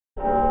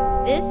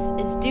This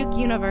is Duke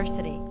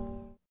University.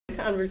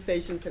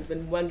 Conversations have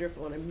been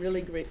wonderful, and I'm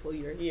really grateful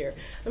you're here.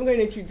 I'm going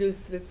to introduce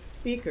the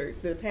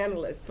speakers, the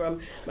panelists, from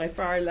my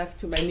far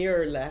left to my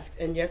nearer left,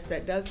 and yes,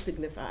 that does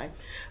signify,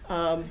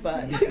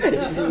 but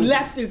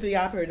left is the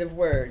operative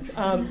word.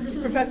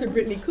 Professor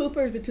Brittany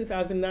Cooper is a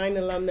 2009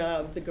 alumna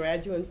of the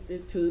Graduate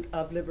Institute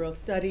of Liberal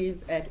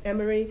Studies at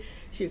Emory.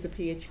 She has a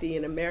PhD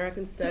in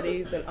American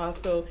Studies and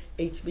also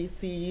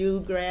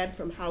HBCU grad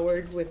from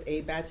Howard with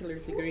a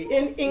bachelor's degree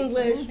in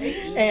English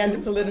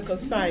and political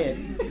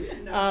science.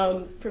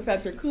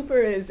 Professor Cooper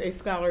is a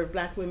scholar of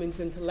Black women's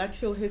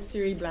intellectual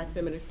history, Black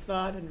feminist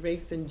thought, and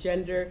race and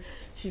gender.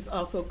 She's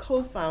also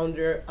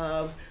co-founder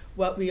of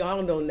what we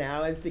all know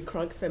now as the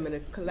Crunk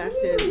Feminist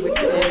Collective, which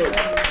is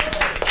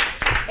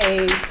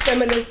a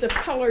feminist of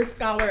color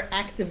scholar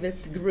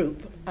activist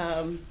group.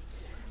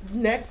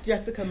 Next,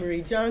 Jessica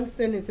Marie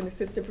Johnson is an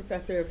assistant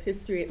professor of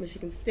history at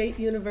Michigan State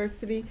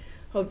University,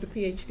 holds a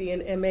PhD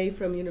and MA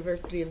from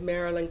University of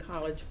Maryland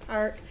College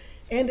Park,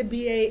 and a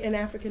BA in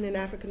African and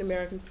African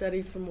American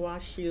Studies from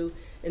WashU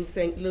in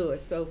St.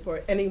 Louis. So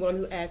for anyone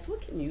who asks,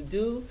 what can you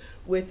do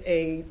with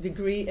a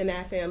degree in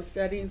AFAM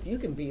studies? You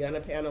can be on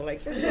a panel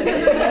like this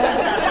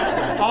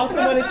one. Also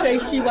want to say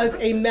she was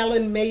a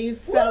Mellon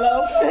Mays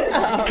Fellow.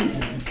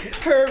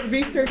 Her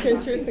research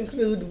interests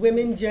include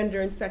women, gender,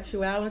 and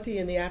sexuality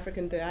in the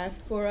African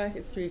diaspora,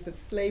 histories of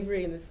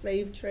slavery and the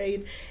slave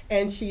trade,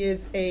 and she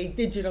is a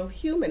digital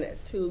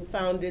humanist who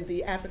founded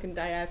the African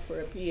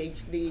Diaspora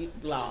PhD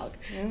blog.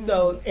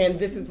 So, and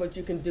this is what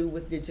you can do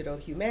with digital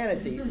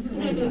humanities.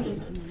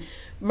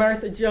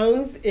 Martha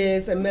Jones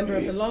is a member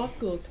of the law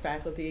school's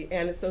faculty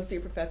and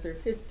associate professor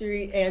of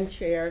history and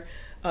chair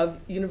of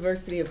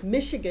University of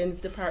Michigan's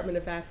Department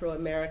of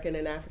Afro-American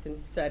and African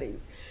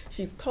Studies.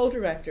 She's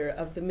co-director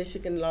of the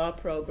Michigan Law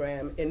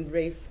Program in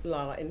Race,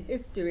 Law, and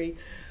History.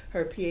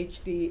 Her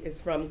PhD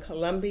is from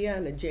Columbia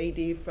and a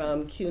JD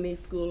from CUNY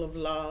School of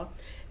Law.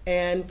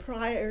 And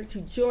prior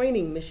to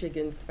joining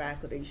Michigan's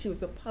faculty, she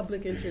was a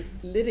public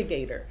interest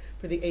litigator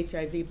for the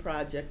HIV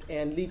Project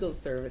and legal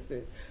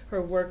services.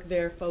 Her work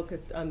there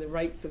focused on the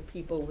rights of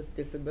people with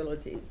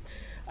disabilities.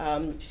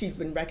 She's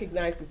been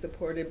recognized and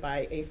supported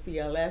by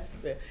ACLS,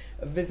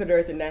 a visitor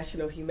at the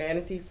National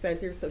Humanities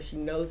Center, so she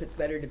knows it's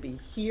better to be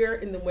here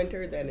in the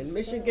winter than in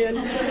Michigan.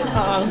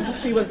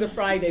 She was a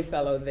Friday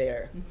Fellow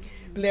there.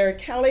 Blair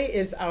Kelly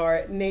is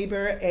our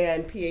neighbor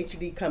and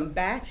PhD come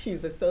back.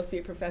 She's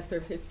Associate Professor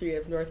of History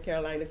of North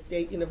Carolina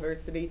State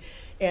University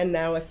and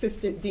now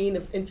Assistant Dean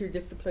of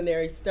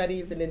Interdisciplinary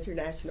Studies and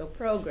International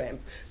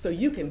Programs. So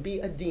you can be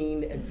a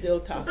dean and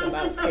still talk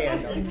about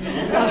scandal.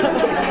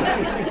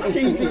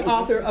 She's the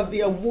author of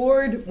the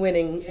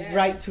award-winning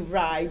Right to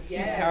Ride,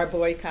 Streetcar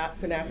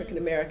Boycotts and African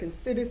American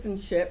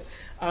Citizenship,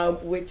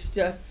 which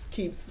just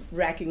keeps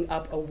racking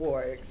up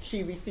awards.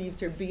 She received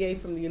her BA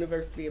from the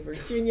University of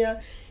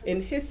Virginia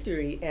in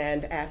History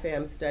and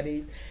AFAM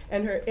Studies,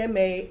 and her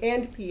MA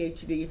and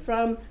PhD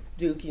from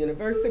Duke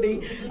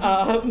University.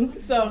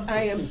 So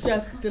I am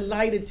just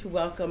delighted to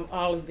welcome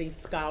all of these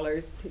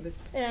scholars to this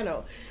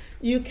panel.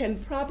 You can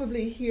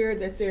probably hear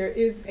that there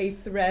is a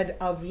thread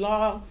of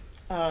law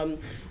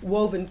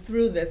woven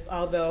through this,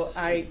 although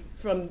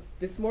from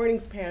this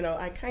morning's panel,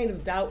 I kind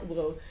of doubt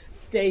we'll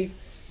stay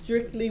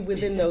strictly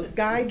within those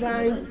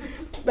guidelines.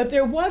 But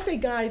there was a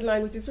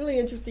guideline, which is really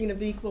interesting, of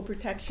the Equal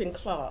Protection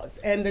Clause.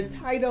 And the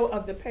title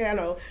of the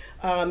panel,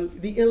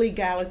 The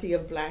Illegality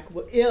of Black,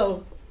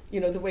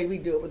 the way we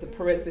do it with the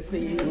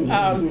parentheses,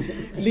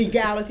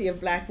 Legality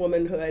of Black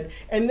Womanhood.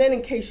 And then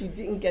in case you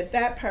didn't get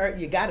that part,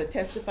 you gotta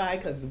testify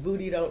because the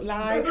booty don't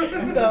lie.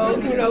 So,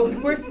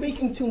 we're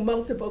speaking to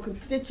multiple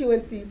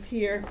constituencies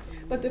here,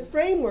 but the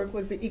framework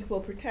was the Equal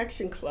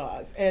Protection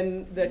Clause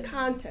and the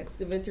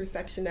context of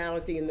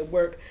intersectionality in the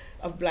work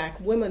of Black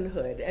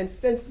womanhood. And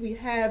since we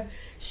have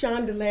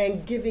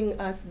ShondaLand giving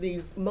us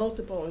these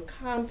multiple and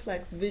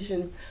complex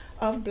visions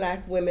of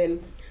Black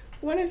women,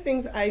 one of the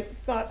things I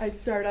thought I'd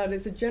start out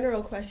as a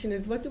general question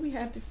is, what do we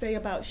have to say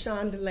about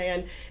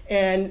ShondaLand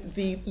and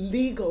the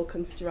legal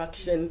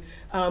construction,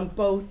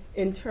 both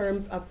in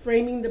terms of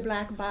framing the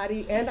Black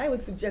body and, I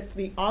would suggest,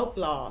 the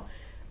outlaw,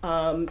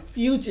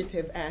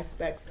 fugitive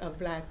aspects of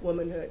Black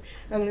womanhood?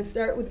 I'm going to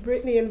start with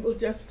Brittany, and we'll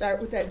just start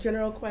with that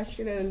general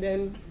question and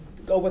then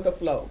go with the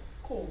flow.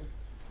 Cool.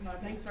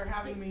 Thanks for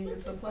having me.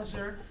 It's a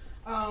pleasure.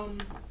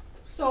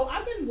 So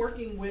I've been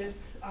working with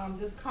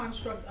this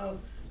construct of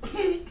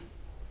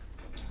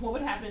what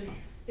would happen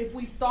if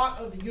we thought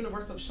of the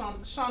universe of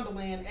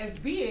ShondaLand as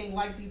being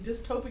like the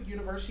dystopic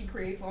universe she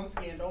creates on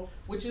Scandal,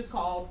 which is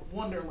called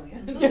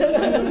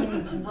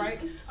Wonderland, right?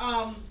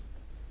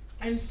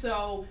 And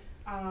so,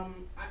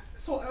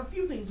 so a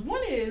few things.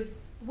 One is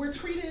we're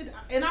treated,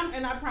 and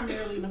I'm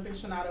primarily an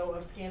aficionado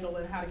of Scandal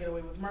and How to Get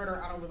Away with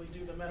Murder. I don't really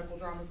do the medical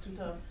dramas too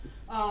tough,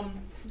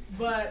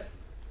 but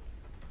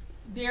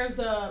there's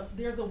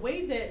a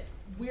way that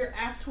we're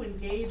asked to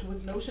engage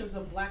with notions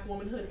of Black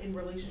womanhood in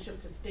relationship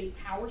to state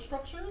power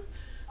structures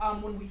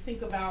when we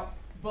think about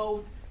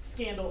both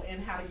Scandal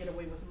and How to Get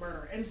Away with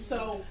Murder. And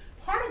so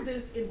part of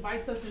this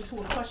invites us into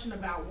a question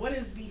about what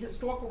is the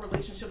historical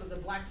relationship of the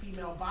Black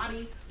female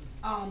body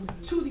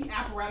to the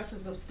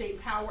apparatuses of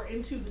state power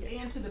and to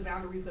the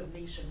boundaries of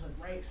nationhood,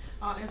 right?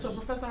 And so,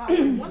 Professor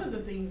Holloway, one of the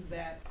things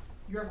that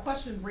your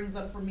question brings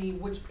up for me,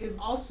 which is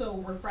also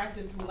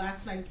refracted through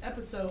last night's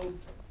episode,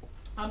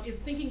 is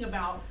thinking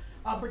about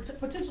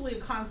potentially a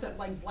concept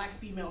like Black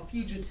female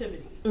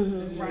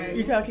fugitivity, right?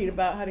 You're talking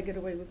about How to Get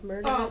Away with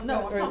Murder?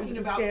 No, I'm talking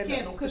about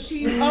Scandal, because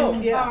she's,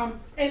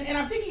 and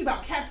I'm thinking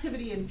about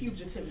captivity and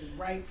fugitivity,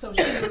 right? So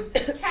she was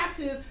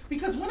captive,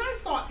 because when I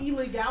saw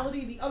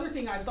illegality, the other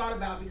thing I thought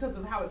about, because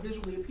of how it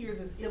visually appears,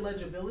 is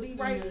illegibility,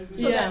 right?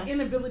 So that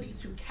inability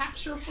to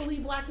capture fully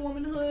Black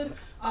womanhood,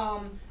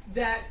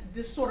 that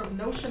this sort of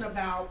notion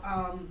about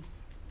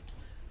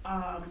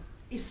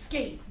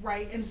escape,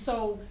 right? And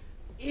so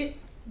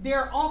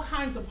there are all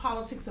kinds of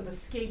politics of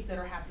escape that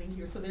are happening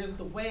here. So there's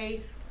the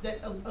way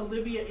that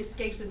Olivia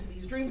escapes into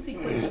these dream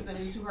sequences and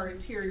into her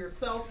interior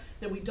self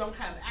that we don't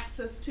have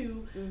access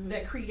to,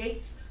 that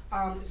creates,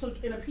 so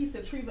in a piece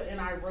that Treva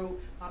and I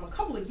wrote a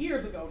couple of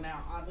years ago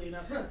now, oddly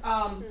enough,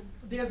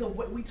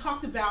 we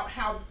talked about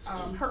how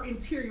her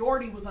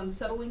interiority was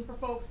unsettling for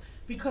folks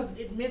because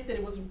it meant that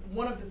it was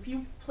one of the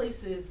few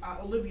places,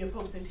 Olivia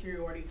Pope's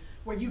interiority,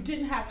 where you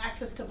didn't have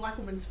access to Black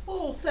women's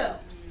full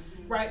selves,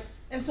 right?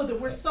 And so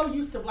that we're so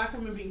used to Black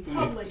women being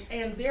public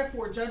and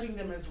therefore judging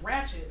them as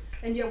ratchet,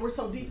 and yet we're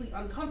so deeply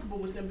uncomfortable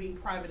with them being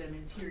private and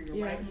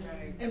interior, right?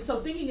 And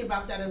so thinking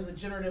about that as a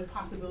generative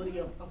possibility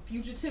of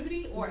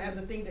fugitivity, or as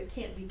a thing that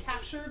can't be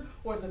captured,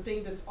 or as a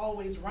thing that's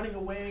always running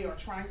away or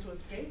trying to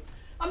escape.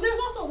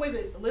 There's also a way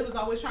that Liv is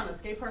always trying to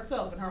escape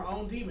herself and her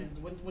own demons,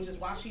 which is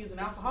why she is an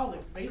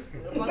alcoholic, basically.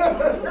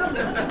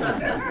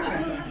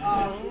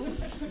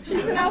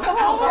 She's an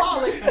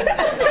alcoholic.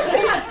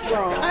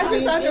 Strong.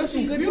 I know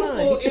some good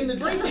beautiful in the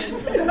drinking,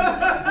 and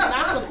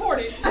I support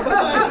it. But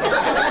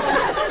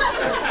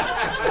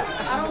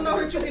I don't know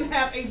that you can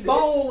have a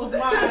bowl of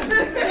wine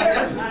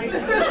every night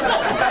and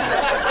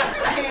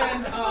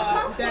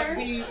that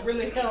be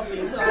really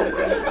healthy. So,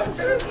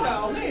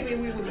 no, maybe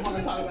we wouldn't want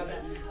to talk about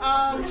that.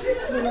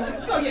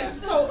 So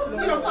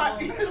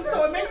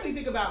it makes me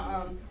think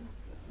about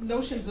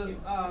notions of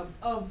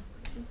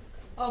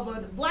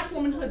a Black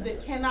womanhood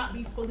that cannot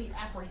be fully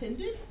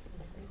apprehended.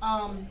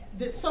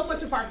 That so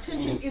much of our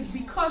tension is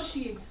because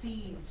she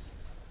exceeds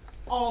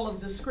all of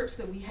the scripts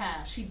that we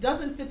have. She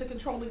doesn't fit the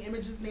controlling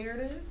images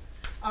narrative.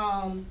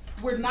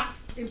 We're not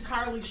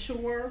entirely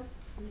sure.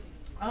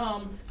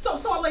 So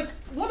like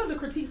one of the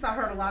critiques I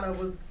heard a lot of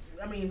was,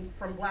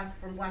 from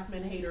black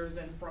men haters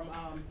and from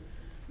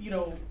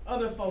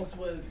other folks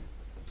was,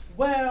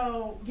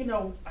 well,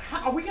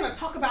 are we going to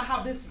talk about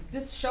how this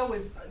show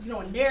is,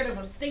 a narrative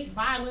of state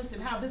violence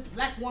and how this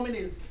Black woman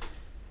is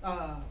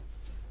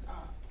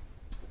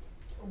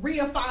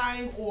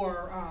reifying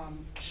or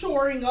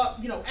shoring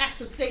up,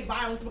 acts of state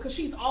violence because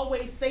she's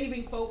always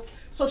saving folks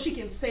so she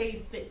can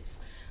save Fitz.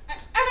 And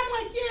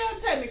I'm like, yeah,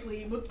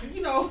 technically, but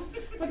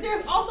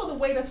there's also the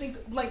way to think,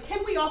 like,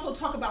 can we also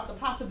talk about the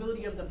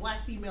possibility of the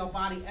Black female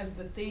body as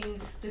the thing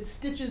that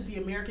stitches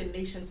the American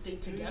nation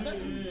state together,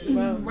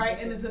 right?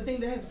 And is the thing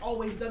that has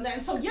always done that.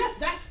 And so, yes,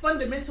 that's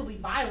fundamentally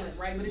violent,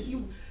 right?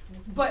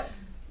 But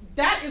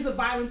that is a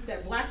violence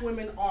that Black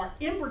women are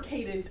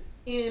imbricated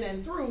in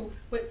and through,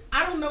 but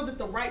I don't know that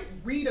the right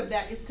read of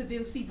that is to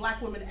then see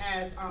Black women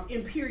as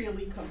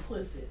imperially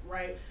complicit,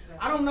 right?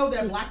 I don't know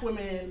that Black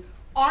women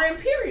are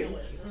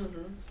imperialists,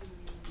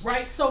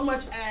 right? So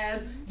much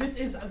as this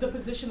is the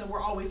position that we're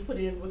always put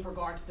in with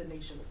regard to the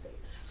nation state.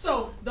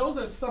 So those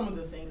are some of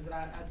the things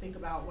that I think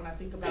about when I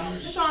think about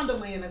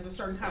ShondaLand as a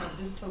certain kind of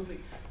dystopic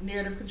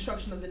narrative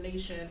construction of the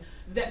nation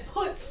that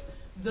puts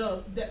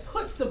the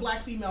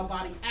Black female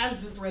body as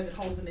the thread that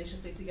holds the nation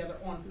state together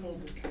on full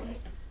display.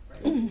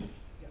 Right?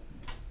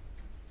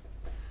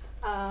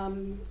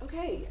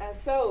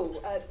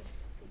 So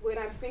when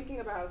I'm thinking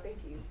about, thank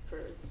you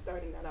for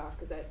starting that off,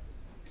 because that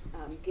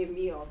gave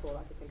me also a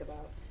lot to think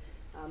about.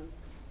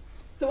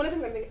 So one of the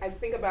things I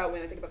think about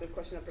when I think about this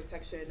question of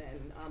protection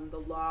and the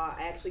law,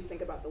 I actually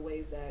think about the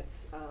ways that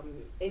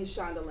in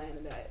ShondaLand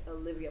and that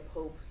Olivia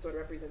Pope sort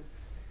of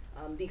represents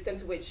the extent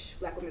to which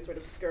Black women sort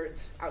of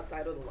skirt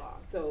outside of the law.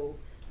 So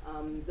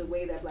the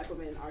way that Black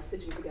women are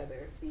stitching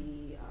together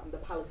the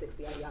politics,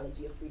 the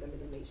ideology of freedom in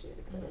the nation,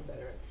 et cetera, et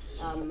cetera.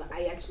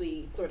 I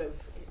actually sort of,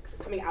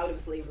 coming out of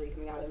slavery,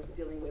 coming out of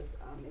dealing with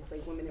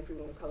enslaved women and free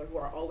women of color who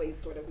are always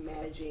sort of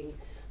managing,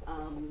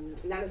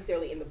 not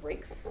necessarily in the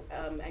breaks,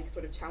 I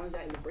sort of challenge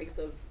that in the breaks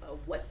of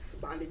what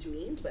bondage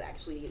means, but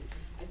actually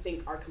I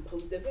think are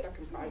composed of it, are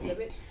comprised of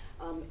it,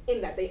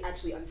 in that they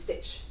actually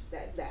unstitch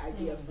that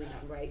idea of freedom,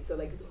 right? So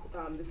like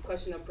this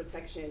question of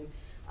protection,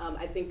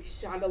 I think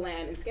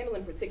ShondaLand and Scandal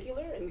in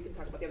particular, and we can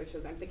talk about the other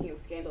shows, I'm thinking of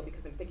Scandal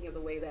because I'm thinking of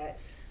the way that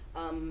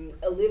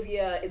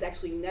Olivia is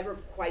actually never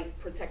quite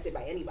protected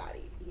by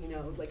anybody.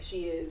 Like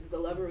she is the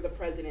lover of the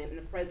president, and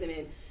the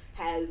president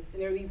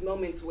there are these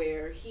moments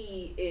where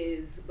he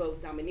is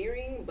both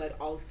domineering, but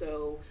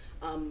also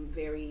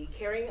very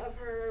caring of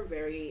her,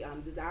 very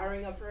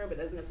desiring of her, but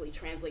doesn't necessarily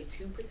translate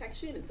to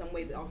protection. In some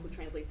ways, it also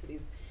translates to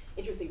these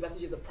interesting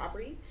vestiges of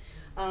property.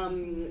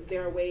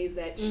 There are ways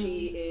that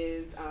she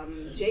is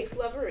Jake's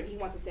lover, and he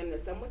wants to stand in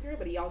the sun with her,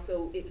 but he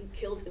also he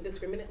kills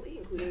indiscriminately,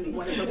 including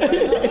one of her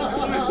brothers.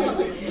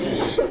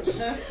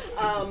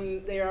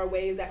 There are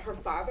ways that her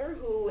father,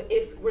 who,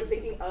 if we're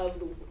thinking of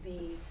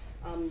the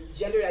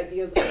gendered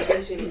ideas of the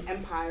nation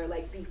empire,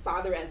 like the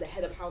father as the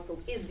head of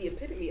household is the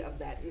epitome of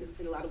that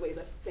in a lot of ways,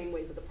 the same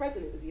ways that the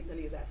president is the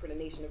epitome of that for the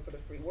nation and for the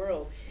free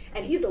world.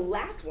 And he's the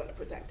last one to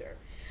protect her,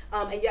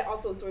 and yet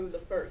also sort of the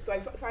first. So I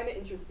find it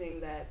interesting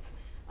that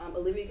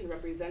Olivia can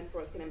represent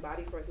for us, can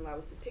embody for us, and allow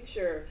us to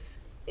picture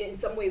in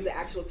some ways the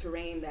actual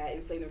terrain that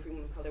enslaved and free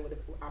women of color would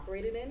have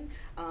operated in,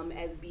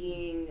 as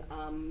being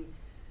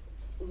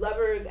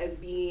lovers, as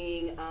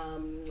being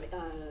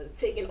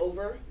taken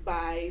over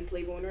by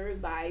slave owners,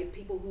 by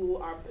people who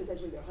are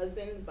potentially their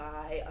husbands,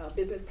 by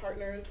business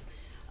partners,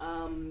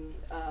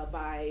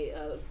 by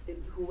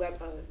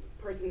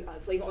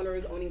slave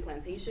owners owning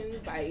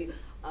plantations, by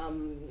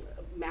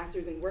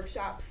masters in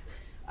workshops,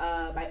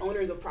 by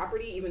owners of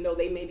property, even though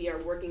they maybe are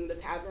working the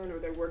tavern or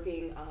they're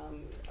working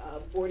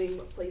boarding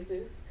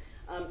places.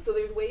 So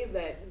there's ways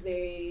that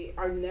they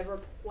are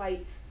never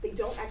quite, they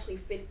don't actually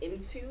fit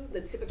into the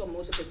typical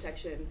modes of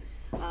protection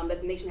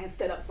that the nation has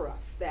set up for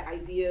us, that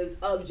ideas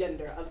of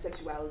gender, of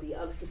sexuality,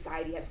 of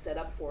society have set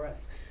up for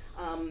us,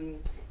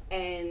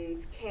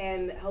 and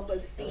can help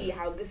us see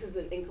how this is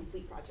an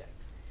incomplete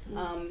project.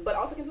 But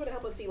also can sort of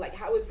help us see, like,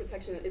 how is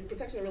protection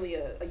really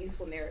a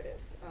useful narrative?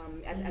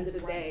 At the end of the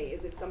day,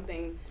 is it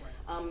something,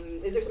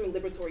 is there something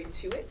liberatory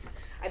to it?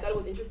 I thought it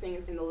was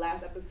interesting in the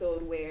last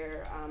episode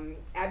where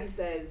Abby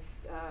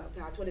says,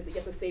 gosh, what is it? You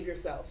have to save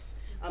yourself.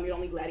 You're the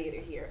only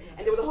gladiator here.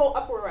 And there was a whole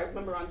uproar, I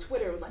remember, on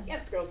Twitter. It was like,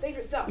 yes, girl, save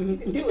yourself. You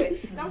can do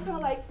it. And I was kind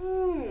of like,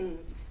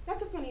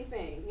 that's a funny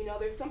thing. You know,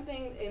 there's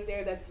something in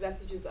there that's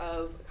vestiges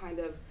of kind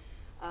of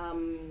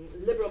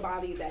liberal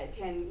body that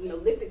can, you know,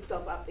 lift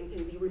itself up and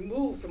can be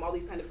removed from all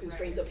these kind of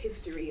constraints of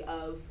history,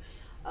 of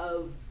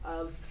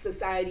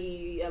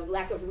society, of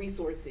lack of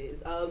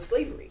resources, of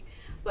slavery.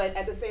 But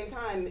at the same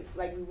time, it's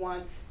like we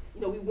want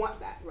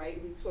that,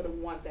 right? We sort of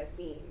want that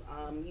theme.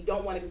 You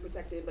don't want to be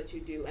protected, but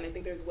you do. And I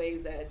think there's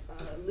ways that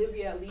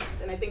Olivia at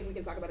least, and I think we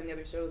can talk about it in the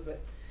other shows,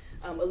 but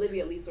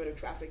Olivia at least sort of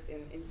traffics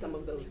in some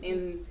of those,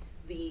 in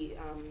the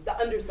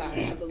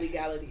underside of the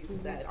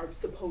legalities that are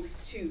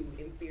supposed to,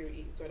 in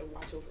theory, sort of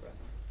watch over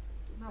us.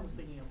 I was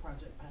thinking of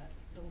Project Pat.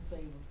 Don't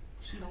save her.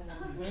 She don't want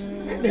to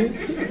be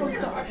saved. I'm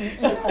sorry. She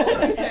don't want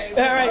to be saved.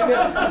 All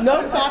right,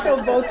 no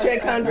sotto voce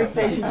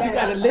conversations. You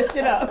got to lift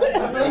it up.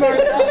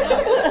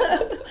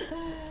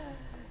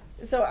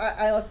 So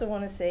I also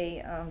want to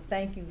say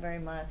thank you very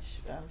much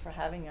for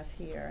having us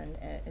here, and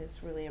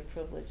it's really a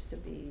privilege to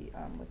be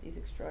with these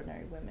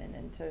extraordinary women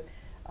and to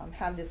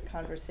have this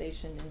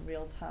conversation in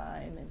real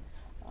time and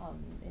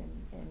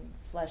in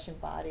flesh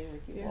and body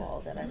with you all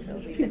that I feel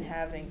we've been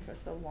having for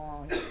so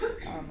long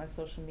on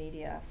social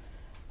media.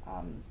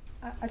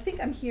 I think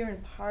I'm here in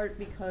part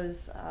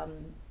because,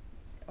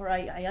 or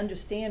I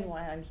understand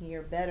why I'm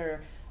here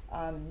better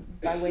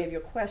by way of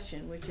your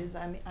question, which is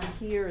I'm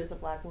here as a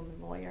black woman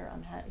lawyer,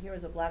 I'm here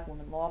as a black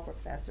woman law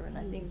professor, and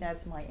I think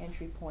that's my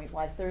entry point,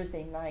 why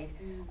Thursday night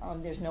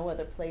there's no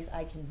other place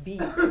I can be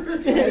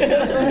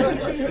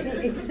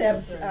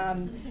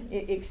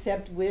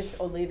except with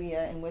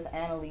Olivia and with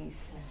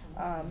Annalise.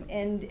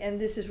 And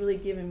this has really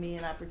given me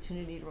an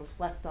opportunity to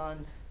reflect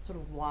on sort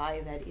of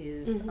why that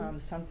is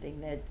something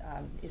that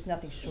is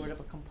nothing short of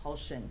a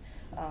compulsion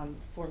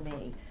for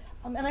me.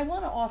 And I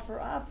want to offer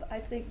up, I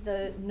think,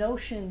 the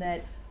notion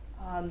that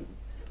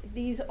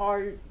these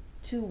are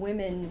two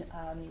women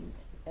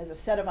as a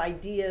set of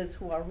ideas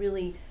who are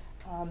really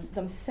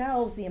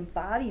themselves the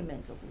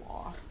embodiment of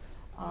law.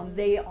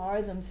 They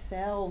are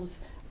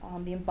themselves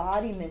the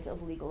embodiment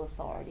of legal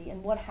authority,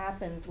 and what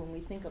happens when we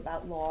think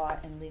about law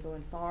and legal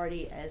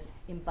authority as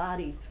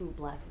embodied through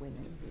black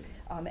women,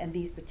 and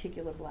these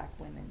particular black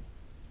women.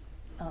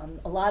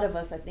 A lot of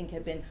us, I think,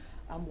 have been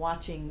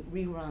watching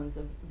reruns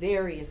of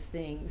various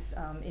things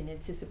in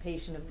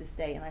anticipation of this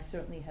day, and I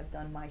certainly have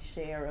done my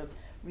share of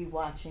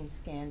rewatching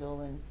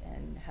Scandal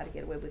and How to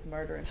Get Away with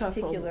Murder in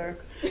particular.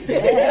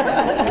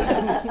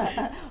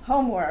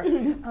 Homework.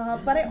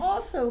 But I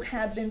also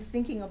have been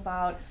thinking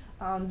about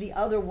the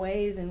other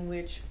ways in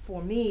which,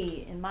 for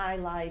me, in my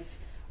life,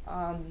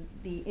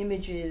 the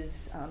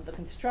images, the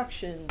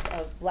constructions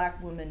of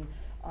black women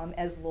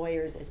as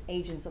lawyers, as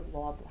agents of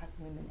law, black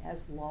women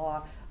as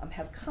law,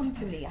 have come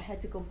to me. I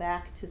had to go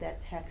back to that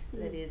text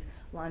that is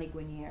Lonnie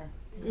Guinier,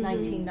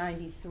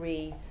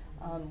 1993.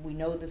 We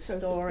know the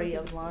story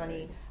of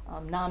Lonnie,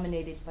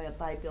 nominated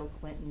by Bill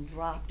Clinton,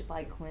 dropped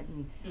by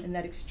Clinton, in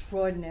that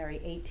extraordinary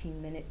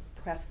 18-minute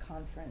press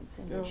conference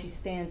in which she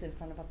stands in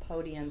front of a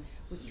podium,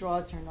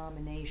 withdraws her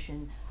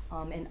nomination,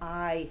 and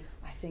I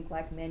think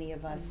like many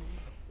of us,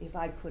 if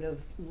I could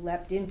have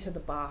leapt into the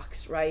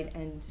box, right,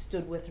 and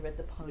stood with her at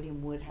the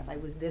podium, would have. I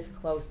was this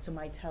close to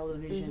my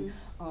television,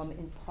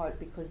 in part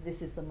because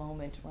this is the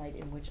moment, right,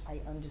 in which I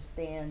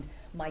understand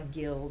my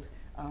guild,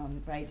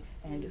 right?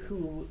 And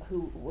who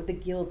the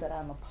guild that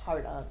I'm a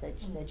part of,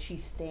 that she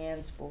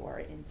stands for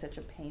in such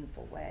a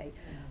painful way.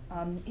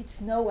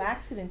 It's no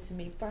accident to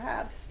me,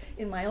 perhaps,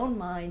 in my own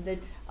mind, that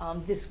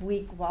this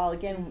week, while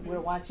again we're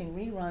watching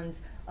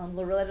reruns,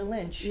 Loretta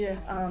Lynch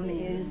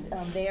is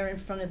there in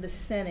front of the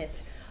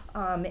Senate,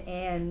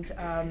 and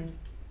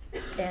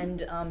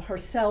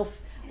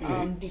herself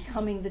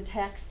becoming the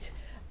text.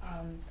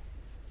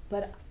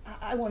 But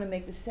I want to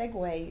make the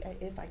segue,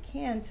 if I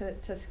can,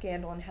 to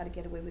Scandal and How to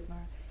Get Away with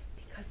Murder,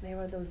 because there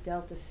are those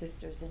Delta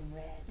sisters in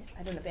red.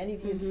 I don't know if any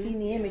of you have seen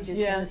the images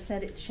from the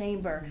Senate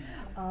chamber,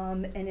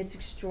 and it's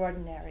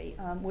extraordinary,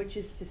 which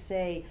is to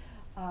say,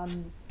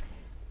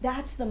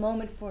 that's the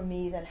moment for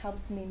me that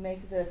helps me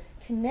make the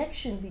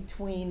connection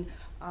between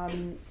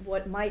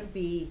what might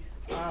be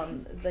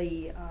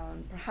the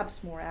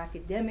perhaps more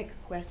academic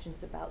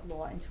questions about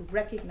law, and to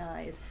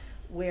recognize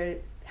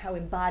how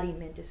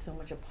embodiment is so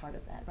much a part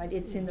of that, right?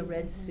 It's in the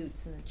red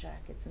suits and the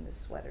jackets and the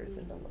sweaters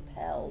and the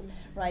lapels,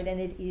 right? And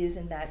it is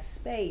in that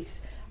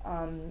space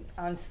on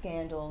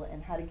Scandal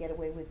and How to Get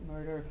Away with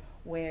Murder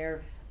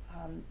where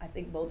I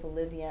think both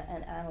Olivia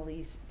and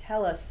Annalise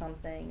tell us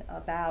something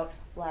about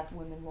Black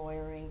women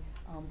lawyering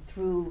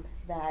through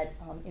that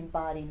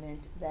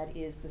embodiment that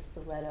is the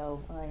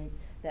stiletto, right?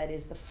 That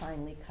is the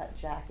finely cut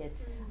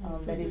jacket,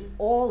 that is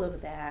all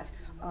of that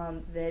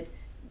that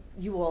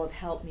you all have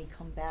helped me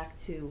come back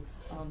to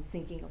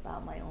thinking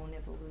about my own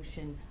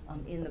evolution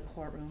in the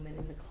courtroom and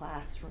in the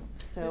classroom.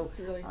 So,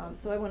 really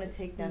so I want to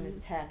take them as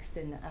text,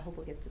 and I hope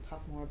we'll get to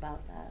talk more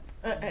about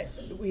that.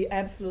 We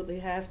absolutely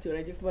have to, and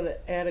I just want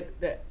to add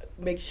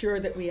make sure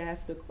that we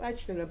ask the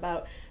question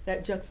about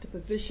that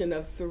juxtaposition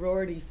of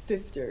sorority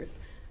sisters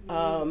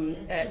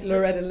at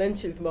Loretta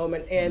Lynch's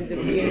moment and the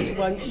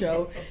VH1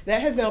 show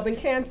that has now been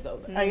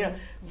canceled.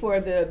 For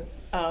the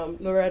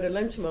Loretta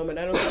Lynch moment,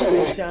 I don't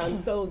think that John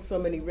sold so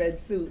many red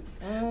suits,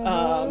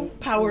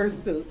 power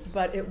suits,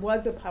 but it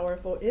was a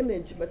powerful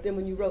image. But then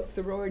when you wrote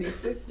sorority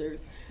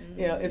sisters,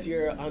 if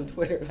you're on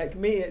Twitter like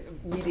me, it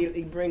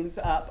immediately brings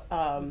up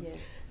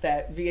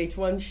that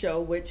VH1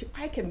 show, which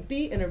I can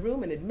be in a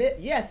room and admit,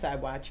 yes, I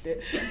watched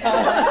it. But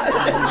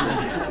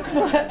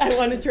I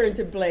want to turn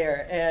to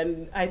Blair,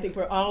 and I think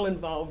we're all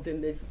involved in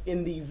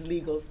these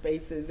legal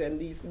spaces, and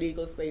these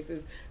legal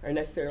spaces are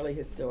necessarily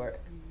historic.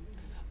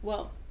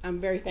 Well, I'm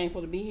very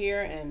thankful to be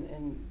here,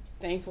 and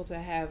thankful to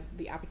have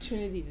the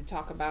opportunity to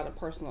talk about a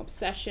personal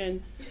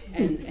obsession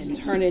and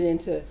turn it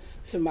into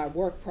my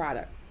work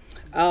product.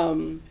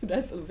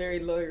 That's a very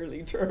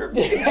lawyerly term.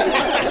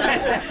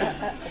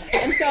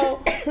 And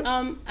so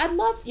I'd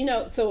love,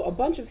 so a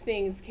bunch of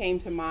things came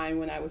to mind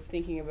when I was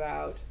thinking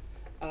about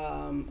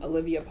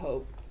Olivia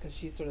Pope, because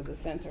she's sort of the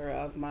center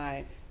of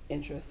my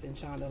interest in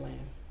ShondaLand,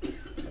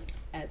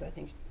 as I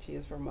think she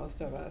is for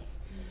most of us.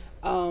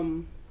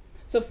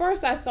 So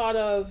first I thought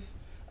of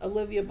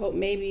Olivia Pope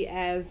maybe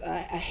as a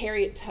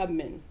Harriet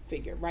Tubman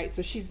figure, right?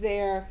 So she's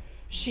there,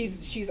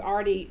 she's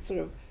already sort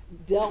of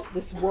dealt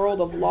this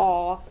world of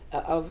law,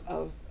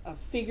 of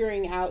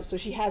figuring out, so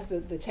she has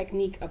the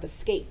technique of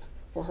escape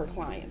for her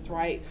clients,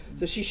 right?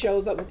 So she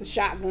shows up with the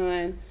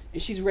shotgun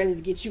and she's ready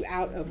to get you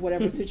out of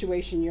whatever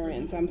situation you're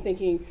in. So I'm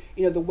thinking,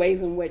 the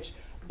ways in which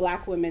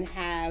Black women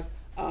have,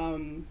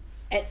 the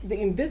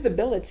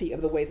invisibility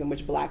of the ways in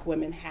which Black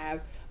women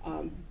have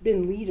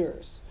been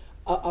leaders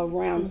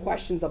around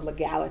questions of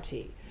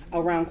legality,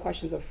 around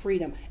questions of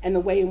freedom, and the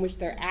way in which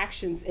their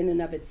actions in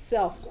and of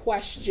itself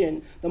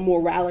question the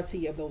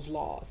morality of those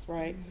laws,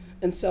 right?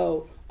 And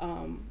so,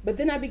 but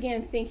then I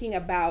began thinking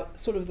about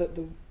sort of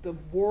the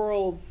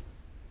worlds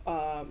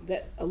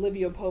that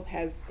Olivia Pope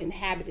has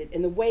inhabited,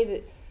 and the way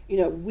that,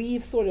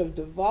 we've sort of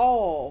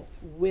devolved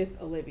with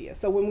Olivia.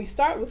 So when we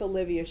start with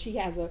Olivia, she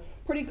has a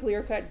pretty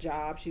clear-cut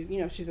job.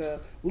 She's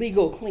a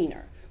legal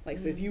cleaner. Like,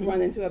 so if you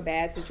run into a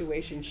bad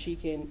situation, she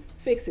can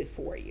fix it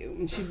for you.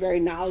 And she's very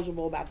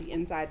knowledgeable about the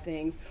inside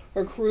things.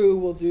 Her crew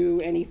will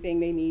do anything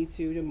they need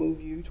to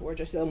move you towards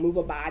her. They'll move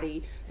a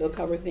body, they'll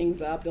cover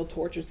things up, they'll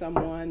torture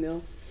someone,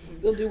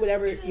 they'll do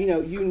whatever,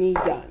 you need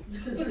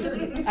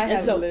done. I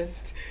have a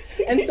list.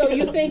 And so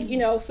you think,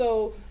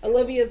 so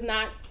Olivia's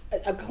not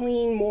a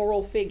clean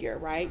moral figure,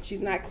 right?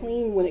 She's not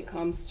clean when it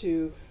comes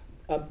to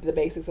the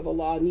basics of a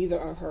law. Neither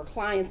are her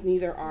clients,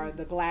 neither are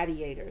the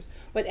gladiators.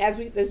 But as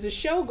the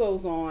show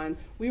goes on,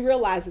 we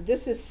realize that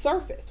this is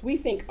surface. We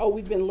think,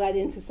 we've been led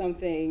into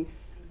something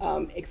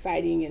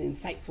exciting and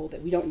insightful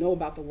that we don't know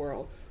about the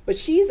world. But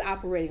she's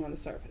operating on the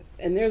surface,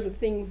 and there's the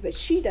things that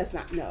she does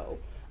not know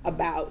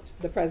about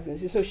the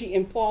presidency. So she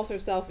involves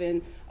herself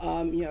in,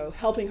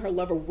 helping her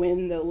lover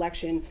win the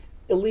election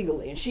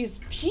illegally, and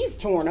she's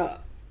torn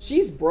up.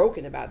 She's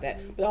broken about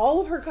that. But all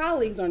of her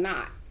colleagues are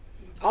not.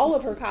 All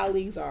of her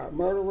colleagues are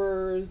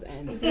murderers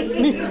and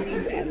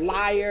thieves and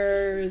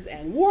liars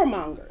and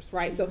warmongers,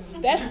 right? So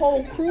that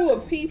whole crew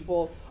of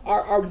people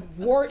are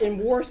in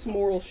worse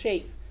moral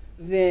shape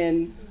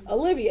than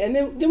Olivia. And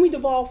then we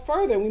devolve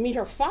further and we meet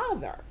her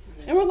father.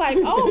 And we're like,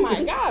 oh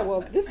my God,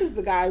 well, this is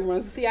the guy who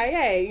runs the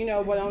CIA,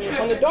 but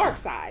on the dark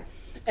side.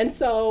 And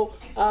so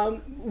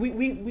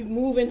we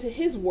move into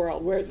his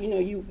world where, you know,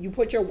 you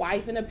put your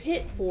wife in a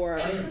pit for,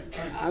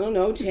 I don't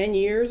know, 10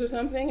 years or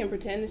something and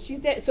pretend that she's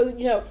dead. So,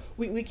 you know,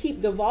 we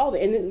keep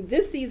devolving. And then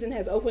this season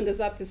has opened us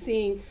up to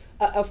seeing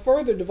a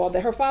further devolve,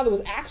 that her father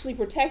was actually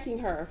protecting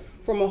her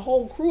from a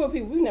whole crew of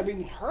people we've never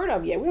even heard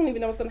of yet. We don't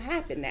even know what's going to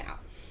happen now.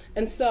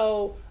 And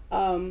so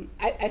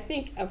I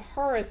think of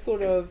her as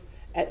sort of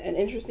an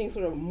interesting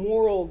sort of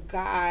moral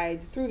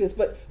guide through this,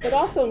 but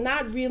also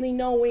not really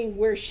knowing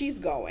where she's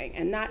going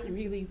and not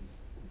really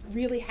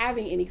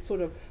having any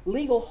sort of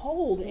legal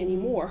hold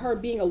anymore. Her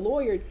being a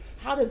lawyer,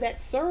 how does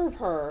that serve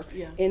her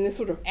in this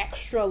sort of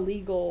extra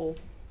legal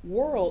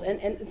world?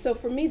 And so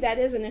for me, that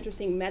is an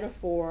interesting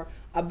metaphor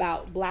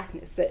about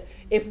blackness, that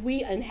if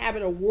we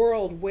inhabit a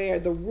world where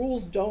the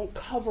rules don't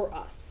cover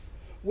us,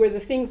 where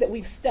the things that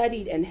we've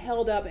studied and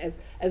held up as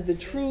the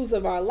truths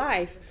of our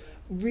life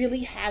really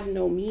have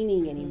no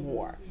meaning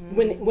anymore.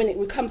 When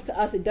it comes to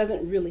us, it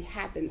doesn't really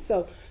happen.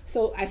 So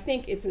I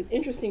think it's an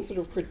interesting sort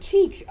of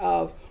critique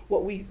of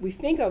what we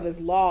think of as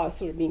law as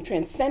sort of being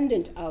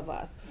transcendent of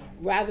us,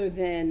 rather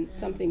than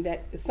something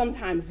that is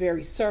sometimes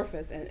very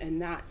surface and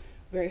not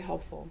very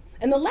helpful.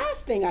 And the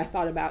last thing I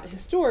thought about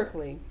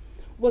historically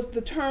was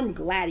the term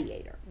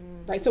gladiator,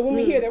 right? So when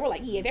we hear that, we're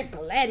like, yeah, they're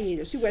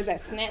gladiators. She wears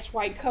that snatched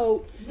white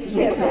coat,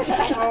 she has her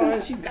hat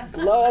on, she's got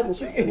gloves, and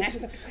she's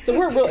snatching. So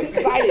we're real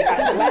excited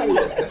about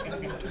gladiators.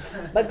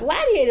 But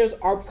gladiators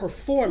are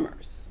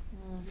performers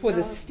for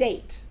the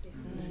state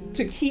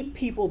to keep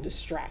people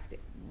distracted.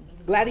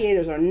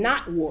 Gladiators are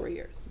not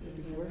warriors.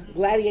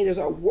 Gladiators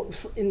are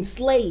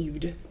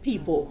enslaved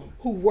people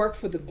who work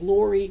for the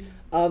glory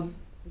of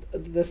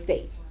the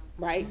state,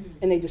 right?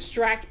 And they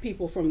distract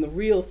people from the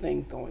real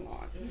things going on.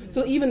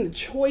 So even the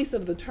choice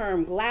of the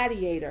term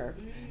gladiator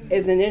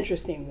is an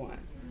interesting one.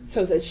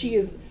 So that she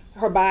is,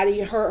 her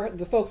body,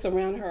 the folks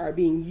around her are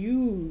being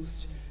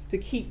used to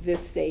keep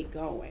this state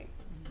going.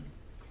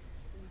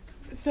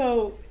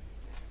 So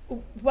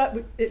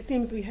what it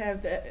seems we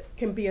have that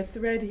can be a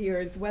thread here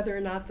is whether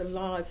or not the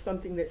law is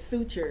something that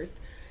sutures.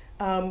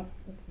 The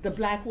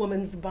black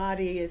woman's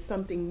body is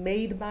something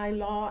made by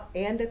law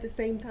and at the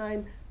same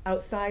time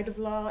outside of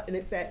law, and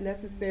it's that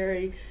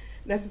necessary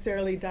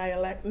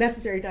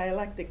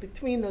dialectic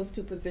between those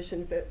two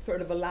positions that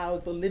sort of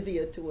allows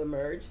Olivia to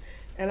emerge.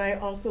 And I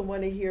also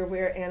want to hear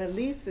where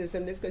Annalise is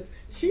in this, because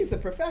she's a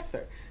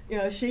professor. You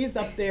know, she's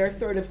up there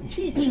sort of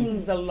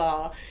teaching the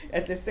law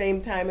at the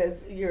same time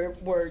as your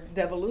word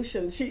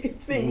devolution.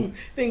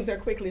 Things are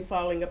quickly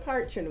falling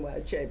apart,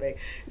 Chinua Achebe.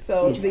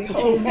 So the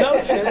whole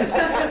notion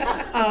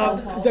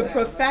of the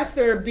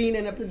professor being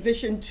in a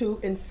position to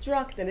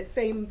instruct and at the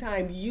same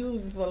time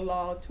use the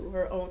law to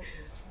her own.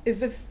 Is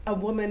this a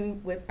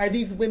woman with, are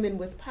these women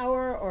with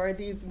power, or are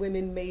these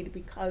women made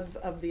because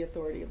of the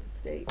authority of the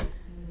state?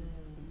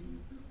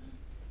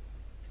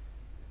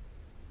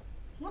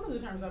 One of the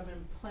terms I've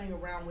been playing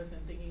around with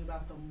and thinking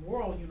about the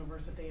moral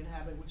universe that they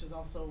inhabit, which is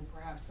also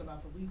perhaps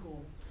about the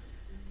legal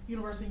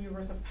universe and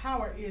universe of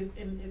power, is,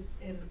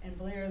 and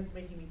Blair is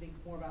making me think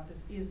more about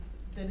this, is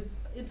that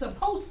it's a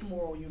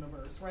post-moral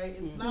universe, right?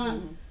 It's not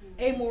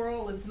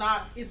amoral,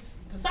 it's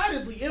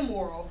decidedly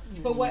immoral,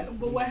 but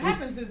what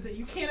happens is that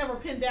you can't ever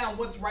pin down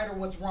what's right or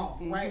what's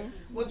wrong, right?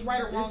 What's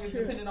right or wrong is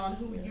dependent on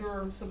who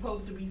you're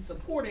supposed to be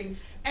supporting.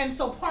 And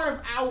so part of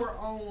our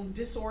own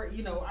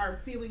our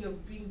feeling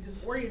of being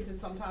disoriented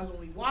sometimes when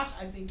we watch,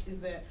 I think, is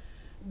that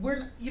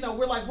we're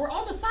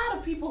on the side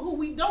of people who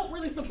we don't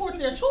really support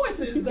their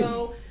choices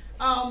though.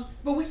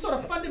 But we sort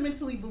of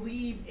fundamentally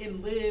believe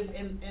and live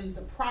in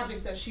the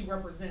project that she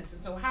represents.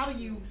 And so how do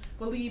you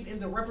believe in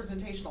the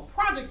representational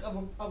project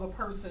of a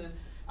person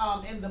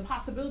and the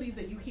possibilities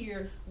that you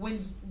hear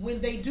when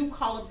they do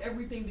call up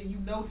everything that you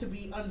know to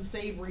be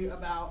unsavory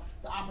about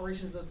the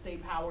operations of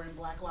state power in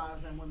Black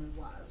lives and women's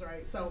lives,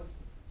 right? So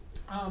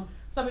I've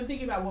been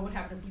thinking about what would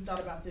happen if we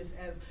thought about this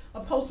as a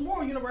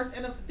post-moral universe,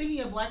 and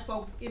thinking of Black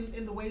folks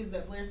in the ways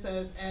that Blair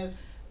says as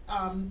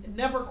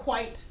never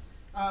quite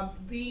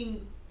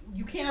being,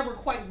 you can't ever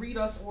quite read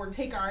us or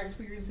take our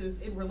experiences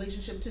in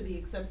relationship to the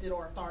accepted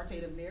or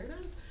authoritative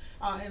narratives.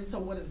 And so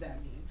what does that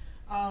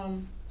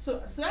mean?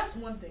 So that's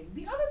one thing.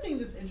 The other thing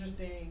that's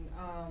interesting,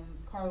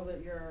 Carla,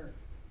 that your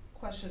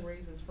question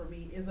raises for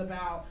me is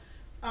about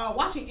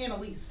watching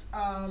Annalise.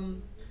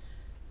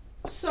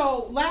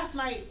 So last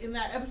night in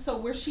that episode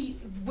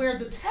where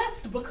the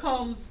test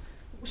becomes,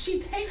 she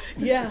takes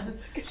their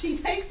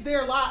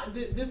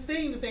this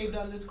thing that they've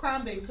done, this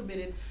crime they've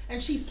committed,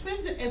 and she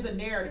spins it as a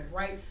narrative,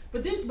 right?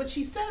 But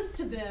she says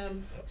to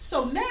them,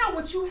 so now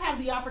what you have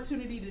the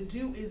opportunity to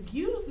do is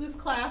use this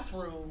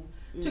classroom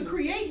to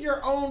create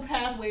your own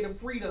pathway to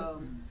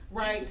freedom,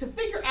 right? To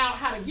figure out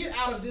how to get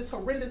out of this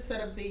horrendous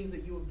set of things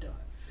that you have done.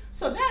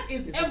 So that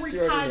is every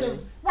kind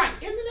of, right,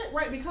 isn't it?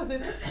 Right, because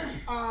it's,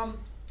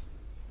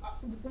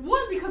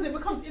 because it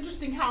becomes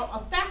interesting how a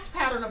fact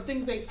pattern of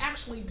things they've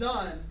actually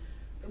done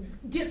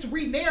gets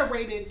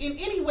re-narrated in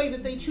any way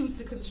that they choose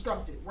to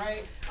construct it,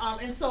 right?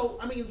 And so,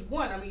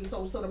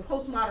 so the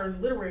postmodern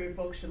literary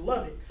folks should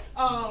love it.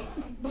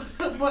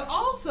 But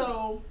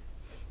also,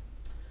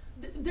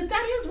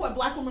 that is what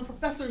Black women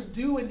professors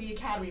do in the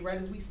academy, right?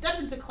 As we step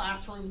into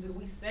classrooms and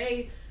we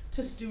say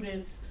to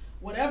students,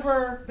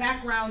 whatever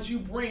backgrounds you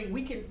bring,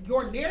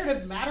 your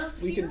narrative matters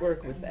here. We can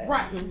work with that.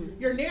 Right.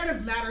 Your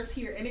narrative matters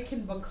here, and it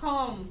can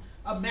become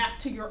a map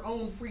to your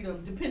own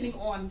freedom depending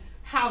on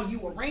how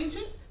you arrange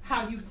it,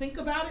 how you think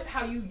about it,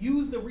 how you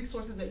use the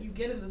resources that you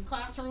get in this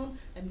classroom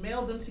and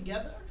meld them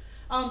together.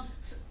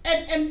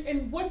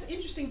 And what's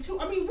interesting too,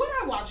 I mean, when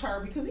I watch her,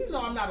 because even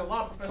though I'm not a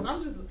law professor,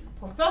 I'm just a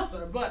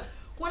professor, but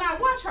when I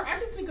watch her, I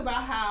just think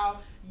about how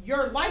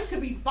your life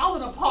could be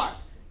falling apart.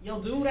 Your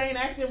dude ain't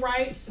acting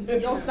right.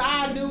 Your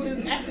side dude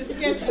is acting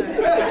sketchy.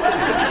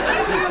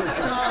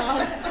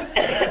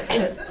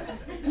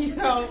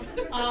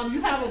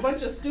 You have a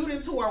bunch of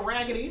students who are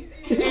raggedy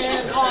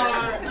and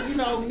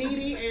are,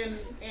 needy and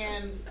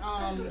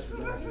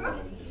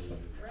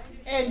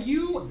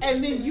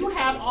then you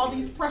have all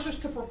these pressures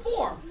to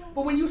perform.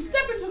 But when you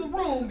step into the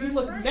room, you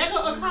look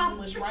mega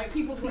accomplished, right?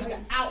 People see the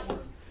outward,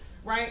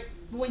 right?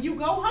 But when you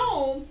go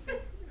home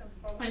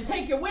and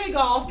take your wig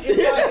off,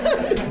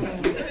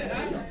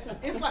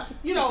 it's like,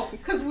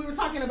 because we were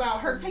talking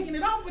about her taking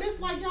it off, but it's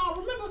like, y'all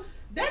remember,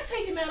 that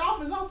taking that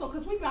off is also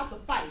because we about to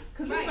fight,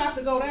 because we about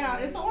to go down,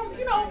 and so,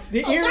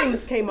 the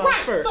earrings came off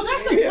first. So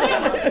that's a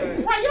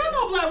glamour, right? Y'all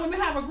know Black women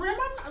have a glam.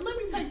 Let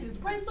me take this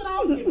bracelet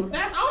off.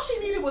 All she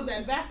needed was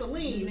that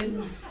Vaseline,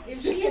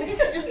 and she had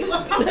not even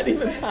I'm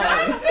serious.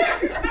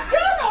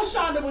 Y'all know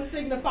Shonda was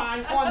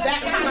signifying on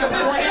that kind of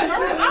glamour.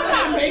 I'm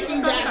not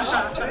making that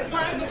up,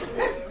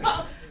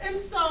 right? And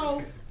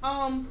so,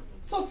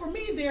 so for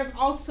me, there's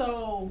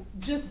also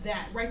just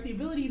that, right? The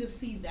ability to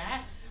see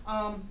that,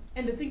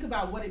 and to think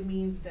about what it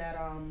means that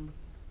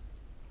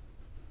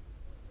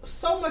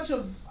so much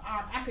of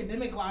our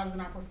academic lives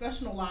and our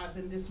professional lives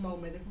in this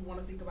moment, if we want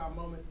to think about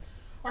moments,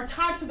 are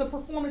tied to the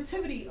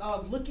performativity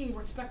of looking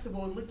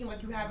respectable and looking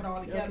like you have it all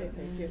together. Okay,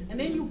 thank you. And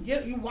then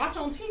you watch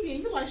on TV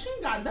and you're like, she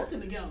ain't got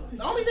nothing together.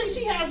 The only thing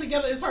she has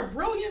together is her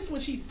brilliance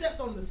when she steps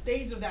on the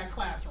stage of that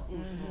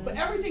classroom. But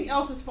everything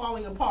else is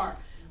falling apart.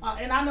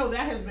 And I know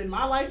that has been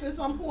my life at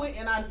some point,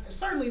 and I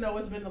certainly know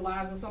it's been the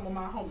lives of some of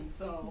my homies.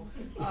 So,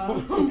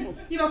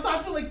 so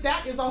I feel like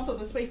that is also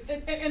the space.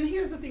 And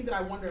here's the thing that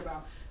I wonder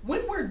about.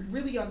 When we're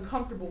really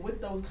uncomfortable with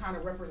those kind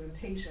of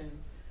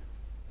representations,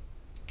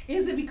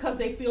 is it because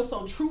they feel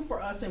so true for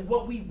us, and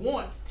what we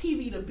want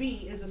TV to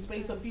be is a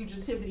space of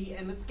fugitivity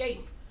and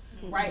escape,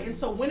 right? And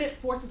so when it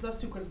forces us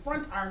to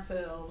confront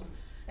ourselves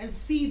and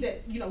see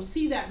that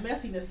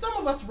messiness, some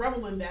of us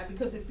revel in that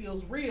because it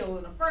feels real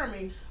and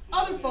affirming.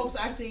 Other folks,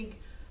 I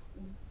think,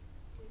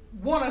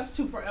 want us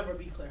to forever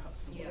be Claire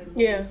Huxtable.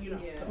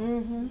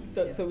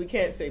 So we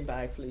can't say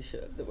bye,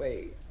 Felicia, the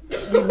way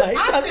we might.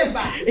 I said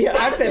bye. Yeah,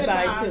 I said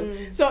bye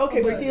too. So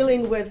we're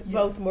dealing with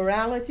both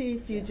morality,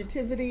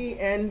 fugitivity,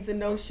 and the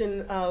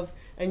notion of,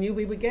 and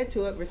we would get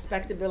to it,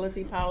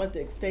 respectability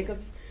politics. Take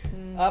us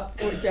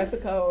up, or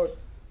Jessica, or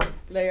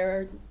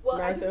Blair,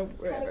 Martha, I just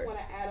wherever. kind of want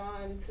to add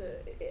on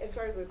to, as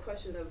far as the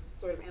question of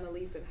sort of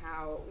Annalise and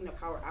how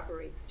power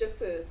operates, just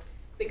to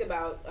think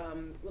about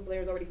what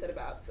Blair's already said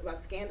about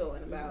Scandal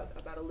and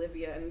about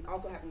Olivia, and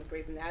also happened with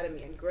Grey's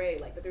Anatomy and Grey,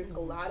 like that there's a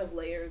lot of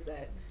layers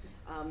that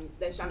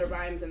Shonda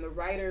Rhimes and the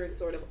writers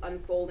sort of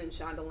unfold in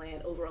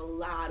ShondaLand over a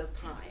lot of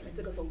time. It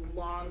took us a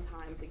long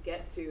time to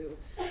get to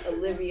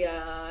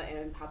Olivia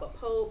and Papa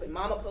Pope and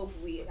Mama Pope,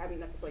 we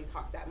haven't necessarily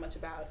talked that much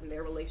about in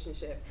their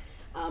relationship,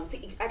 to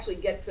actually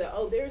get to,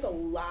 there's a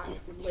lot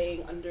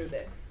laying under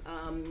this.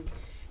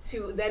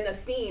 To then a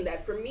scene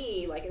that for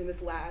me, like in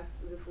this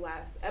last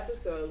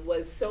episode,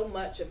 was so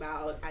much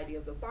about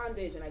ideas of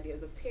bondage and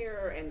ideas of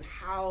terror and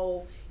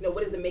how,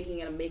 what is the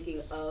making and a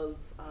making of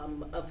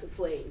a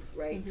slave,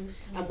 right?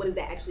 And what does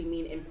that actually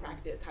mean in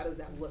practice? How does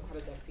that look? How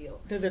does that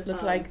feel? Does it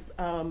look like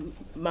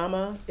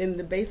Mama in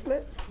the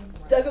basement?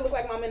 Does it look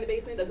like Mama in the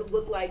basement? Does it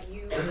look like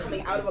you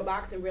coming out of a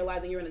box and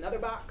realizing you're in another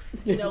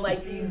box? Does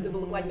it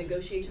look like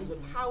negotiations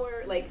with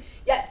power? Like,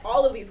 yes,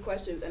 all of these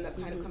questions end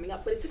up kind of coming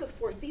up, but it took us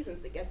 4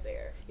 seasons to get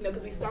there.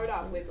 Because we start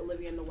off with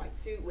Olivia in the white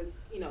suit with,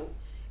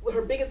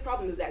 her biggest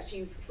problem is that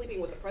she's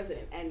sleeping with the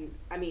president, and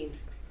I mean.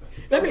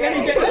 Let's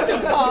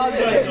just pause.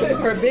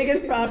 Her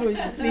biggest problem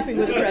is she's sleeping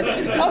with the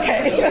president.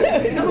 Okay.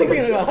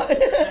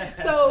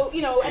 So,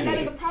 and that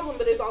is a problem,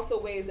 but there's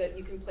also ways that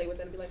you can play with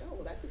it and be like, oh,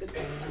 well, that's a good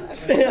thing.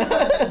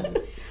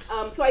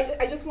 So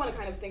I just want to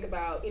kind of think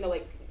about,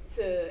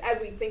 as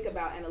we think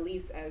about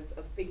Annalise as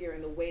a figure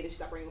and the way that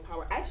she's operating with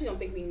power, I actually don't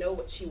think we know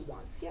what she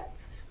wants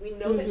yet. We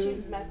know that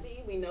she's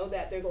messy. We know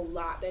that there's a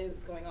lot that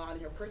is going on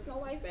in her personal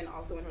life and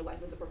also in her life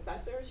as a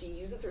professor. She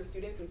uses her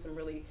students in some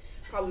really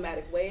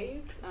problematic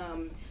ways.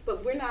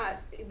 But we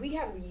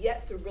have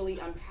yet to really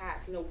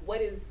unpack,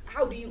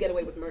 how do you get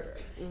away with murder?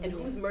 And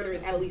whose murder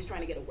is Annalise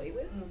trying to get away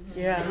with?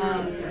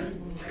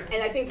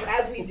 And I think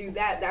as we do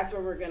that, that's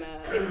where we're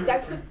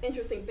that's the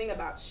interesting thing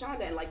about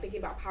Shonda and like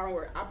thinking about power and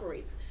where it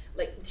operates.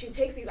 like, she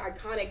takes these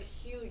iconic,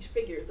 huge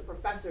figures, the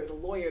professor, the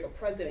lawyer, the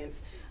president,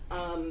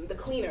 the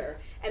cleaner,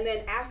 and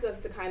then asks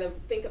us to kind of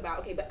think about,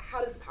 okay, but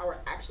how does power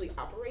actually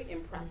operate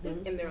in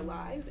practice in their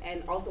lives,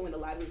 and also in the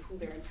lives of who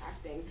they're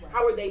impacting?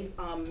 How are they,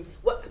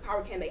 what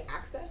power can they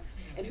access,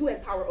 and who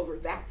has power over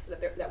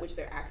that which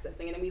they're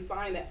accessing? And then we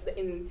find that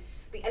in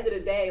the end of the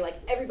day, like,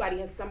 everybody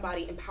has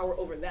somebody in power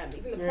over them.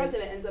 Even the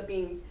president ends up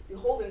being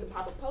beholden to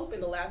Papa Pope in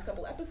the last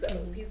couple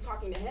episodes. He's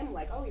talking to him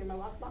like, oh, you're my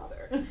lost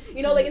father.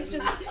 You know, like, it's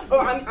just,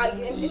 or and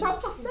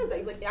Papa Pope says that.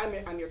 He's like,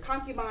 I'm your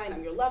concubine,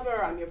 I'm your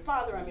lover, I'm your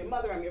father, I'm your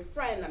mother, I'm your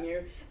friend, I'm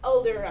your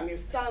elder, I'm your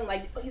son.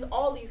 Like, he's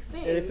all these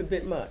things. And it's a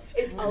bit much.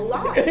 It's a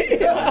lot.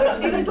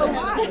 It is a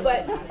lot,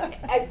 but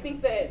I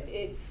think that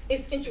it's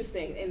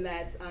interesting in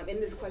that, in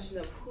this question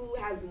of who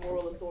has the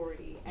moral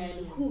authority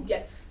and who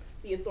gets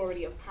the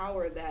authority of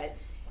power, that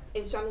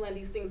in ShondaLand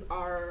these things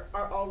are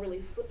all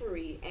really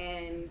slippery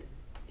and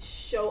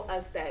show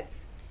us that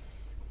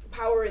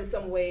power in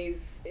some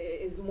ways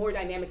is more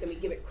dynamic than we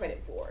give it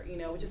credit for, you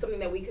know, which is something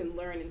that we can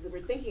learn as we're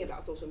thinking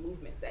about social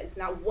movements, that it's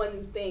not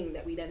one thing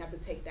that we then have to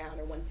take down,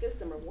 or one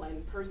system or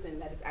one person,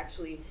 that it's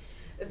actually,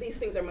 that these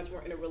things are much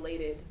more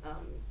interrelated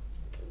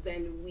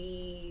than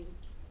we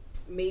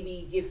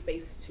maybe give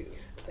space to,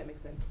 if that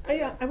makes sense.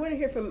 I want to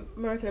hear from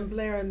Martha and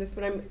Blair on this,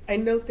 but I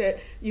note that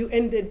you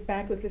ended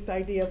back with this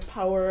idea of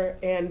power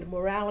and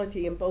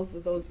morality, and both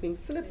of those being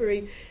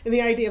slippery. And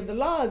the idea of the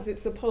law is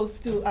it's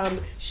supposed to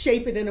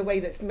shape it in a way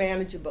that's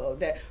manageable,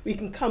 that we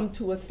can come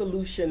to a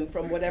solution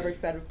from whatever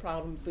set of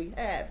problems we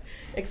have.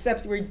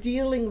 Except we're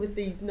dealing with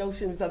these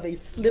notions of a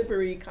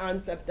slippery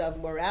concept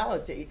of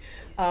morality,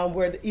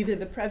 where either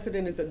the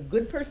president is a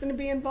good person to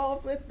be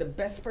involved with, the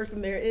best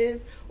person there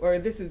is, or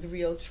this is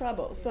real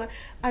trouble. So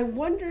I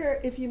wonder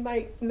if you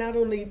might not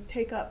only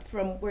take up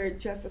from where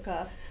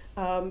Jessica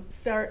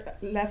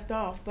left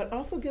off, but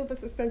also give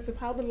us a sense of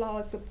how the law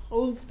is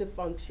supposed to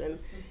function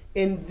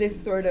in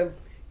this sort of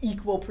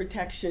equal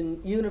protection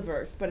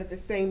universe, but at the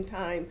same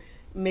time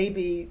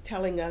maybe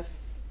telling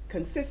us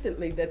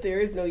consistently that there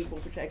is no equal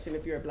protection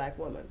if you're a Black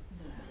woman.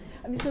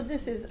 I mean, so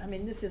this is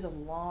a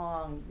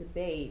long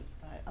debate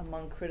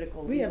among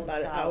critical we legal have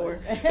about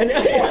scholars. An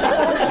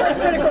hour.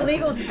 Critical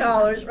legal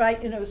scholars,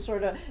 right?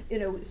 Sort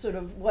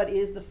of what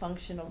is the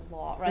function of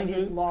law, right?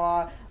 Is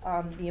law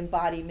the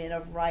embodiment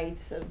of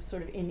rights, of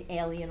sort of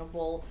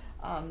inalienable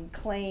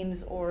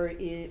claims, or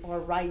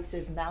rights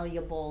as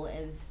malleable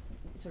as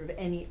sort of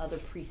any other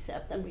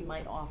precept that we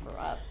might offer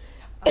up?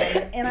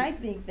 And I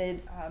think that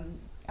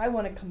I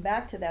want to come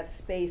back to that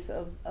space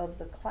of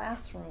the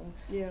classroom,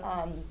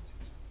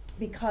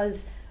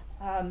 because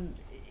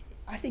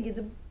I think it's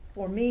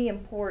for me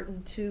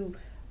important to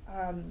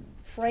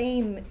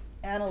frame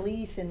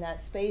Annalise in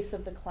that space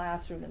of the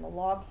classroom, in the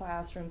law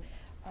classroom,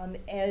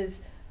 as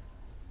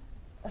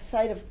a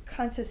site of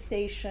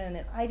contestation,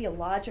 an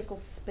ideological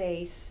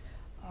space,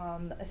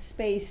 a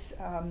space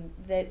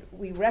that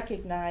we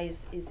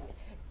recognize is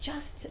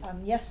just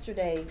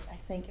yesterday, I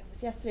think it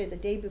was yesterday, the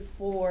day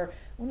before,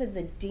 one of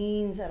the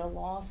deans at a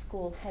law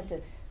school had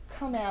to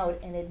come out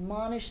and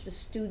admonish the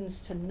students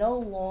to no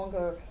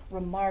longer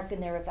remark in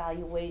their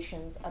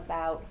evaluations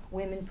about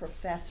women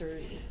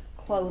professors'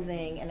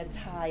 clothing and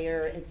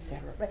attire,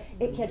 etc. Right?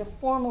 It had to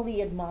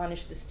formally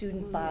admonish the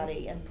student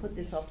body and put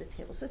this off the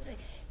table. So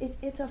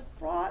it's a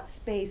fraught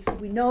space,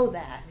 we know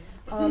that.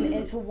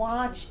 And to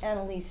watch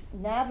Annalise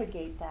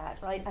navigate that,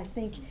 right, I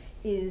think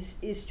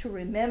is to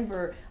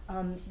remember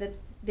that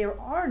there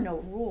are no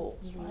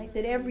rules, right?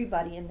 That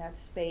everybody in that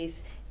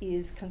space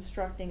is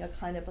constructing a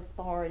kind of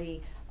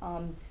authority,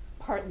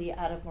 partly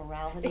out of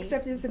morality.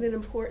 Except isn't it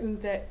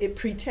important that it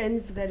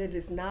pretends that it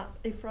is not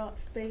a fraught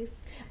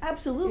space?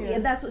 Absolutely,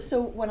 and that's what,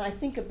 so when I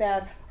think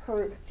about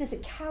her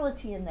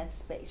physicality in that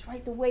space,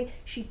 right, the way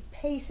she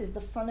paces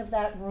the front of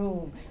that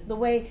room, the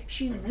way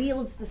she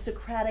wields the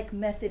Socratic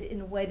method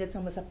in a way that's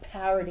almost a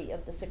parody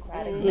of the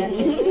Socratic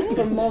method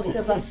for most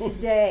of us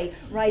today,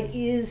 right,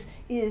 is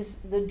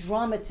the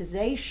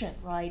dramatization,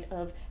 right,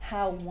 of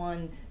how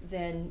one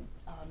then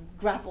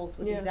grapples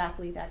with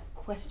exactly that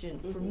question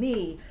for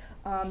me.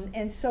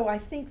 And so I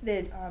think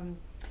that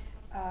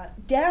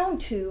down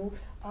to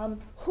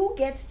who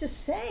gets to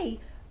say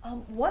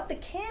what the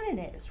canon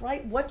is,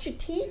 right? What you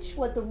teach,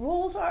 what the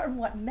rules are, and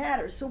what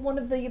matters. So one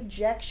of the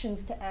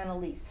objections to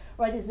Annalise,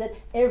 right, is that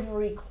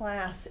every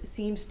class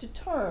seems to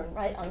turn,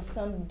 right, on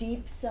some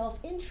deep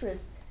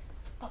self-interest.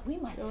 But we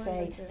might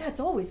say that's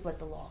always what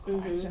the law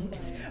classroom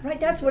is, right?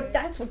 That's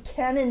what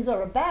canons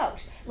are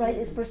about, right?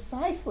 Is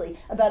precisely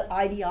about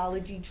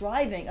ideology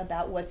driving,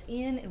 about what's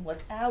in and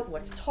what's out,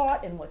 what's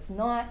taught and what's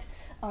not,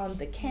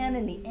 the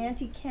canon, the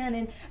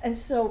anti-canon, and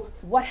so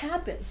what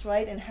happens,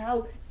 right? And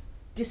how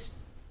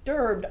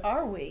disturbed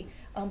are we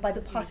by the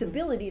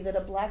possibility that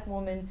a Black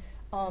woman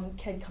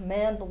can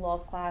command the law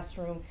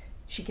classroom?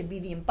 She can be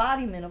the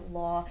embodiment of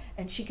law,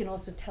 and she can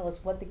also tell us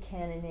what the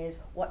canon is,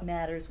 what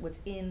matters, what's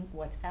in,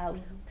 what's out.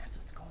 That's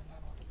what's going on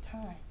all the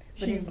time.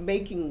 But She's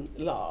making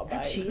law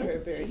by her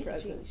very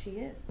presence. She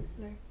is.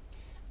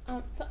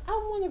 So I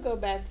want to go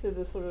back to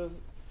the sort of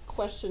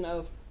question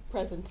of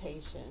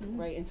presentation,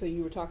 right? And so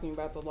you were talking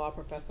about the law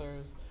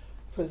professors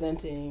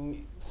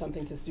presenting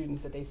something to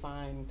students that they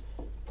find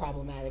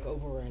problematic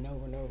over and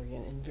over and over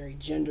again in very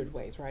gendered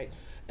ways, right?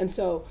 And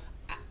so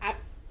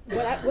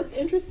what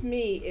interests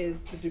me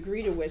is the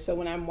degree to which, so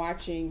when I'm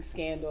watching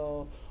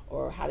Scandal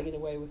or How to Get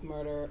Away with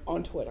Murder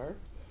on Twitter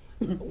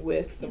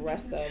with the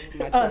rest of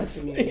my trans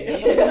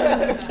community,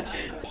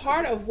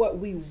 part of what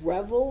we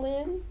revel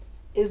in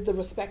is the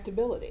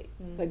respectability.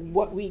 Like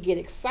what we get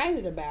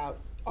excited about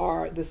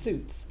are the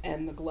suits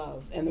and the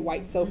gloves and the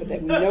white sofa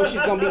that we know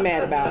she's gonna be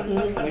mad about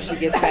when she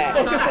gets back.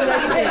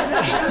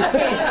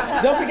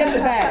 Don't forget the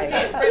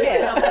bags.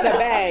 Yeah, the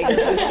bags,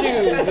 the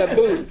shoes, the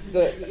boots,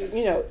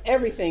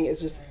 everything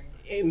is just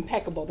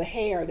impeccable. The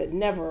hair that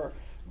never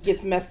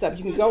gets messed up.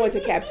 You can go into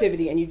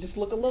captivity and you just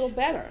look a little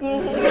better. A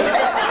little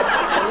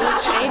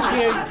change,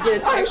 get a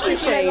texture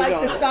change like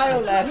on. The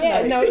style last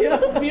night. No, you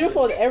look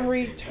beautiful at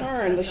every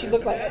turn. Like she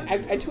looked like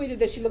I tweeted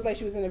that she looked like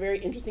she was in a very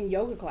interesting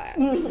yoga class.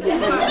 She was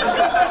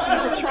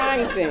just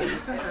trying things,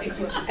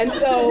 and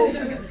so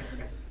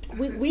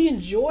we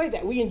enjoy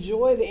that. We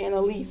enjoy the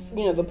Annalise,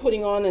 the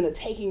putting on and the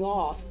taking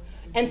off.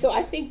 And so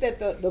I think that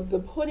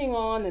the putting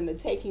on and the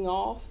taking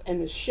off and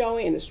the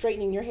showing and the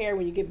straightening your hair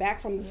when you get back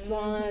from the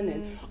sun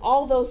and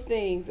all those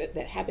things that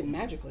happen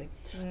magically.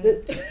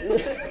 Who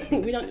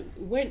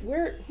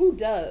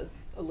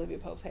does Olivia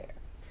Pope's hair?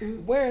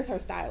 Where is her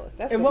stylist?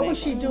 That's and what was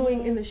she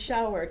doing in the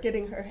shower,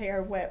 getting her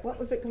hair wet? What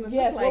was it going to look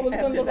like? Yes, what was it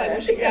going to look like when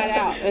she got after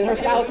out? And her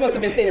stylist must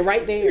have been standing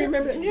right there. Do you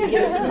remember? To get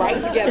it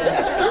right together.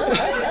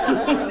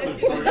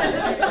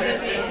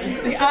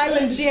 The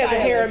island. She had the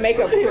hair and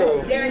makeup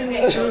crew.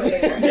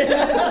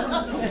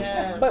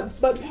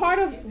 But part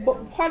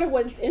of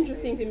what's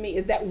interesting to me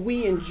is that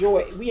we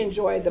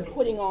enjoy the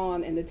putting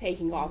on and the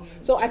taking off.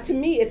 So to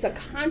me, it's a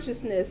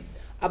consciousness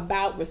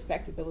about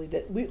respectability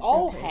that we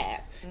all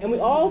have, and we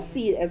all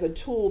see it as a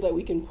tool that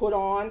we can put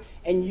on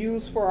and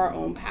use for our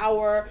own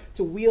power,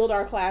 to wield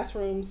our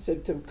classrooms,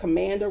 to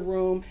command a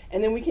room,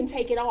 and then we can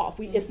take it off.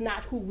 It's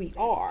not who we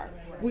are.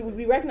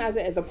 We recognize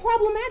it as a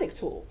problematic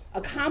tool, a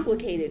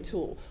complicated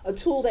tool, a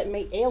tool that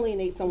may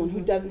alienate someone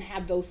who doesn't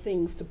have those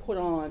things to put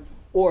on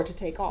or to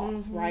take off,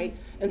 right?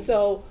 And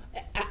so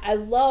I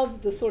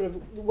love the sort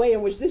of way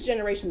in which this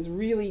generation is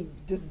really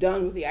just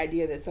done with the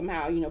idea that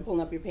somehow,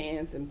 pulling up your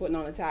pants and putting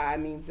on a tie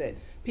means that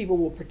people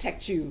will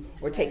protect you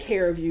or take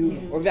care of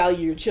you or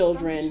value your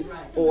children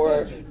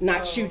or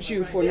not shoot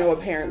you for no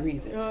apparent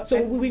reason.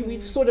 So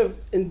we've sort of,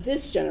 in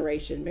this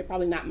generation,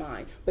 probably not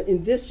mine, but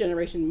in this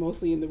generation,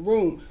 mostly in the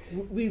room,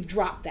 we've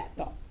dropped that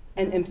thought.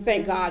 And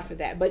thank God for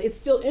that. But it's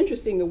still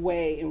interesting the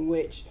way in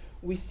which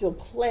we still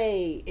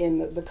play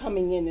in the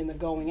coming in and the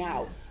going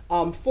out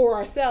for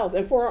ourselves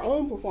and for our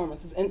own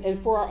performances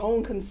and for our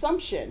own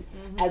consumption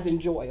as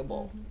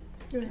enjoyable.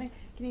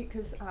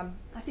 Because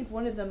I think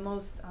one of the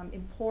most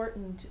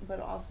important but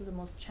also the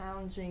most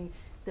challenging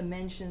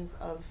dimensions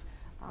of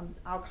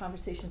our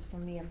conversations for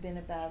me have been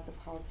about the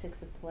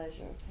politics of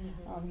pleasure.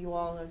 You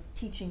all are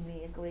teaching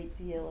me a great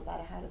deal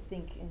about how to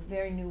think in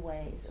very new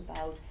ways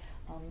about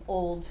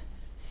old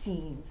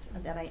scenes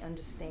that I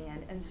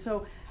understand. And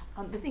so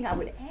the thing I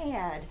would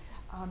add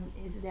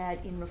is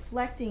that in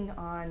reflecting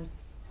on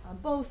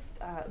both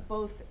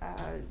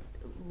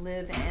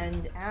Liv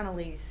and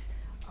Annalise,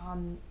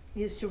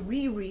 is to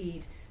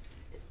reread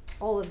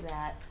all of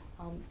that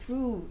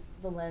through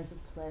the lens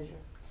of pleasure.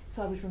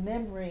 So I was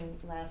remembering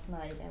last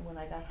night, and when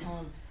I got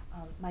home,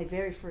 my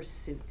very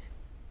first suit.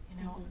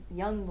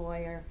 Young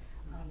lawyer.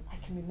 I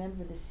can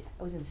remember this.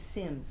 I was in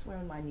Sims. Where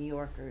are my New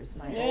Yorkers?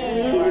 My New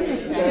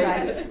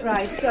Yorkers.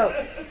 Right. So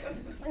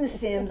in the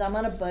Sims, I'm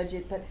on a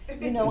budget, but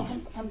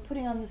I'm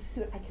putting on the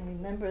suit. I can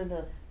remember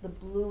the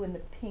blue and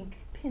the pink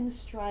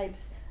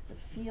pinstripes, the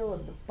feel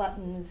of the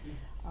buttons,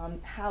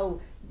 how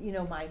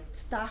my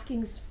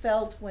stockings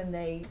felt when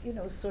they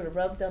sort of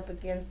rubbed up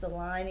against the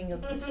lining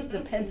of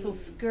the pencil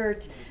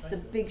skirt, the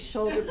big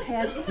shoulder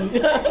pads.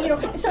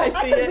 So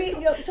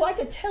I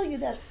could tell you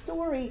that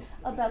story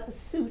about the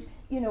suit.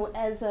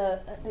 As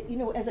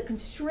a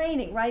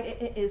constraining, right?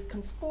 As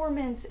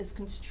conformance, as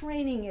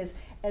constraining,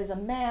 as a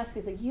mask,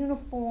 as a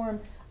uniform.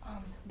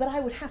 But I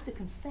would have to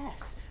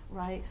confess,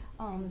 right,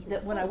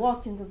 that when I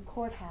walked into the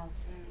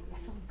courthouse, I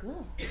felt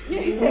good.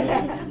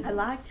 I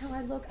liked how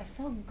I looked. I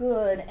felt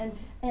good,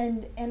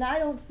 and I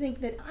don't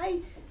think that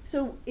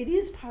So it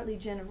is partly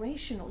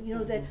generational.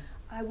 That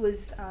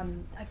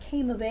I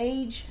came of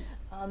age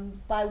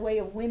by way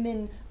of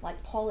women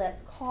like Paulette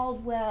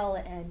Caldwell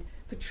and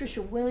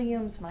Patricia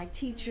Williams, my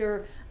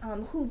teacher,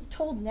 who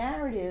told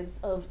narratives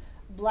of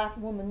Black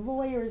woman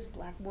lawyers,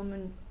 Black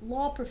woman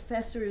law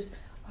professors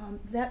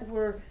that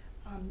were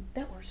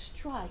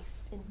strife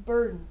and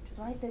burdened,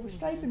 right? They were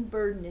strife and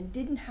burdened and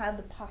didn't have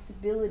the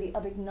possibility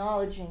of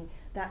acknowledging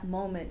that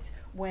moment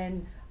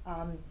when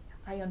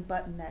I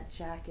unbuttoned that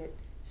jacket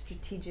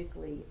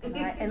strategically,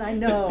 and I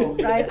know,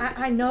 right?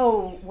 I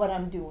know what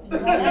I'm doing.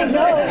 Right? I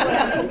know what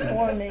I'm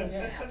performing,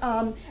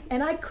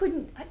 and I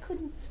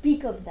couldn't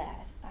speak of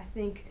that. I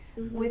think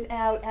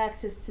without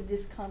access to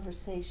this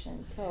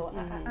conversation. So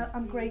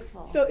I'm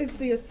grateful. So is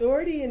the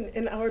authority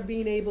in our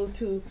being able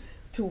to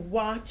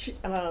watch,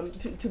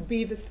 to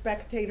be the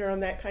spectator on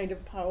that kind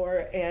of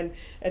power, and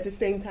at the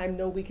same time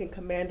know we can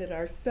command it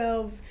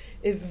ourselves?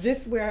 Is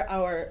this where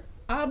our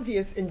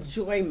obvious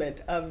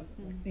enjoyment of,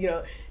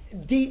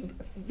 deep,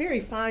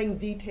 very fine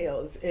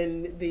details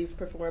in these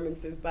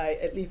performances by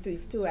at least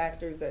these two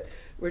actors that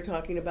we're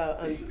talking about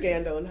on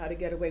Scandal and How to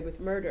Get Away with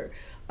Murder?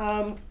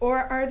 Or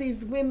are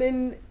these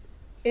women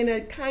in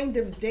a kind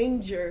of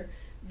danger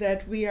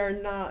that we are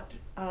not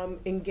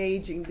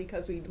engaging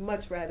because we'd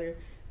much rather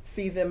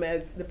see them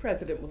as the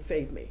president will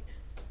save me?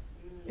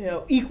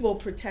 Equal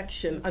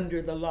protection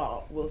under the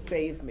law will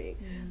save me.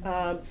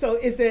 So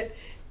is it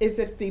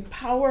the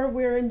power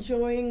we're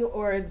enjoying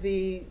or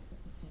the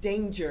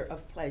danger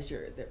of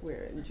pleasure that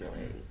we're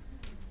enjoying?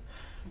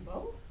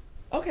 Both.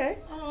 Okay.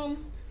 I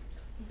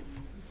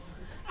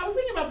was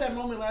thinking about that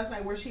moment last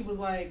night where she was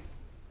like,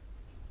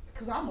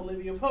 because I'm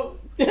Olivia Pope.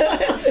 And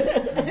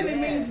it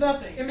means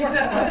nothing. It means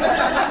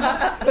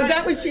nothing. Was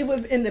that when she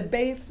was in the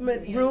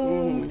basement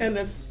room and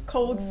the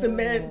cold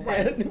cement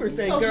and we're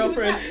saying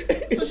girlfriend?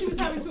 So she was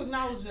having to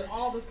acknowledge that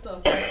all the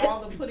stuff, like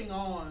all the putting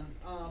on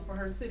for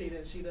her city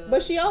that she does.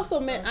 But she also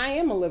meant I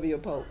am Olivia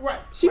Pope.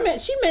 Right. She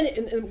meant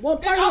it in one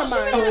part of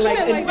her mind.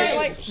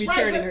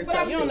 Returning herself. But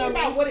I was thinking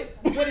about what it.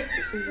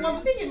 Well,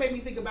 the thing it made me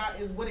think about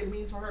is what it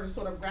means for her to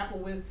sort of grapple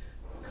with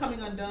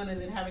coming undone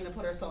and then having to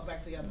put herself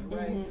back together,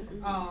 right?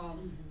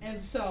 And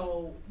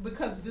so,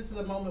 because this is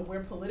a moment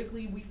where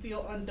politically we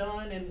feel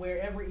undone, and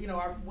wherever,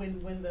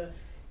 when the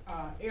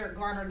Eric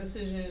Garner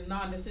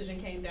non-decision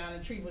came down,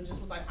 and Treva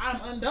just was like, I'm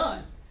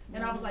undone.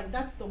 And I was like,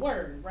 that's the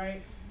word,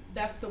 right?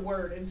 That's the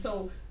word. And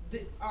so,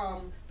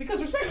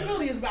 because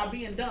respectability is about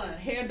being done.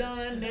 Hair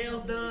done,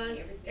 nails done,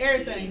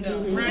 everything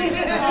done,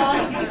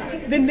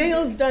 right? The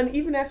nails done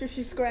even after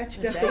she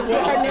scratched at the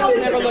wall. Her nails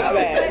never look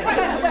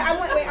bad. But I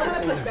want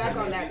to push back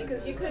on that,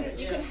 because you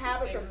can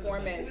have a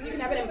performance, you can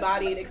have an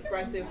embodied,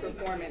 expressive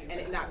performance and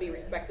it not be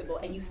respectable,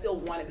 and you still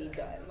want to be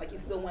done. Like, you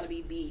still want to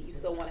be beat, you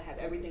still want to have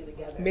everything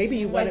together. Maybe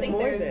you want it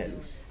more then.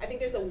 I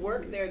think there's a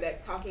work there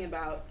that talking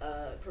about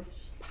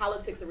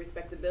politics of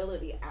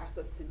respectability asks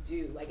us to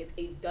do. Like, it's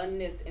a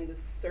doneness in the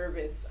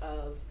service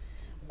of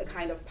a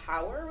kind of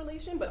power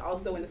relation, but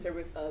also in the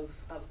service of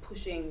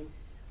pushing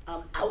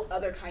out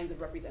other kinds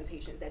of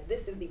representations, that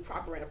this is the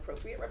proper and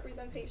appropriate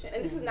representation.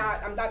 And this is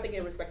not, I'm not thinking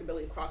of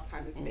respectability across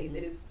time and space.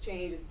 It is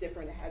changed, it's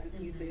different, it has its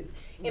uses.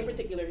 In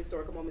particular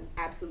historical moments,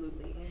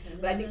 absolutely.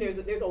 But I think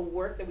there's a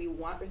work that we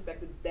want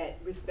that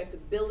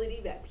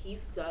respectability, that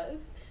piece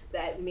does,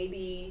 that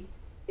maybe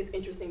it's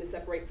interesting to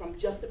separate from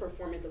just the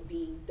performance of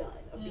being done,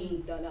 of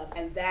being done up,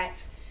 and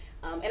that,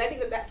 and I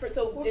think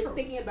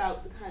thinking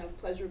about the kind of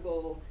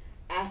pleasurable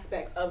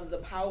aspects of the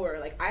power,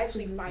 like I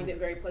actually find it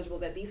very pleasurable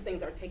that these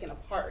things are taken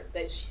apart,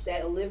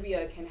 that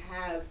Olivia can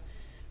have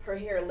her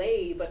hair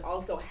laid, but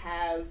also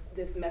have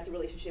this messy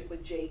relationship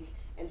with Jake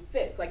and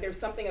Fitz. Like, there's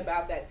something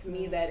about that to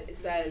me that it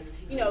says,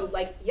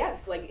 like,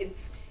 yes, like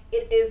it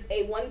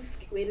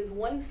is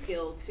one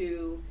skill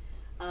to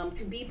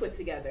be put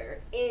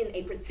together in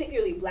a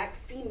particularly Black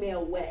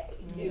female way,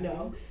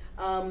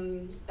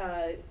 and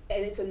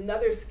it's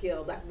another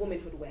skill, Black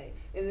womanhood way,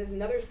 and there's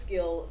another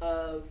skill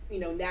of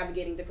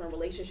navigating different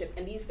relationships.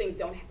 And these things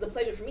the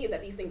pleasure for me is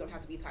that these things don't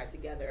have to be tied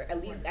together,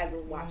 at least as we're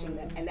watching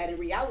them, and that in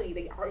reality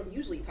they aren't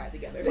usually tied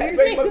together.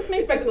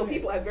 Respectable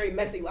people have very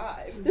messy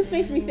lives. This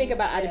makes me think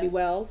about Ida B.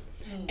 Wells,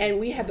 and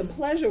we had the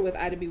pleasure with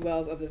Ida B.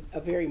 Wells of a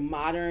very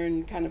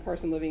modern kind of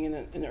person living in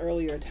an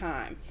earlier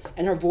time,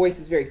 and her voice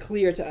is very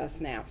clear to us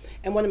now.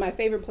 And one of my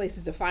favorite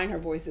places to find her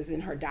voice is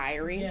in her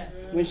diary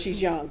when she's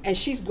young, and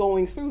she's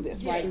going through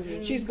this, right?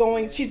 She's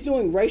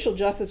doing racial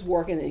justice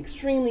work in an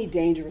extremely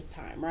dangerous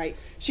time, right?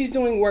 She's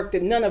doing work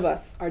that none of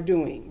us are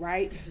doing,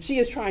 right? She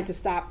is trying to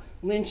stop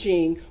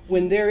lynching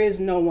when there is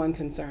no one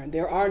concerned.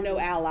 There are no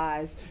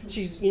allies.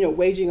 She's,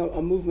 waging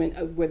a movement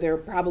where there are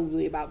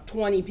probably about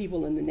 20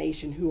 people in the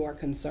nation who are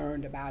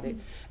concerned about it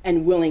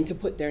and willing to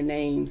put their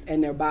names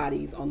and their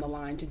bodies on the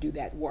line to do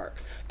that work.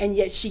 And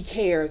yet she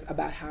cares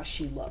about how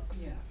she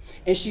looks. Yeah.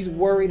 And she's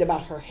worried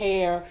about her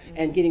hair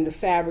and getting the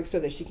fabric so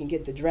that she can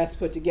get the dress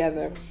put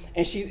together.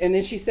 And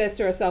then she says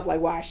to herself, like,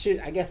 well,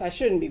 I guess I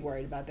shouldn't be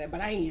worried about that, but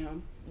I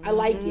am. I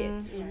like it,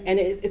 and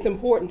it's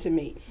important to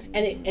me.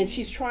 And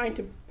she's trying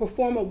to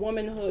perform a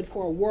womanhood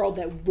for a world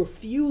that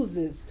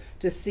refuses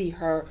to see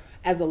her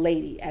as a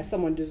lady, as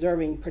someone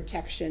deserving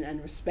protection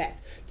and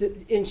respect. But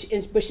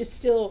it's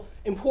still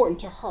important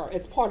to her.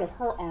 It's part of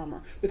her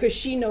armor because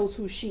she knows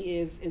who she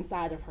is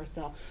inside of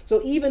herself.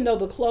 So even though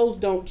the clothes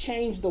don't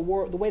change the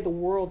way the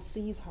world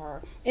sees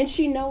her, and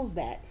she knows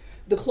that,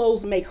 the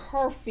clothes make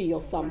her feel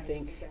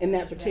something in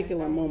that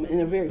particular moment,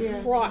 in a very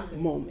fraught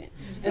moment.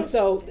 And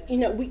so,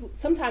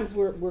 sometimes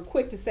we're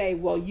quick to say,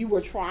 well, you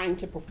were trying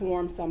to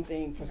perform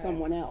something for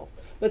someone else.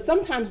 But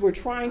sometimes we're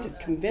trying to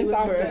convince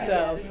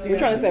ourselves. We're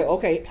trying to say,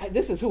 okay,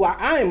 this is who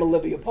I am,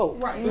 Olivia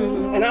Pope. Right.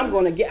 And I'm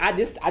going to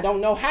I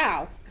don't know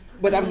how,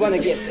 but I'm going to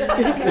get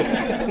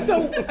there.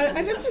 So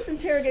let's just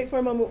interrogate for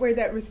a moment where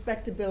that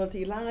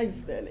respectability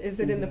lies then. Is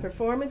it in the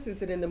performance?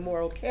 Is it in the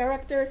moral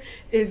character?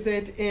 Is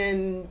it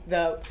in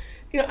the,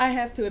 I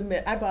have to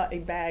admit, I bought a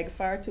bag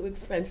far too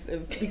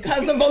expensive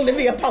because of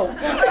Olivia Pope.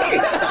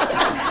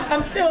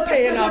 I'm still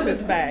paying off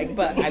this bag,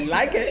 but I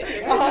like it.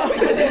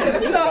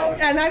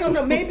 And I don't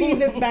know, maybe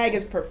this bag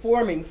is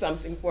performing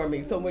something for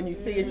me. So when you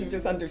see it, you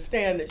just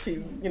understand that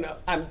she's,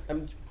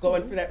 I'm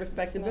going for that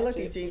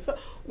respectability gene. So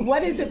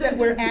what is it that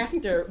we're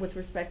after with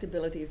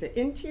respectability? Is it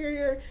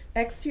interior,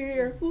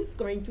 exterior? Who's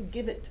going to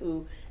give it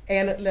to?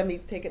 And let me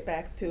take it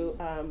back to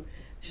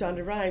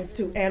Shonda Rhimes,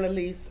 to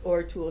Annalise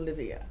or to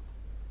Olivia.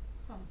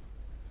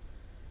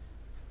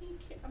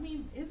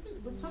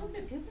 Some of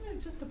it, isn't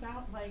it just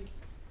about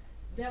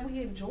that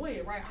we enjoy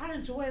it, right? I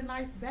enjoy a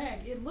nice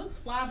bag. It looks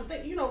fly, but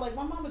like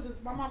my mama is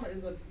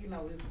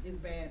is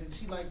bad and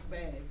she likes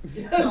bags.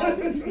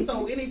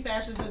 So any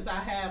fashion sense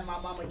I have, my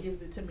mama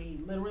gives it to me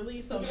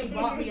literally. So she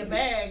bought me a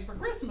bag for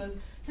Christmas.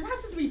 And I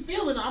just be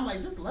feeling it. I'm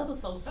like, this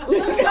leather's so smooth.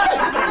 Great.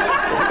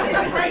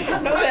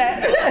 Know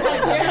that.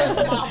 Yes,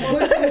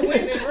 mama.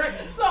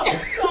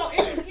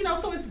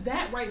 So it's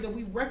that, right, that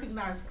we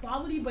recognize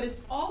quality, but it's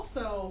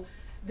also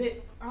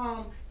that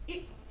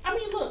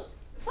look,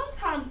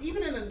 sometimes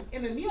even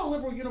in a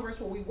neoliberal universe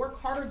where we work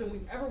harder than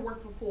we've ever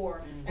worked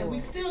before, and we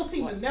still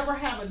seem to never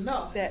have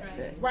enough. That's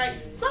it.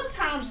 Right?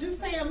 Sometimes just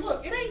saying,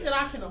 look, it ain't that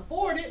I can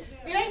afford it.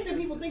 It ain't that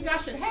people think I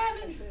should have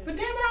it. But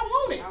damn it, I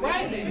want it,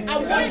 right? I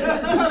want it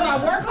because I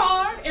work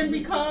hard and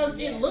because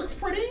it looks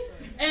pretty.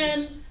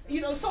 And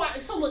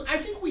so look, I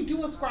think we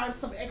do ascribe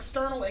some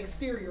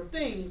exterior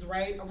things,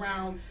 right,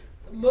 around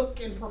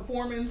look and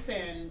performance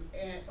and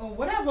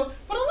whatever.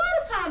 But a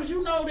lot of times,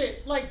 that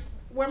like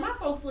where my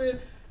folks live,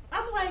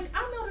 I'm like,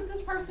 I know that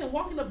this person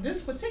walking up this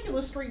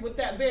particular street with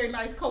that very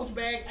nice Coach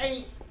bag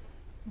ain't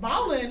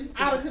balling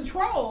out of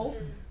control.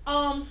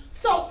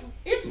 So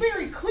it's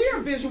very clear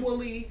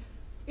visually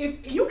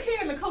if you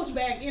carrying the Coach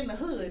bag in the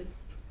hood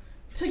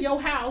to your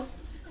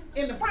house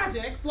in the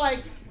projects,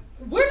 like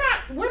we're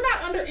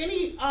not under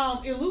any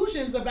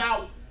illusions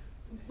about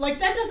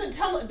that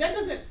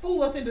doesn't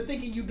fool us into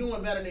thinking you're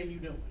doing better than you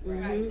doing.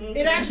 Right?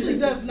 It actually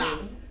does not.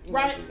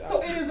 Right?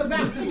 So it is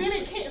about,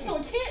 it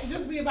can't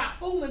just be about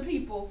fooling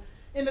people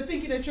into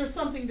thinking that you're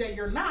something that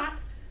you're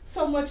not,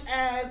 so much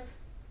as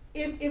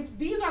if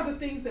these are the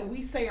things that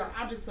we say are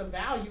objects of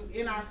value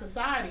in our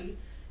society,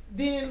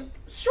 then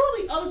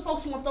surely other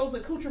folks want those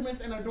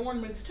accoutrements and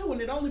adornments too,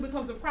 and it only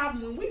becomes a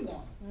problem when we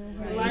want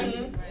them.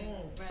 Right?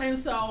 And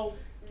so,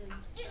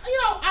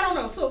 I don't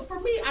know. So for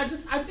me, I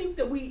think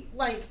that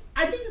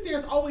I think that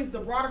there's always the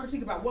broader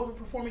critique about what we're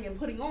performing and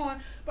putting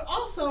on, but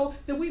also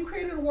that we've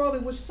created a world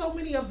in which so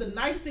many of the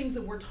nice things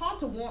that we're taught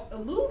to want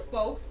elude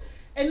folks,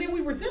 and then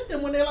we resent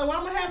them when they're like, well,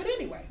 I'm going to have it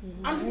anyway.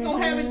 I'm just going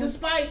to have it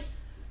despite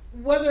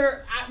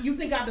whether you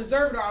think I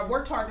deserve it or I've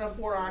worked hard enough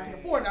for it or I can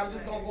afford it. I'm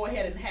just going to go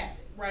ahead and have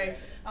it, right?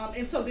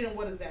 And so then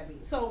what does that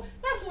mean? So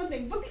that's one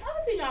thing. But the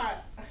other thing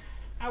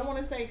I want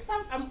to say, because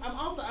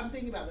I'm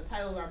thinking about the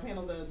title of our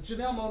panel, the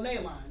Janelle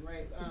Monáe line,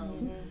 right?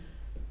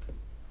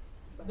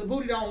 The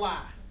booty don't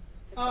lie.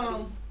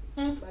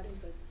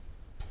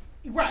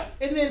 Right,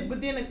 but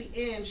then at the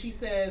end she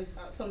says,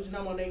 so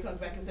Janelle Monáe comes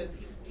back and says,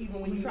 even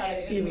when you try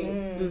to edge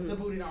me, the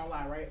booty don't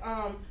lie, right?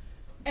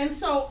 And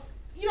so,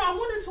 I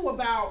wonder too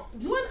about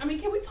one.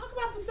 Can we talk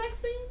about the sex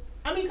scenes?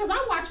 Because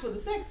I watch for the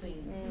sex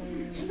scenes.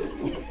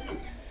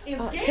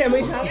 Can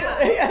we talk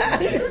about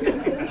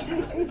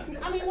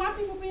it? Why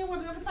people being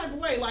whatever type of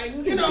way,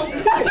 we don't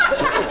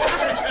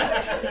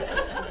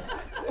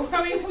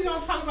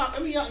talk about.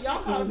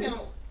 Y'all call the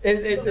panel.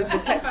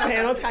 The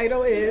panel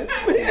title is.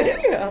 Wait,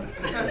 are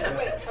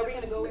we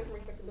gonna go away from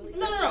respectability?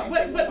 No.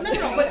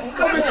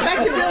 But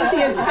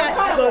respectability and sex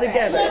go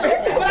together.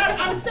 But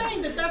I'm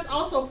saying that that's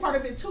also part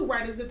of it too,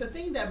 right? Is that the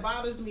thing that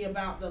bothers me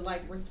about the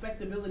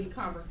respectability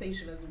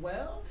conversation as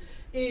well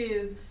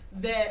is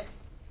that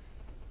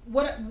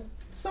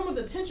some of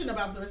the tension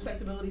about the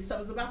respectability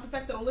stuff is about the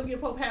fact that Olivia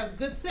Pope has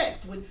good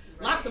sex with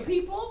lots of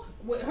people,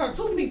 with her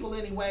two people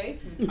anyway.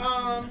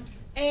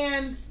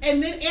 And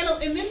then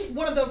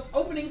one of the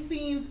opening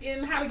scenes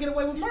in How to Get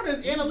Away with Murder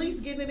is Annalise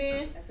getting it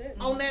in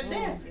on that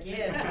desk.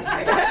 Yes.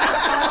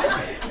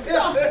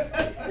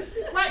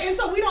 And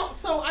so we don't.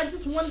 So I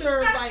just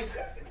wonder,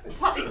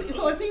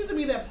 so it seems to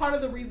me that part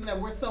of the reason that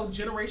we're so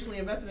generationally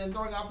invested in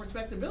throwing off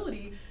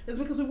respectability is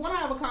because we want to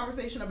have a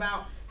conversation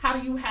about how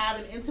do you have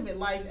an intimate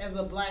life as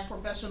a Black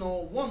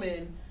professional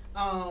woman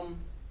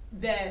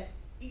that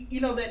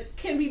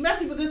can be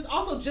messy, but it's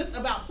also just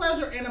about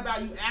pleasure and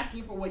about you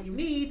asking for what you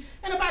need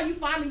and about you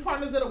finding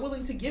partners that are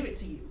willing to give it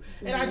to you.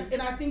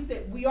 And I think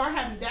that we are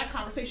having that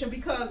conversation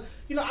because,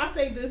 I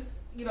say this,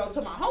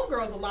 to my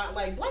homegirls a lot,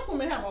 Black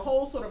women have a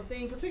whole sort of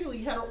thing,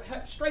 particularly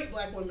straight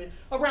Black women,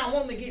 around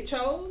wanting to get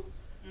chose.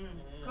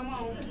 Come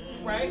on.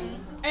 Right?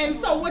 And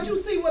so what you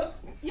see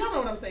y'all know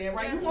what I'm saying,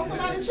 right? You want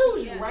somebody to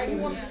choose you, right?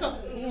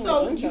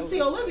 So you see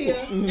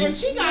Olivia, and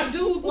she got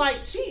dudes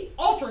she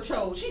ultra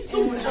chose, she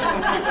super chose.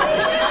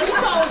 She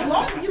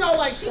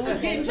chose, she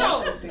just getting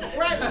chose,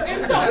 right?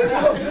 And so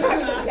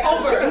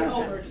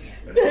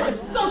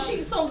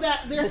so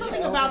that there's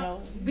something about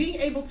know. being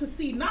able to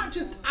see not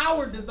just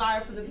our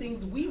desire for the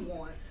things we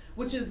want,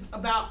 which is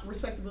about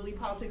respectability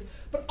politics,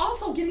 but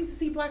also getting to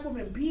see Black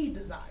women be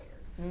desired.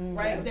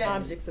 Right? That,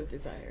 Objects of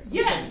desire.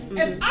 yes,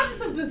 as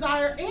objects of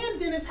desire, and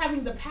then as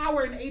having the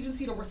power and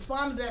agency to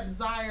respond to that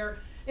desire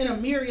in a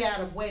myriad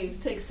of ways,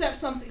 to accept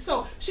something.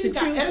 So she's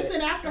got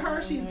Edison after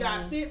her, she's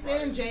got Fitz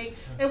and Jake,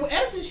 and with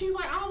Edison, she's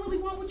like, I don't really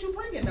want what you're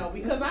bringing though,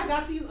 because I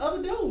got these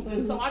other dudes,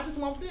 and so I just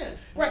want them.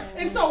 Right?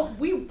 And so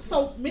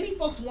so many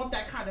folks want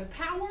that kind of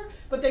power,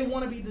 but they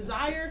want to be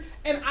desired.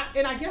 And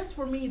I guess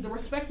for me, the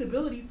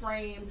respectability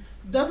frame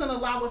doesn't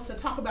allow us to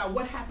talk about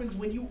what happens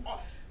when you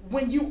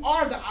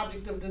are the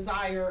object of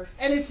desire,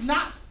 and it's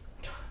not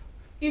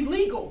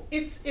illegal.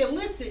 It's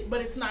illicit, but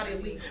it's not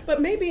illegal.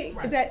 But maybe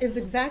that is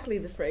exactly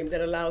the frame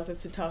that allows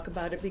us to talk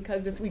about it,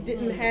 because if we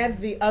didn't have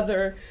the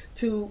other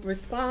to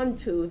respond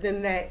to,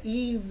 then that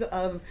ease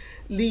of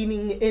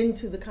leaning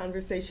into the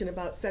conversation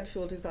about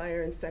sexual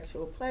desire and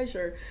sexual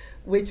pleasure,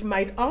 which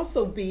might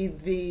also be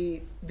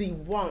the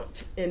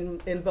want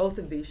in both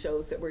of these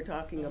shows that we're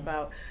talking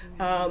about,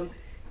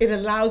 it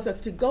allows us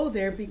to go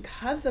there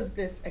because of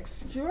this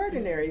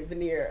extraordinary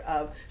veneer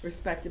of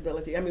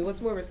respectability. I mean,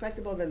 what's more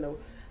respectable than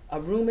a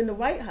room in the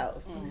White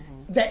House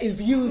that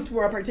is used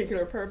for a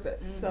particular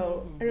purpose?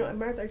 So, I don't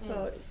know, Martha, I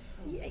saw it.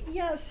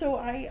 Yeah, so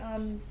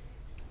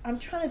I'm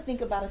trying to think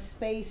about a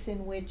space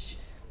in which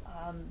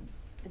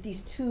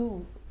these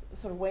two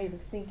sort of ways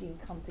of thinking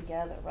come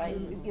together, right?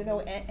 You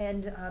know,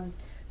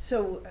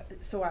 so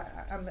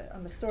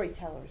I'm a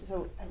storyteller.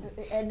 So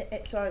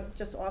so I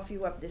just offer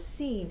you up this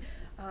scene.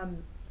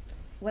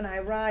 When I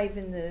arrive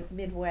in the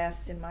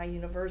Midwest in my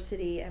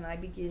university and I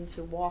begin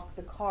to walk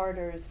the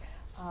corridors,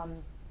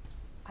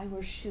 I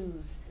wear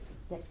shoes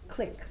that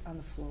click on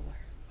the floor.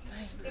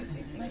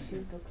 Right? My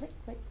shoes go click,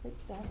 click,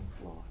 click down the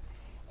floor.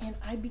 And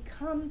I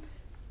become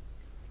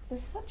the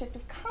subject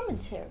of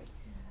commentary.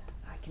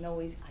 I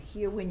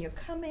hear when you're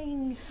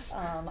coming,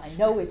 I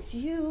know it's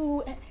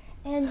you.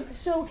 And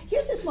so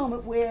here's this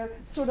moment where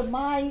sort of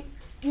my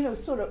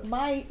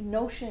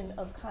notion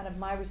of kind of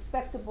my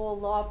respectable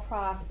law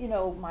prof,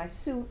 my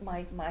suit,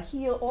 my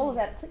heel, all of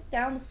that click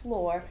down the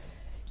floor,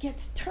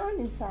 gets turned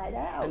inside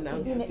out.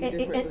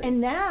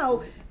 And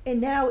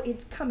now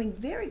it's coming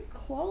very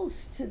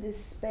close to this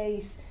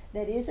space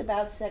that is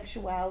about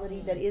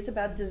sexuality, that is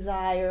about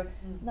desire.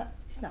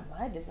 It's not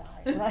my desire,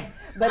 right?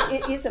 But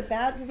it is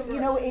about,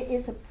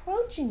 it's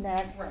approaching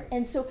that. Right.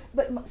 And so,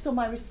 so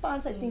my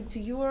response, I think, to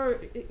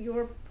your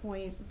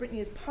point,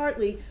 Brittany, is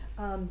partly,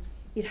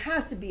 it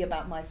has to be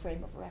about my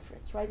frame of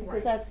reference, right?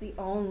 Because that's the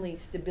only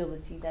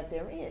stability that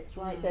there is,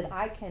 right? That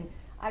I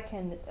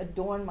can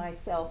adorn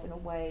myself in a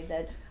way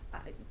that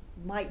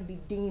might be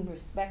deemed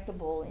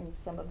respectable in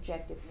some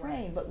objective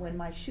frame, but when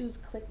my shoes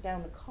click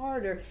down the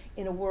corridor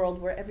in a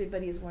world where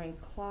everybody is wearing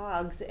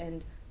clogs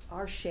and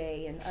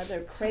Arche and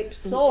other crepe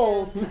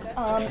soles,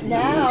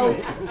 now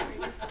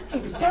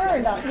it's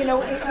turned on,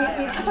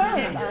 it's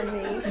turned on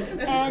me,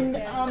 and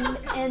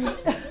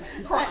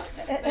Crocs.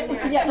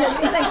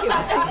 thank you.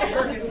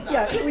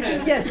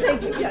 Yes,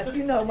 thank you. Yes,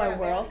 you know my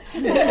world.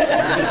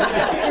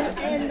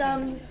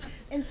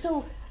 And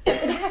so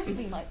it has to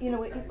be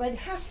it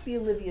has to be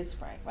Olivia's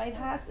frame, right?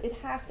 It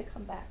has to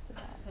come back to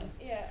that.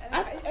 Yeah, and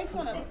I just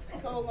want to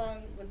go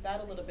along with that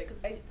a little bit,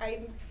 because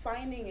I'm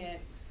finding it.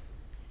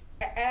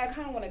 I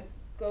kind of want to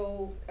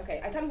go. Okay,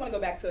 I kind of want to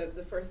go back to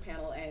the first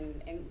panel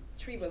and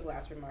Treva's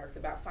last remarks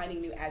about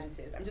finding new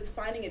adjectives. I'm just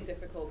finding it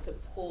difficult to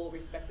pull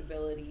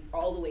respectability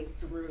all the way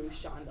through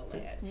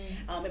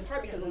ShondaLand, in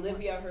part because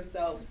Olivia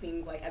herself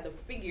seems like, as a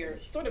figure,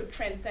 sort of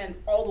transcends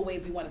all the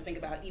ways we want to think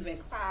about even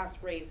class,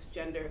 race,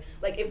 gender.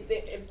 Like if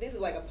this is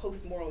like a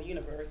post-moral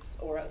universe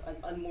or an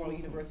unmoral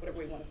universe, whatever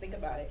we want to think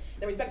about it,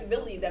 then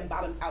respectability then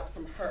bottoms out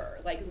from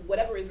her. Like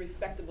whatever is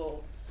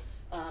respectable,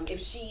 if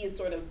she is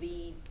sort of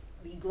the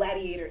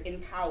gladiator in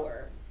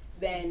power,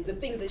 then the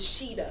things that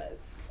she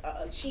does,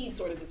 she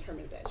sort of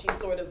determines that. She's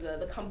sort of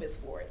the compass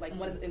for it. Like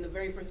in the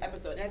very first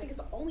episode, and I think it's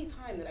the only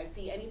time that I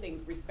see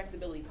anything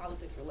respectability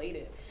politics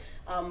related.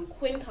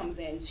 Quinn comes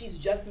in, she's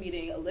just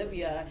meeting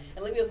Olivia,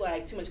 and Olivia's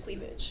like, too much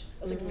cleavage.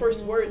 That's like the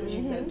first words that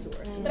she says to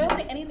her. But I don't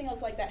think anything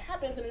else like that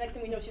happens, and the next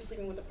thing we know, she's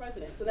sleeping with the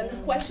president. So then this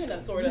question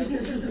of sort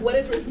of what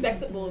is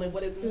respectable and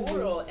what is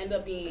moral end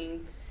up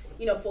being,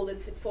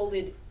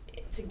 folded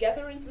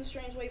together in some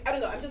strange ways. I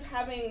don't know,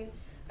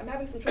 I'm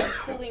having some trouble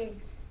pulling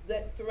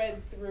that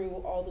thread through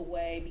all the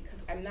way, because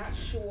I'm not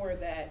sure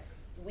that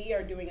we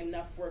are doing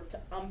enough work to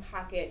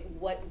unpocket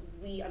what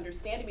we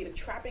understand to be the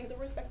trappings of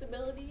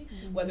respectability,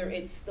 whether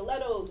it's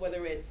stilettos,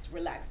 whether it's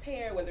relaxed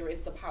hair, whether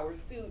it's the power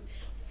suit,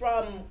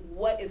 from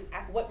what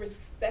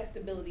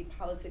respectability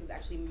politics is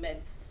actually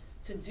meant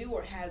to do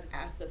or has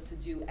asked us to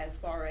do, as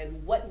far as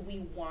what we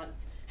want,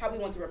 how we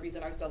want to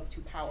represent ourselves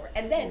to power,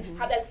 and then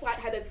how that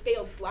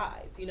scale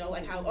slides,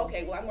 like how,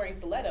 okay, well, I'm wearing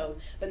stilettos,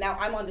 but now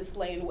I'm on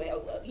display in ways,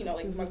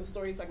 like Martha's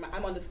story is talking about,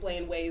 I'm on display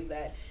in ways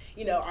that,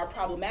 are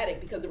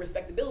problematic, because the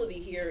respectability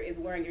here is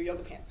wearing your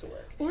yoga pants to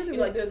work.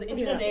 Like there's an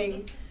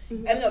interesting,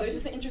 And no, there's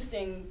just an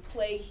interesting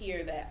play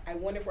here that I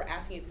wonder if we're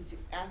asking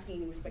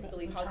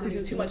respectability politics to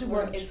do too much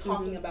work in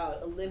talking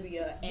about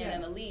Olivia and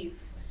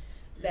Annalise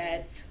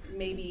that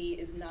maybe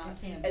is not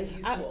as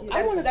useful.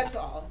 That's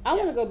all. I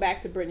want to go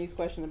back to Brittany's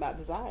question about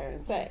desire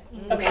and sex.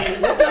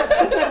 Okay.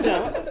 let's not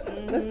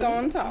jump. Let's go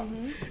on and talk.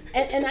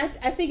 And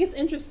I think it's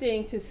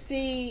interesting to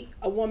see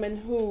a woman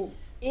who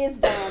is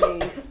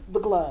donning the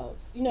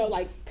gloves, you know,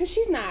 like, because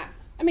she's not,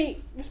 I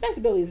mean,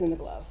 respectability is in the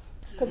gloves.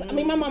 Because, I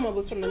mean, my mama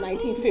was from the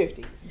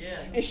 1950s.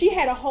 And she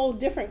had a whole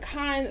different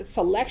kind of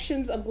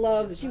selections of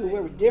gloves that she would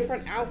wear with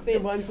different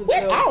outfits. I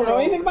don't know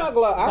anything about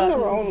gloves. I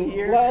never owned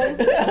gloves.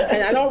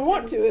 And I don't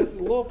want to. It's a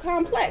little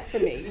complex for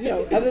me, you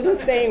know, other than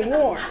staying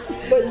warm.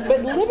 But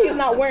Olivia's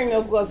not wearing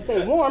those gloves to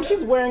stay warm.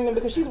 She's wearing them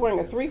because she's wearing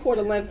a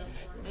 3/4 length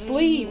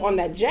sleeve on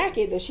that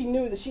jacket that she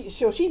knew that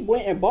she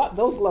went and bought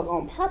those gloves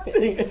on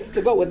purpose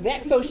to go with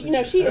that. So she, you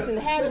know, she is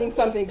inhabiting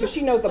something because she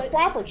knows the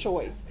proper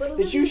choice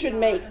that you should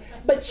make.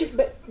 But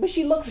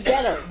she looks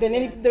better than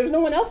any. There's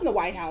no one else in the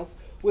White House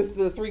with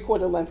the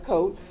 3/4 length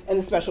coat and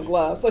the special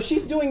gloves. So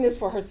she's doing this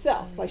for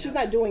herself. Like, she's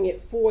not doing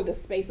it for the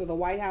space of the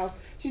White House.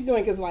 She's doing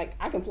it because, like,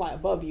 I can fly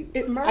above you.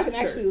 It marks I can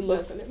actually her,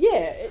 look. doesn't it?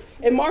 Yeah,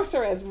 it marks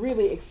her as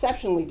really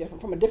exceptionally different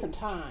from a different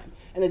time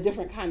and a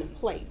different kind of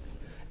place.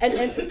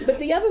 But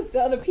the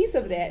other piece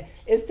of that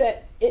is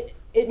that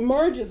it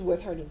merges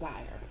with her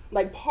desire.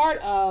 Like,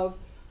 part of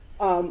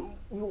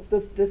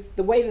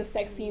the way the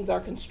sex scenes are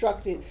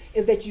constructed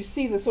is that you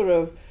see the sort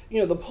of, you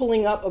know, the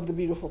pulling up of the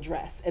beautiful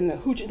dress and the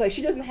hooch. Like,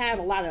 she doesn't have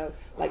a lot of,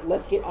 like,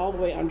 let's get all the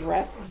way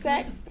undressed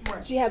sex.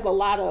 She has a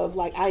lot of,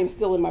 like, I am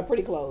still in my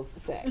pretty clothes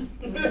sex.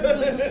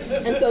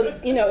 And so,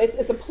 you know,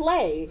 it's a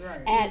play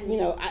at, you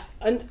know,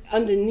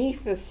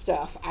 underneath this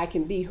stuff, I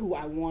can be who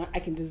I want. I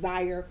can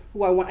desire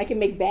who I want. I can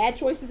make bad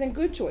choices and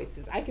good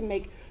choices. I can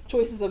make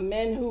choices of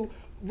men who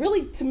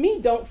really, to me,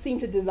 don't seem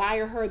to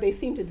desire her. They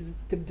seem to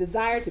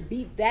desire to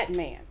beat that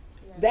man.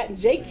 That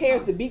Jake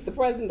cares to beat the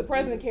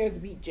president cares to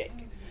beat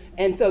Jake.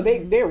 And so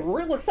they're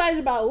real excited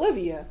about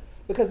Olivia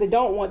because they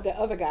don't want the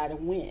other guy to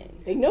win.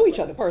 They know each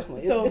other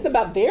personally. So it's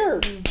about their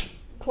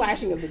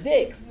clashing of the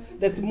dicks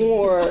that's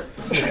more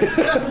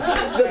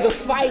the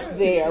fight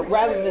there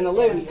rather than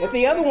Olivia. If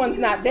the other one's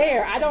not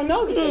there, I don't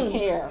know that they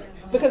care.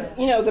 Because,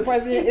 you know, the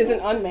president isn't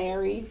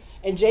unmarried.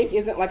 And Jake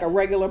isn't like a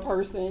regular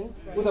person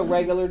with a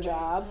regular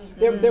job.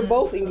 They're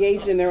both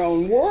engaged in their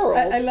own world.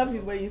 I love the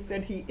way you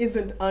said he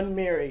isn't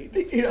unmarried.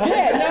 You know?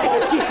 Yeah,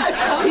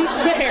 no,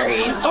 he's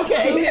married.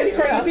 Okay. To his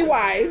crazy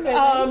wife.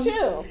 And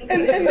chill.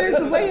 And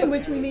there's a way in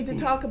which we need to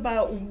talk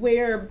about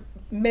where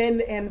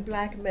men and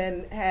black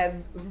men have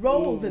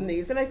roles in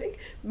these. And I think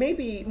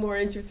maybe more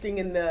interesting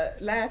in the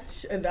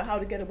last, in the How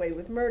to Get Away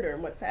with Murder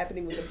and what's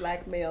happening with the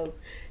black males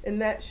in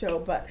that show.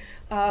 But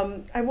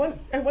I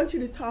want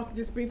you to talk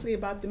just briefly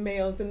about the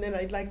males, and then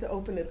I'd like to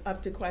open it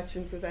up to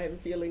questions because I have a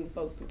feeling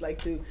folks would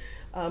like to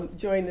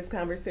join this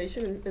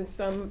conversation, and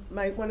some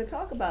might want to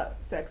talk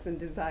about sex and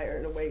desire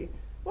in a way.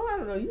 Well, I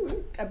don't know.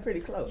 You got pretty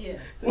close. Yeah.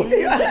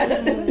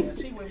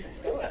 She went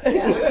So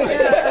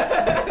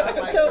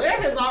that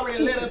has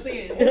already let us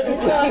in.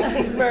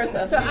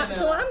 So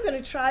I'm going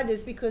to try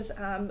this because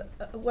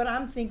what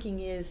I'm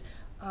thinking is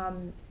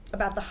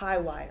about the high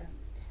wire,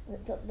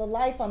 the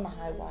life on the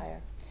high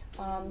wire.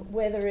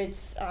 Whether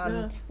it's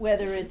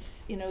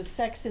you know,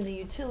 sex in the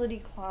utility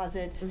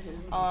closet,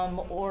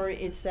 or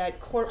it's that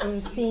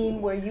courtroom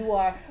scene where you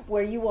are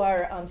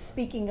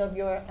speaking of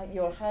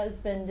your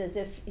husband as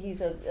if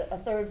he's a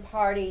third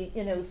party,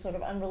 you know, sort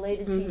of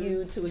unrelated to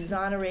you, to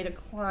exonerate a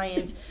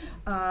client,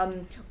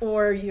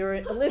 or you're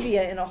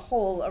Olivia in a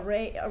whole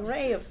array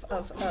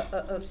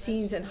of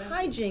scenes and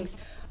hijinks.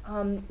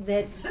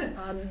 That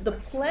the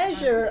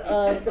pleasure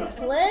of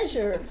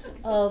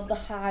the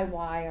high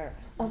wire,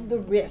 of the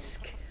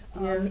risk,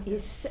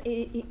 is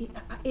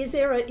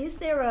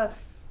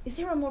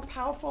there a more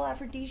powerful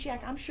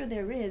aphrodisiac? I'm sure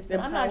there is, but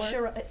I'm not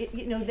sure.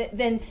 You know,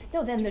 than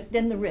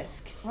the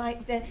risk,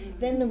 right?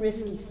 Then the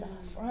risky stuff,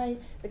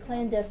 right? The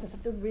clandestine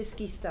stuff, the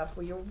risky stuff,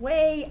 where you're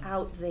way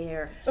out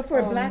there. But for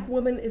a black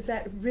woman, is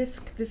that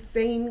risk the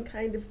same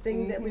kind of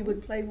thing that we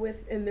would play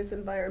with in this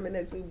environment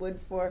as we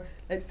would for,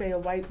 let's say, a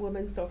white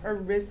woman? So her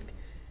risk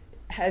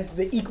has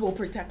the equal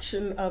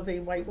protection of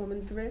a white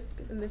woman's risk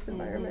in this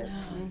environment?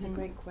 Oh, that's a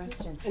great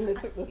question. And the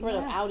threat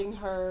of outing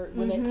her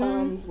when it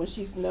comes, when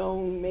she's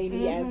known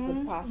maybe as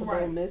the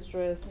possible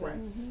mistress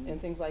and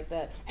things like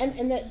that.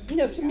 And that, you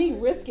know, to me,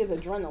 risk is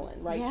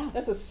adrenaline, right? Yeah.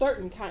 That's a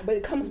certain kind, but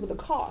it comes with a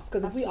cost.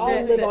 Because if we all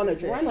Absolutely. live on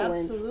That's it. adrenaline,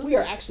 Absolutely. we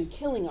are actually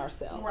killing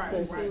ourselves.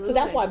 Right. So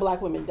that's why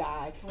black women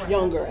die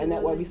younger, and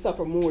that why we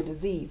suffer more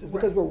disease. It's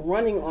because we're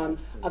running on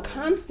a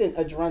constant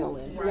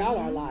adrenaline throughout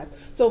our lives.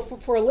 So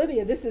for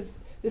Olivia, this is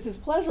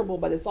pleasurable,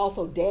 but it's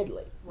also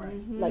deadly,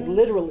 like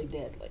literally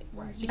deadly.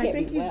 She can't I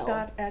think be you've well.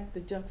 got at the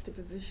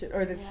juxtaposition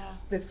or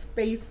the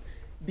space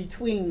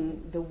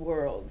between the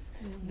worlds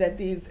that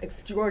these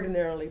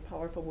extraordinarily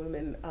powerful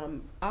women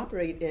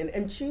operate in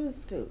and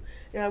choose to.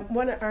 I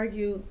want to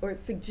argue or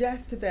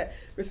suggest that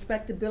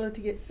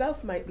respectability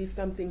itself might be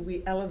something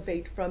we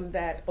elevate from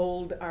that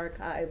old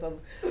archive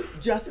of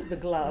just the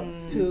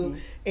gloves to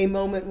a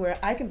moment where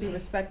I can be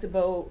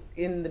respectable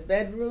in the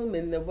bedroom,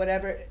 in the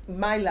whatever,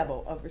 my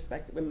level of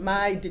respect,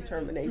 my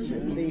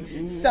determination,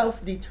 the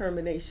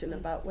self-determination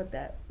about what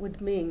that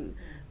would mean.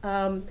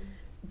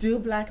 Do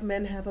Black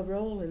men have a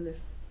role in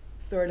this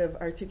sort of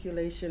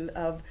articulation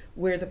of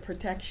where the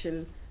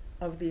protection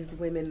of these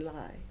women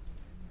lie?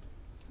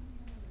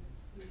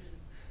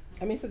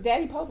 I mean, so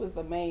Daddy Pope is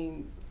the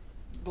main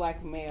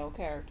Black male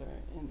character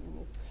in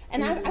this.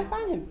 And I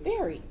find him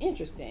very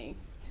interesting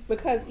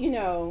because, you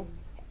know,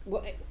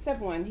 well, step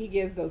one, he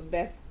gives those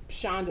best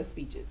Shonda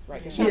speeches,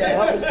 right?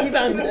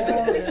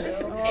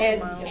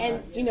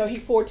 And you know, he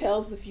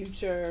foretells the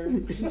future.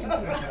 And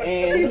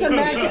he's a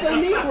magical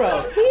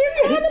Negro.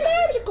 He's kind of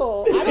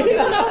magical. I don't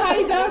even know how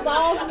he does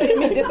all of it.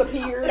 He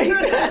disappears. You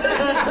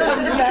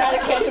try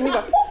to catch him, he's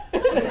like,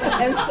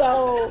 and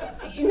so,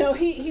 you know,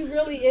 he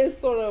really is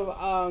sort of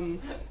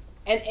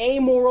an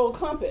amoral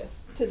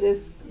compass to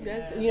this,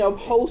 you know,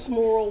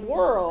 post-moral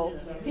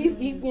world. He's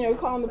you know,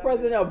 calling the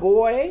president a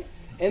boy.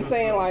 And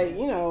saying, like,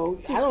 you know,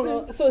 I don't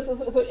know. So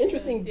it's an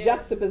interesting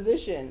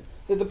juxtaposition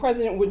that the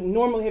president would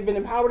normally have been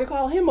empowered to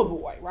call him a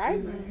boy,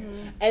 right?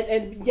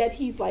 And yet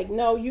he's like,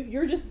 no,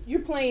 you're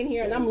playing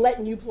here, and I'm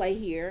letting you play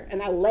here,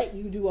 and I let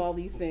you do all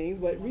these things.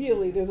 But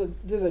really, there's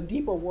a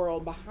deeper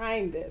world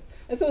behind this.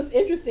 And so it's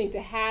interesting to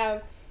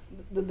have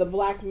the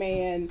Black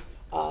man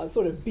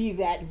sort of be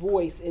that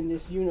voice in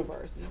this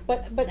universe.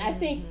 But I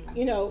think,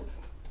 you know,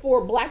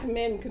 for Black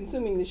men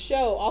consuming the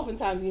show,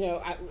 oftentimes, you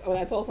know, when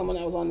I told someone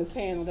I was on this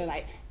panel, they're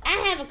like, I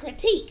have a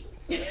critique.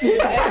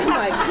 And I'm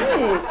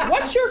like,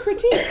 what's your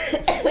critique?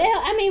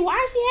 Well, I mean, why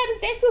is she having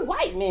sex with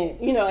white men?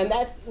 You know, and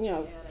that's, you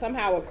know,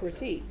 somehow a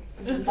critique.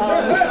 But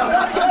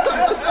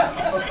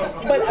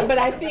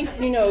I think,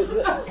 you know,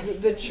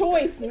 the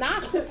choice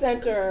not to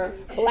center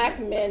Black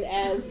men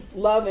as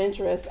love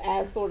interests,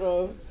 as sort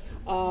of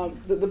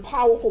the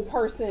powerful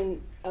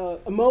person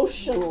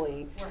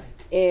emotionally,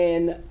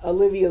 in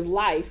Olivia's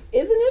life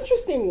is an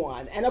interesting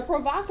one and a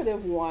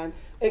provocative one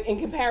in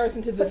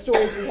comparison to the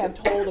stories we have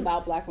told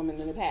about Black women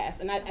in the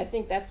past. And I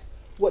think that's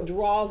what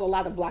draws a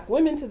lot of Black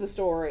women to the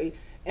story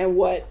and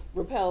what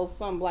repels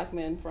some Black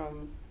men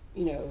from,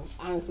 you know,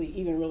 honestly,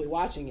 even really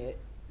watching it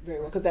very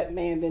well. Because that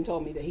man then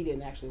told me that he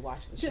didn't actually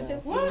watch the show.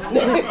 Just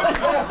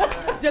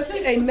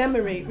a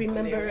memory.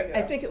 Remember,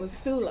 I think it was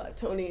Sula,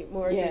 Toni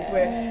Morrison's,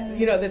 where,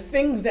 you know, the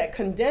thing that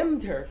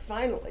condemned her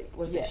finally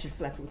was that she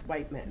slept with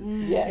white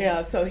men.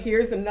 Yeah, so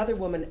here's another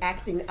woman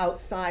acting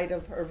outside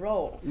of her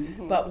role.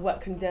 But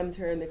what condemned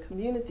her in the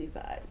community's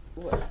eyes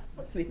was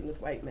sleeping with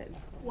white men.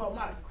 Well,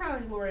 my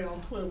crowning glory on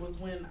Twitter was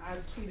when I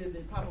tweeted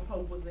that Papa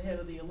Pope was the head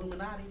of the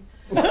Illuminati.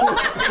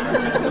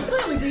 Because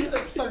clearly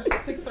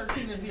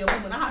B613 is the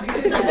Illuminati.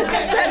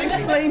 That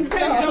explains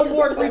it. Joe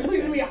Moore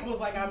retweeted me. I was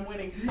like, I'm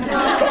winning.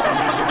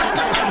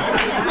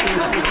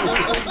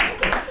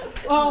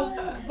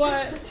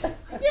 But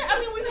yeah, I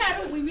mean,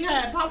 we've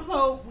had Papa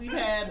Pope, we've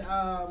had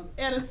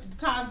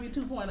Cosby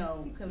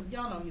 2.0, because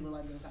y'all know he looked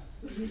like Bill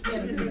Cosby.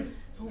 Edison,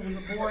 who was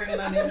boring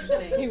and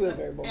uninteresting. He was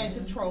very boring. And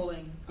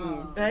controlling.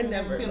 I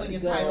never feeling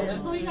entitled.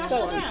 And so he got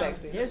so shut down.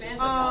 unsexy.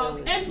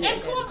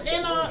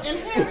 And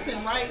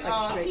Harrison, right?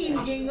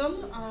 Team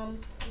Gingham.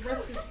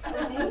 Rest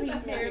in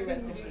peace,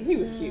 Harrison. He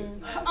was cute.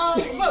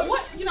 But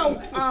what, you know,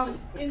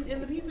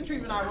 in the piece of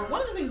treatment I wrote,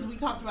 one of the things we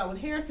talked about with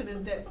Harrison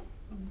is that,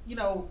 you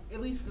know,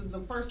 at least in the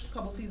first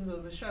couple seasons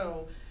of the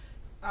show,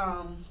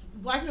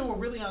 Black men were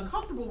really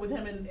uncomfortable with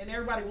him, and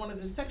everybody wanted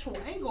this sexual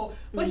angle.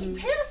 But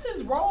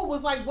Harrison's role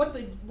was like what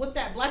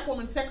that Black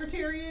woman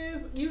secretary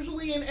is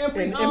usually in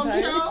every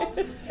show,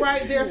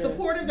 right? They're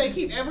supportive. They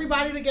keep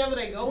everybody together.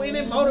 They go in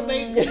and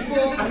motivate people.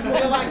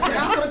 They're like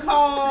down for the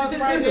cause,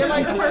 right? They're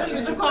like the person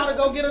that you call to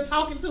go get a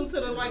talking to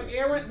the like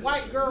errant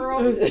white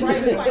girl, right?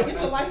 It's like, get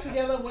your life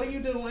together. What are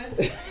you doing?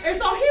 And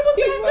so he was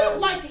that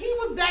dude. Like, he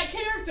was that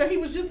character. He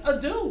was just a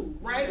dude,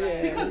 right?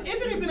 Yeah. Because if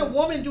it had been a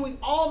woman doing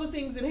all the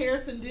things that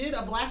Harrison did,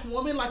 a Black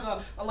woman, like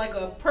a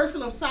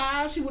person of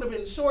size, she would have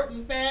been short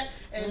and fat,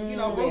 and you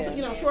know,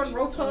 short and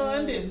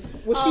rotund, and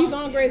she's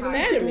on Grey's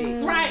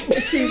Anatomy, right?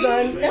 She's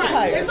on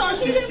Empire, and so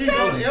she didn't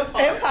say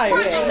Empire,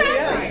 right,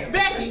 exactly.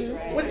 Becky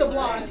with the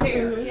blonde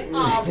hair,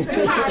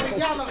 Empire.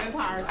 Y'all know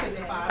Empire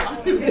signifies.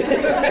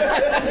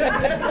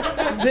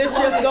 This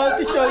just goes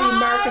to show you,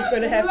 Mark is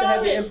going to have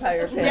the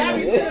Empire.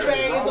 Gabby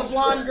Sidibe is a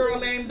blonde girl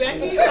named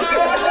Becky.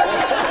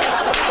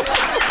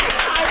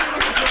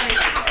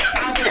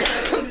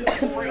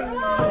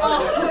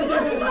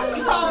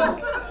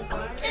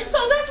 So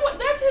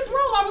that's his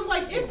role. I was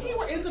like, if he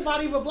were in the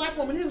body of a Black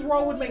woman, his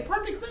role would make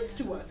perfect sense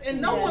to us,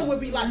 and no one would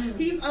be like,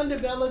 he's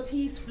undeveloped,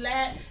 he's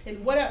flat,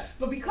 and whatever.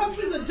 But because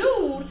he's a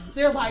dude,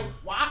 they're like,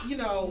 why? You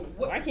know,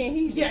 why can't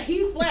he? Yeah,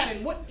 he's flat,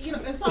 and what? You know,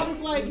 and so I was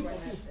like,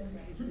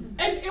 and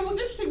it was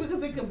interesting because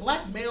the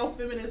Black male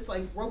feminists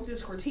like wrote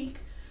this critique.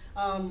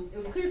 It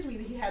was clear to me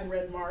that he hadn't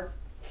read Mark.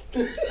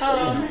 And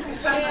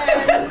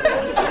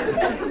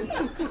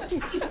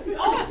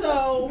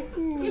also,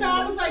 you know,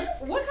 I was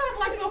like, what kind of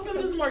black male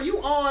feminism are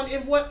you on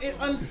if what it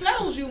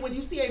unsettles you when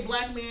you see a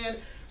black man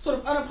sort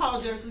of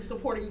unapologetically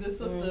supporting this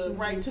sister,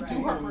 right, to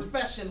do her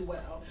profession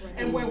well,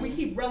 and where we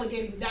keep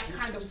relegating that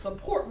kind of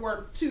support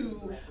work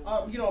to,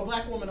 you know, a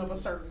black woman of a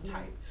certain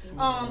type.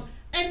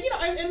 And you know,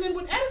 and then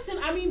with Edison,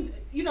 I mean,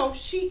 you know,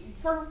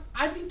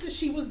 I think that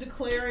she was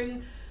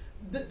declaring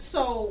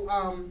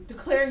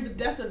declaring the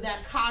death of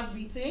that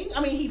Cosby thing.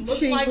 I mean, he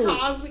looked like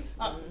Cosby.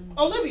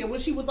 Olivia, when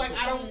she was like,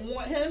 I don't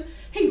want him,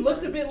 he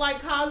looked a bit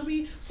like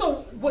Cosby.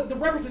 So what the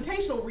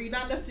representational read,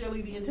 not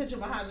necessarily the intention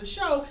behind the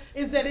show,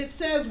 is that it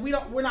says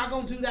we're not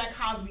going to do that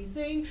Cosby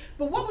thing.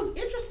 But what was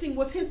interesting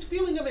was his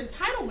feeling of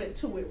entitlement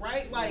to it,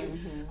 right? Like,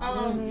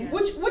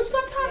 which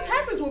sometimes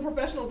happens with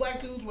professional black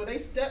dudes, where they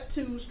step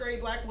to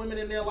straight black women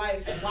and they're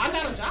like, well, I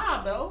got a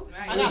job though.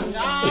 I got a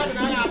job and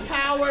I got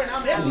power and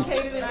I'm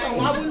educated, and so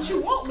why wouldn't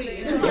you want me?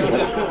 And it's like,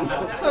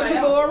 because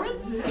you're boring.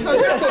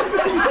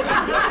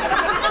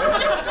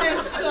 And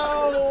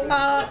so,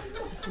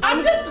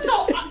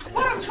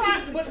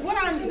 what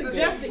I'm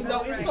suggesting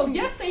though is, so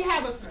yes, they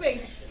have a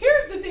space.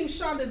 Here's the thing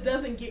Shonda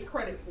doesn't get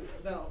credit for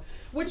though,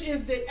 which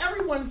is that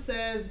everyone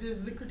says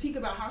there's the critique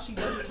about how she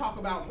doesn't talk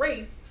about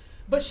race,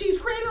 but she's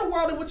created a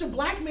world in which a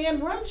black man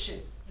runs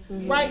shit.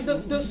 Right,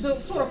 the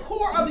sort of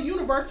core of the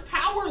universe,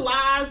 power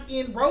lies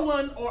in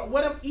Rowan, or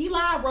whatever,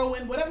 Eli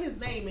Rowan, whatever his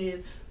name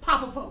is,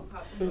 Papa Pope.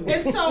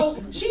 And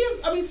so she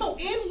is, I mean, so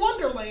in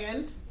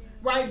Wonderland,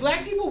 right,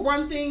 black people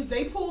run things,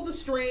 they pull the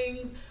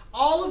strings,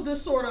 all of this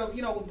sort of,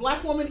 you know,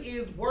 black woman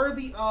is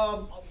worthy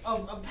of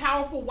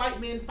powerful white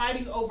men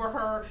fighting over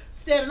her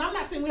stead. And I'm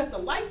not saying we have to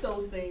like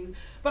those things,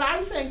 but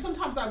I'm saying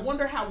sometimes I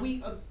wonder how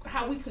we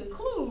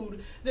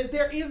conclude that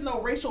there is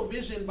no racial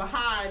vision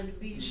behind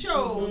these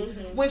shows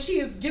when she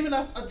has given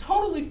us a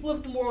totally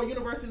flipped moral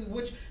universe in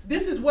which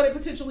this is what it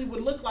potentially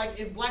would look like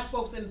if black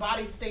folks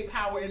embodied state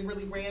power and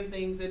really ran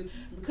things and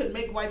could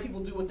make white people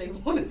do what they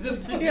wanted them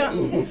to do.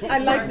 Yeah, I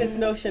like this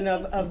notion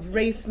of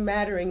race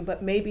mattering,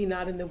 but maybe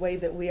not in the way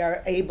that we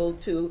are able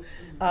to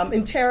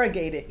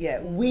interrogate it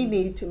yet. We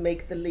need to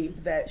make the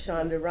leap that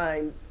Shonda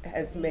Rhimes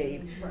has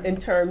made in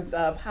terms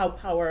of how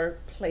power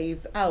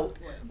plays out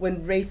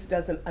when race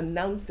doesn't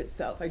announce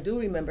itself. I do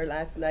remember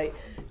last night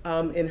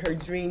in her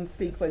dream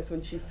sequence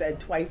when she said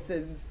twice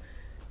as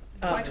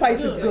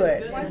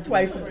good,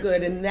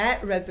 and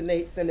that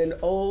resonates in an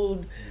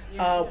old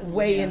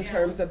way in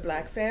terms of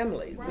black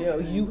families. You know,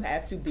 you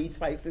have to be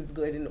twice as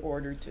good in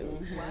order to.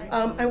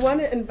 I want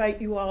to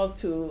invite you all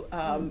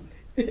to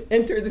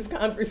enter this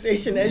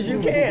conversation as you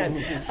can.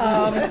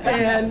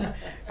 And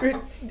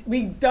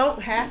we don't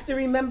have to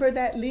remember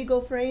that legal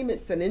frame.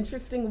 It's an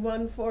interesting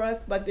one for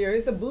us, but there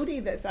is a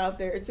booty that's out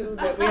there too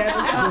that we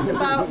haven't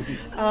talked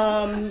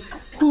about.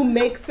 Who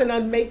makes and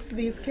unmakes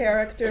these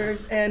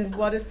characters and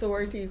what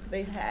authorities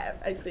they have.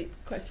 I see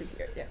a question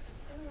here, yes.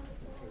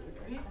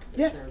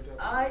 Yes.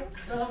 I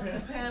love the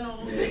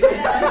panel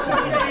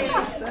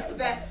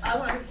that I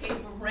want to advocate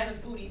for Miranda's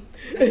booty.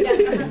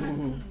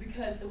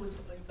 Because it was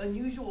an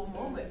unusual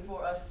moment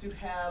for us to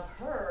have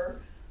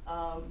her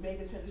make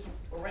a transition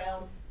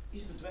around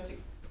issues of domestic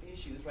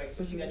issues, right?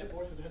 She got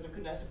divorced because her husband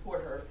could not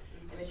support her,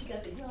 and then she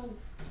got the young,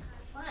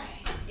 fine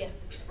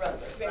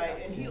brother,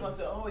 right? And he wants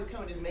to always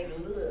come and just make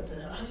love to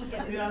her.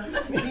 You know,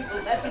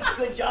 that's just a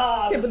good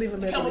job. Can't believe I'm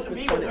to come to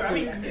be with her. I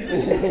mean, it's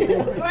just,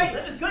 right?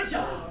 That's just good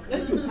job. So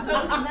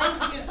it's nice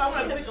to get. So I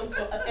want to make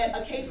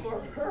a case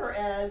for her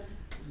as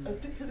a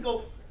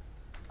physical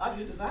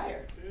object of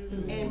desire.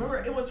 And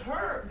remember, it was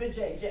her, the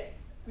JJ,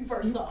 we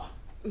first saw,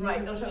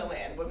 right? On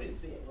ShondaLand, but we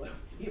didn't see it. Well,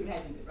 you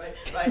imagined it, right?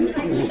 She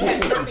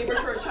had birthday with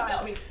her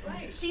child. I mean,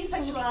 she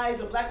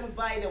sexualized a black woman's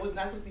body that was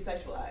not supposed to be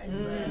sexualized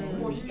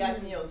before she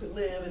got, you know, to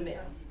live in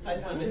there. So I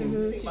just wanted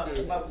to think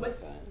about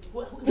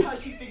how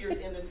she figures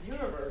in this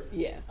universe.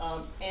 And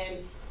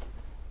in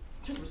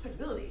terms of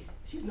respectability,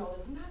 she's known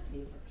as the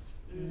Nazi first.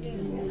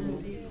 That's some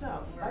deep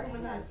stuff. Black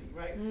woman Nazi,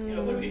 right? You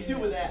know, what do we do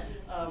with that?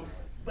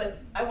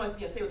 But I want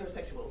to stay with her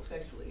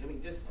sexually. I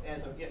mean, just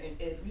as and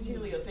it's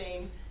continually a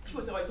thing. She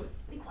was always so,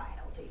 be quiet,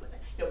 I will tell you about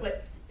that. You know,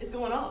 but it's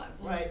going on,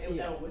 right? And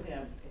with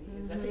him.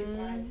 And did I say it's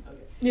fine?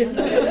 Okay.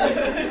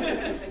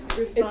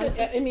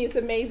 It's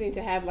amazing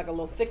to have like a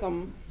little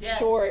thickum,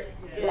 short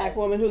black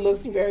woman who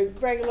looks very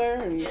regular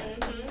and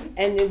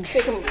then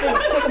thickum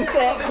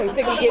sex and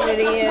thickum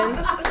getting it in.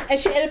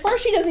 And at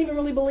first she doesn't even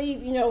really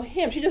believe, you know,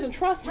 him. She doesn't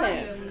trust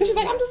him because she's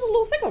like, I'm just a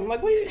little thickum.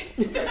 Like, what?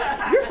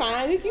 You're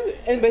fine.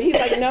 But he's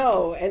like,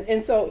 no.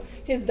 And so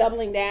his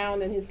doubling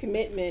down and his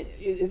commitment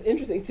is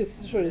interesting to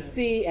sort of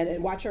see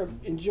and watch her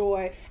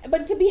enjoy,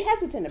 but to be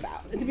hesitant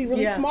about and to be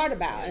really smart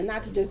about and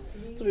not to just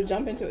sort of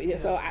jump into it.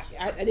 So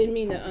I didn't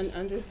mean to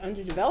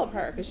underdevelop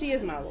her because she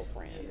is my little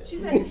friend.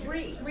 She's had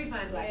three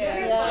fine black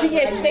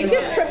women. They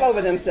just trip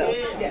over themselves.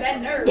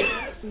 That nerve.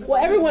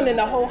 Well, everyone in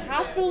the whole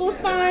hospital was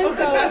fine,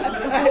 so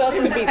else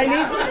could be?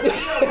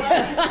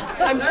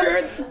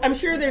 I'm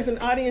sure there's an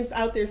audience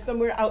out there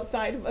somewhere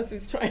outside of us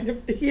who's trying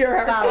to hear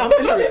our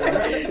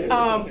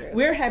commentary.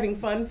 We're having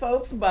fun,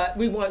 folks, but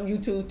we want you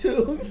to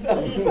too.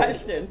 So,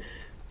 question.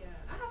 Yeah,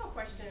 I have a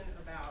question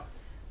about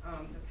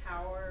the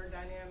power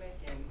dynamic,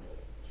 and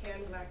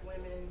can Black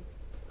women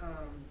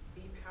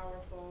be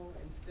powerful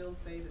and still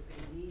say that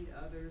they need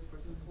others for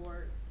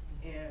support?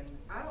 And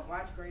I don't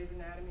watch Grey's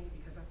Anatomy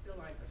because I feel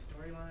like the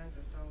storylines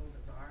are so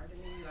bizarre to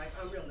me, like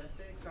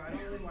unrealistic, so I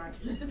don't really watch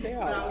it.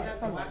 But I was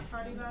at the watch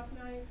party last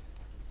night,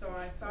 so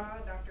I saw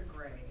Dr.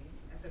 Gray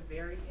at the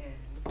very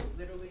end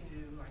literally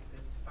do like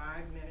this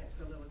 5-minute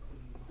soliloquy,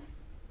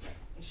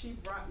 and she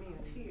brought me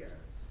to tears.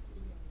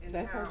 And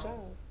That's her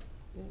job.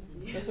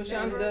 You That's what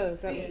never Shonda does.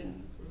 see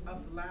a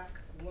Black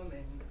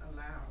woman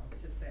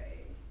allowed to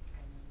say,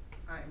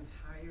 I'm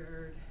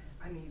tired,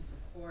 I need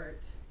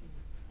support.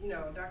 You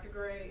know, Dr.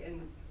 Gray,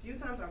 and a few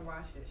times I've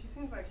watched it, she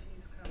seems like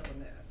she's kind of a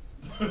mess.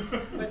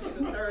 But she's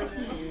a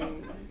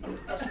surgeon,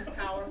 so she's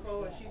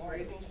powerful, and she's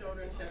raising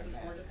children. She has this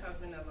gorgeous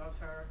husband that loves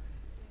her.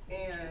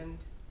 And,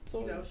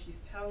 you know,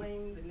 she's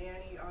telling the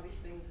nanny all these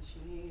things that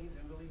she needs,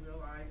 and really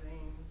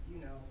realizing,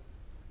 you know,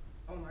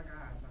 oh my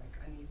God, like,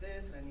 I need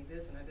this, and I need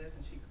this, and I need this.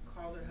 And she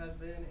calls her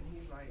husband, and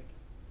he's like,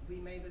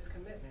 we made this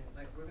commitment,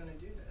 like, we're gonna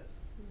do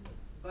this.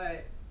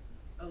 But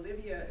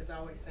Olivia is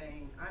always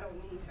saying, I don't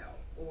need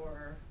help,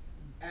 or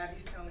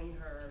Abby's telling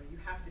her, you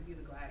have to be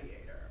the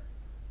gladiator.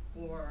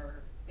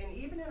 Or, and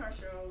even in our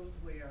shows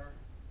where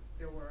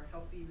there were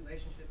healthy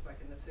relationships, like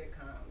in the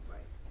sitcoms,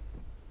 like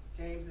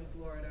James in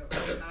Florida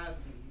or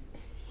Cosby's,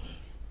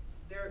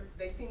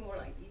 they seem more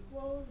like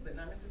equals, but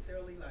not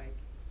necessarily like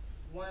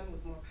one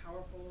was more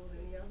powerful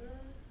than the other,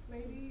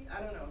 maybe? I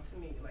don't know, to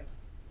me, like,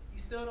 you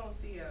still don't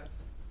see us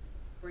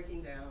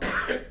breaking down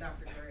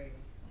Dr. Gray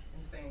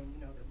and saying, you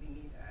know, that we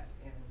need that.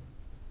 And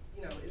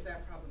you know, is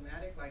that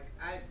problematic? Like,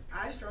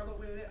 I struggle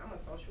with it. I'm a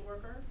social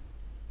worker,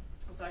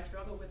 so I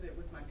struggle with it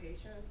with my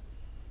patients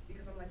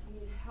because I'm like,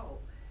 you need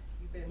help.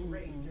 You've been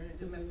raped, you're in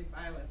domestic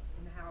violence,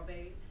 and how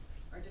they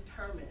are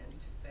determined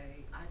to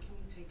say, I can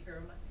take care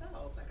of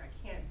myself. Like, I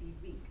can't be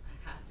weak.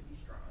 I have to be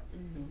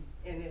strong.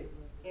 And it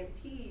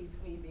impedes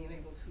me being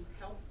able to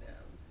help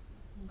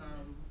them.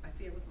 I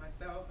see it with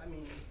myself. I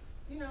mean,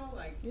 you know,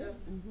 like,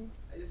 just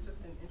it's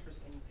just an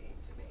interesting thing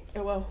to me.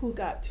 And well, who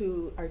got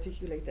to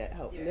articulate that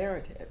help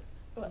narrative?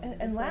 Well,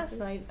 and last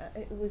night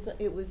it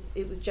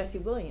was Jesse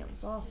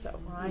Williams also,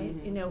 right?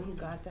 You know, who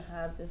got to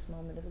have this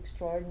moment of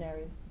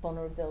extraordinary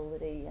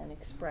vulnerability and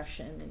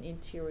expression and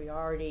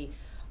interiority,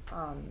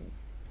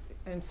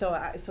 and so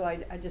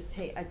I just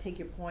take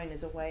your point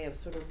as a way of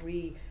sort of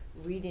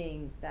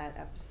reading that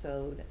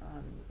episode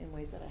in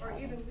ways that I or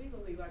haven't. even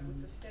legally, like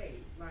with the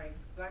state, like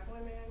Black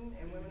women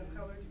and women of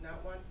color do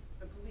not want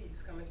the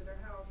police coming to their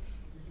house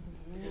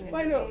and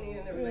intervening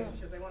in their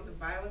relationships. They want the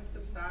violence to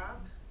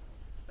stop,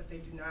 but they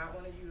do not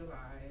want to utilize.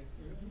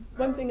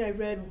 One thing I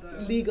read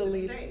the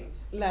legally state.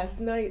 last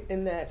night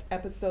in that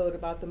episode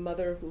about the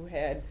mother who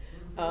had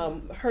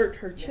hurt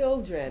her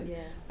children.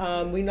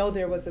 We know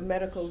there was a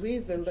medical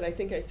reason, but I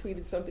think I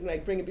tweeted something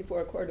like, bring it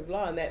before a court of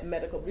law, and that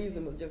medical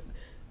reason would just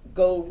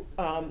go,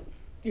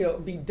 you know,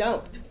 be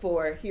dumped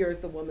for,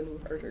 here's a woman who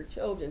hurt her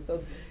children.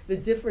 So the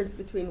difference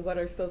between what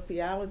our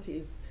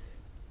socialities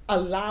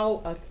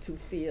allow us to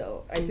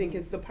feel, I think,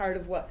 is a part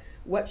of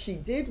what she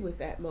did with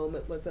that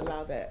moment, was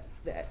allow that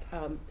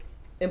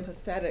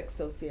empathetic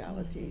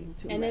sociality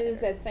to And matter. it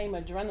is that same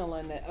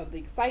adrenaline of the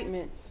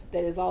excitement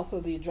that is also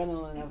the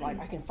adrenaline of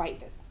like, I can fight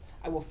this.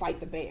 I will fight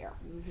the bear.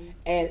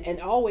 And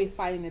always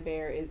fighting the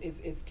bear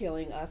is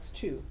killing us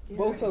too.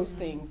 Both those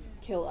things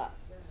kill us.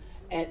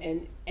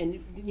 And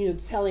you know,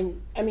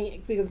 telling, I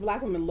mean, because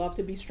Black women love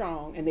to be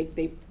strong, and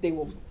they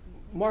will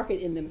mark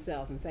it in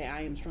themselves and say,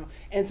 I am strong.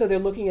 And so they're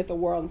looking at the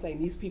world and saying,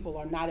 these people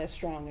are not as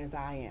strong as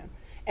I am.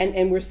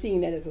 And we're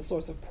seeing that as a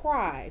source of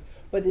pride.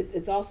 But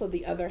it's also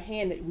the other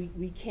hand that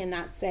we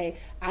cannot say,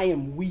 I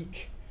am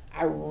weak.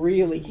 I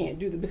really can't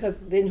do this, because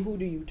then who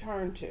do you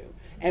turn to?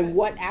 And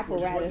what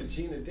apparatus? Which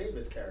is what the Gina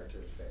Davis character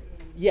is saying.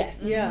 Yes,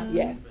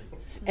 yes.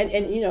 And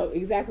you know,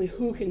 exactly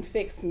who can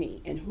fix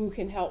me, and who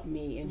can help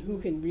me, and who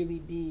can really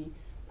be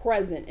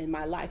present in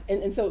my life.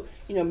 And so,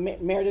 you know,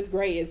 Meredith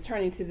Grey is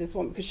turning to this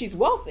woman because she's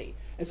wealthy.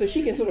 And so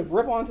she can sort of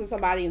grip onto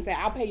somebody and say,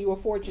 I'll pay you a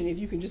fortune if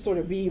you can just sort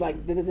of be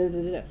like, da, da, da,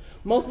 da, da.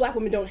 Most Black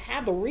women don't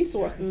have the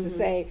resources to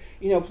say,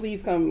 you know,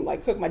 please come,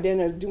 like, cook my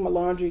dinner, do my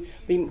laundry,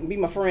 be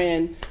my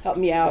friend, help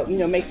me out, you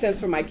know, make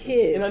sense for my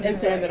kids. And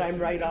understand that I'm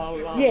right all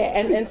along. Yeah,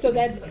 and so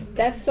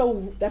that's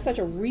such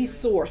a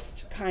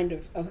resourced kind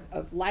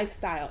of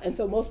lifestyle. And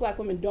so most Black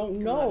women don't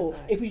know,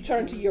 if you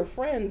turn to your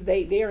friends,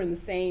 they're in the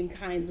same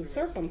kinds of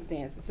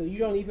circumstances. So you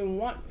don't even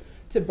want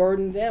to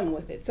burden them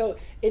with it. So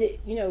you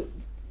know,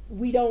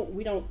 we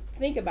don't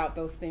think about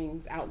those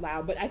things out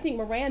loud. But I think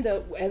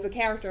Miranda, as a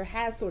character,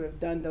 has sort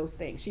of done those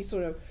things. She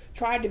sort of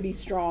tried to be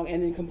strong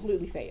and then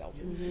completely failed.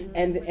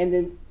 And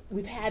then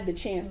we've had the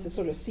chance to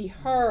sort of see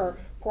her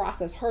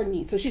process her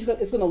needs. So it's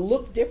going to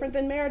look different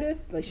than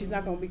Meredith. Like, she's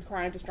not going to be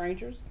crying to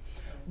strangers.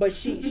 but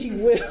she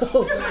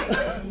will.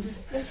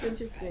 That's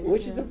interesting.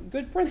 Which is a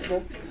good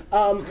principle,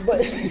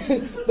 but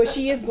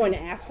she is going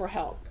to ask for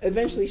help.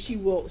 Eventually, she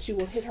will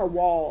hit her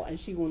wall and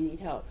she will need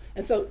help.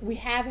 And so we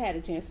have had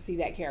a chance to see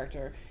that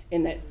character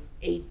in that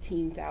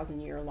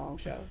 18,000-year-long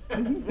show.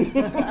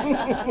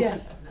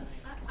 Yes.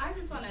 I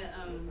just want to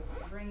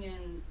bring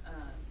in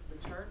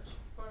the church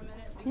for a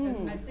minute,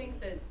 because I think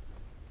that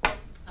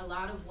a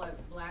lot of what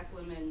Black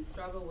women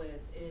struggle with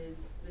is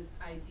this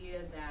idea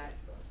that,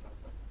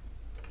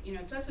 you know,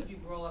 especially if you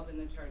grow up in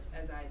the church,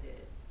 as I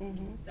did,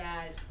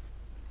 that,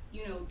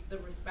 you know, the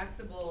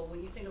respectable,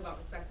 when you think about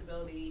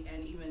respectability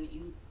and even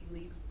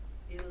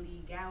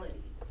illegality,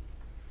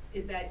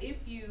 is that if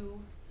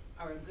you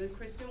are a good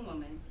Christian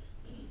woman,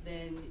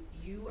 then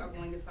you are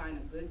going to find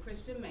a good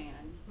Christian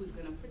man who's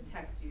going to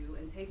protect you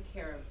and take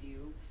care of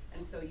you,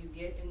 and so you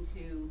get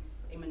into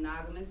a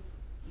monogamous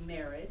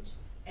marriage,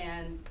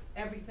 and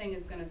everything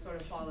is going to sort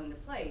of fall into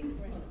place.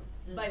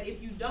 But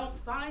if you don't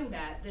find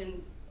that,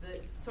 then the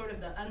sort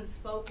of the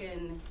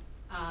unspoken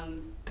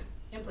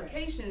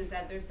implication is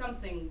that there's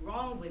something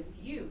wrong with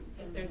you.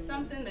 There's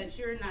something that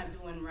you're not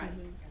doing right.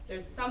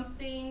 There's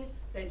something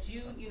that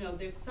you know,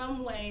 there's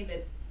some way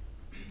that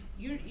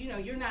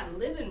you're not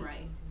living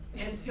right.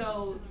 And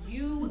so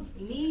you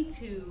need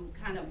to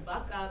kind of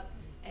buck up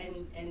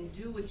and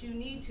do what you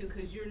need to,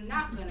 because you're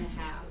not going to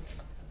have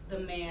the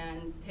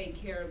man take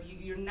care of you.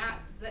 You're not,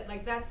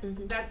 like, that's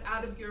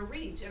out of your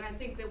reach. And I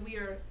think that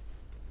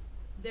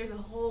there's a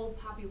whole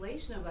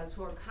population of us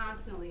who are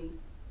constantly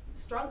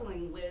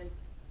struggling with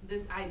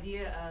this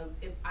idea of,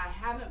 if I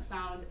haven't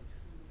found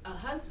a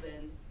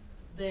husband,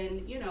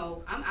 then, you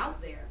know, I'm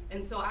out there.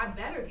 And so I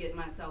better get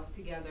myself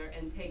together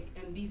and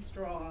be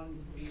strong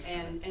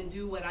and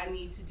do what I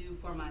need to do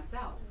for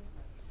myself.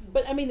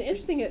 But I mean, the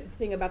interesting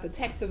thing about the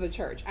text of the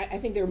church, I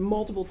think there are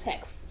multiple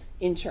texts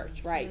in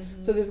church, right?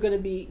 So there's going to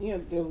be, you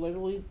know, there's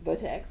literally the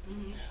text,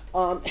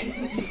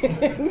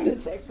 the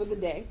text for the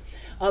day.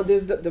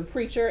 There's the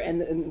preacher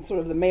and sort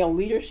of the male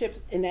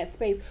leadership in that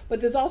space, but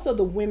there's also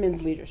the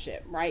women's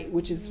leadership, right,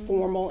 which is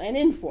formal and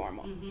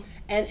informal.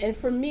 And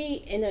for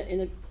me,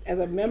 as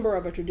a member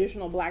of a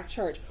traditional Black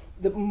church,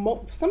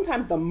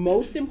 sometimes the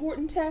most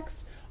important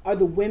texts are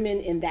the women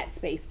in that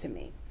space to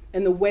me,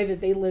 and the way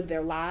that they live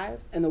their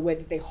lives and the way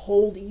that they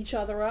hold each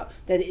other up,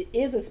 that it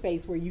is a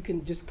space where you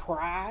can just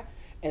cry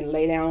and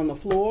lay down on the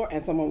floor,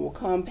 and someone will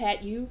come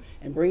pat you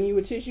and bring you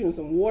a tissue and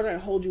some water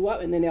and hold you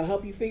up, and then they'll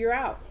help you figure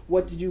out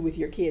what to do with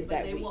your kids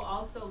that week. But they will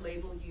also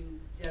label you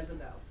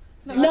Jezebel.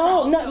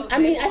 No. I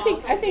mean, I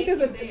think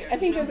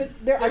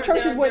there are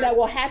churches where that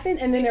will happen,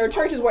 and then there are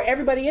churches where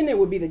everybody in there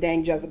would be the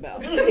dang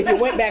Jezebel if you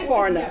went back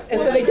far enough,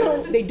 and so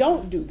they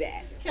don't do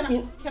that.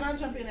 Can I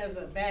jump in as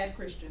a bad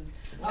Christian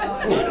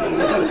and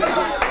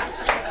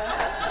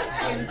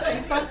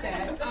say fuck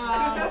that?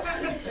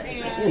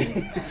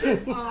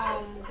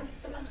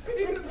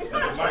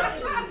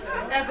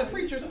 As a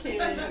preacher's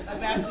kid, a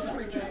Baptist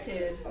preacher's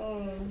kid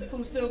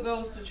who still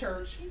goes to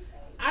church,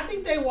 I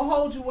think they will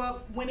hold you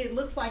up when it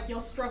looks like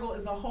your struggle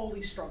is a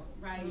holy struggle.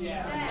 Right.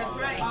 Yeah. That's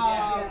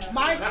right.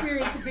 My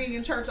experience of being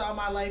in church all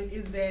my life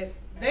is that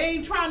they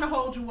ain't trying to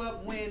hold you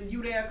up when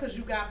you there because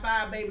you got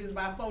 5 babies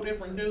by 4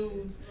 different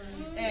dudes,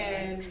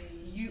 and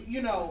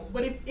you know.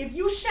 But if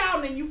you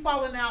shouting and you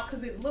falling out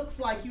because it looks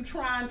like you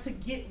trying to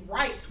get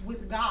right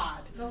with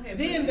God,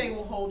 then they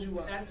will hold you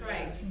up. That's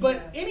right.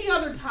 But any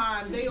other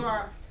time they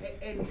are,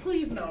 and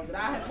please know that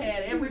I have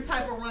had every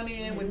type of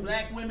run-in with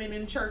Black women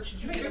in church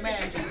that you can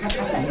imagine.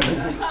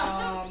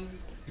 I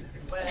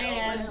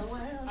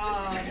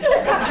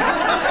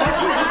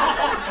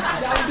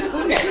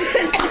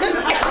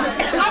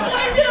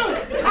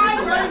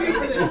blame you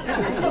for this.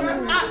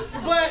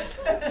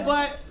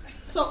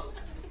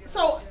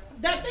 So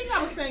that thing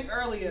I was saying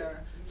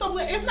earlier. So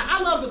it's not.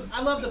 I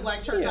love the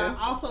Black church. Yeah.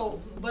 I also,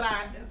 but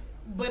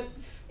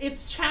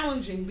it's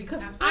challenging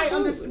because Absolutely. I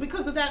understand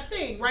because of that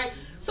thing, right?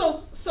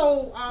 So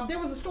there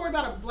was a story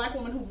about a Black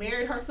woman who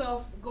married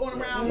herself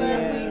going around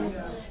last week,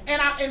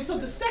 and so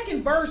the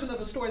second version of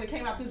the story that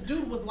came out, this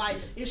dude was like,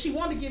 if she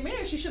wanted to get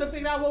married, she should have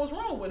figured out what was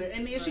wrong with it,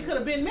 and then she could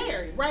have been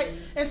married, right?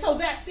 And so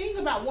that thing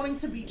about wanting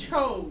to be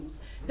chose,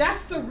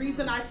 that's the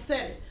reason I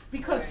said it.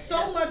 Because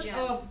so much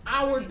of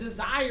our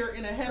desire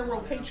in a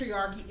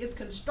heteropatriarchy is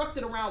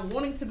constructed around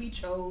wanting to be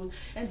chose,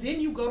 and then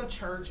you go to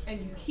church and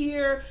you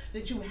hear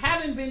that you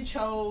haven't been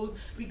chose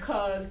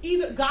because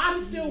either God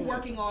is still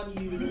working on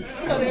you,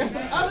 so there's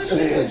some other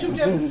shit that you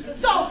just,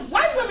 so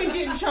white women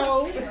getting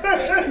chose,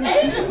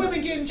 Asian women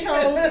getting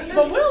chose,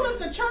 but we'll let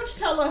the church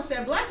tell us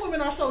that Black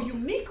women are so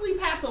uniquely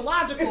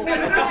pathological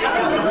that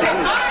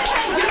God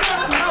can't give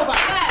us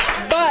nobody.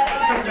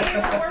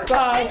 So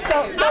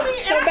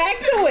back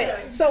to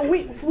it. So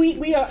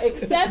we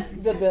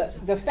accept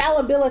the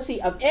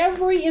fallibility of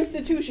every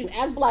institution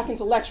as Black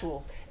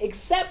intellectuals,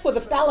 except for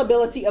the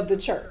fallibility of the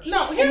church.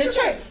 No, here's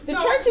the thing. The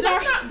No, churches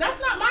are. that's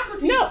not my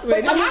critique. No,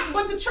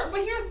 but the church.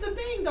 But here's the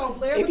thing, though,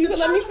 Blair. If you could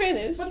let me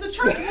finish. But the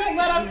church won't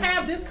let us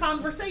have this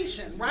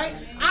conversation, right?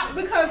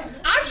 Because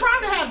I tried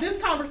to have this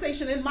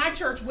conversation in my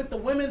church with the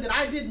women that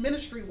I did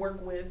ministry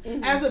work with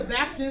as a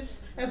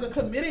Baptist, as a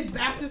committed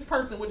Baptist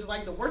person, which is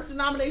like the worst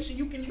denomination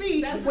you can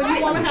be when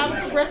you want to have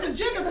progressive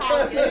gender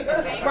politics,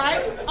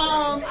 right?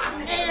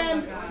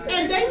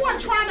 And they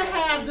weren't trying to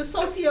have the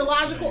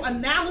sociological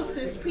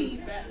analysis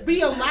piece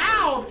be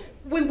allowed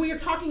when we are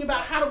talking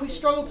about how do we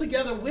struggle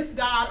together with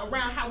God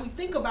around how we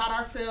think about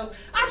ourselves.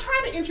 I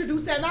try to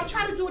introduce that, and I've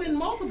tried to do it in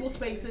multiple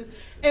spaces.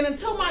 And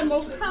until my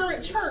most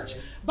current church,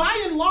 by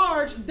and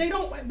large, they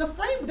don't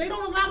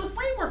allow the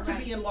framework to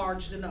be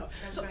enlarged enough.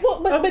 So,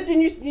 but then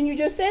you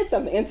just said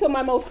something. Until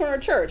my most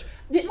current church,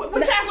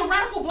 which has a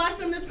radical black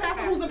feminist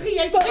pastor who's a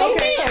PhD. So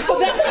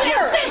that's a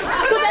church.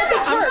 So that's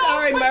a church.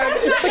 Sorry,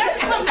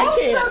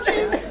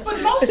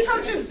 But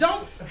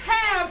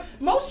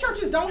most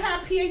churches don't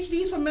have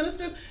PhDs for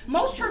ministers.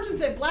 Most churches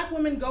that black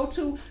women go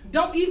to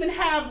don't even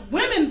have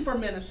women for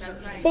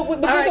ministers. Right.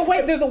 But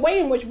there's a way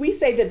in which we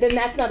say that then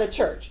that's not a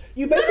church.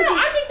 No,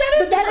 I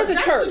think that is a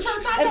church.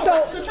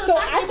 So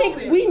I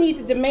think we need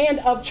to demand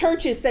of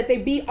churches that they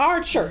be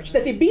our church,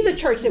 that they be the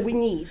church that we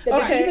need,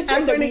 that they be the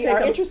church that we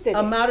are interested in,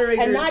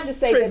 and not just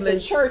say that the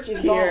church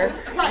is here.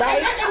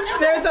 Right?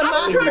 There's a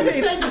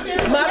moderator's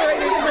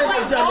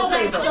privilege all on the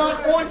that table.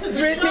 stuff onto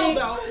the show,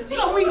 though.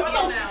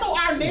 So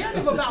our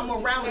narrative about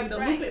morality, to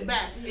loop it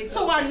back.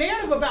 So our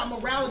narrative about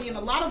morality and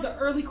a lot of the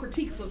early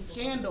critiques of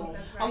scandal,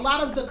 a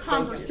lot of the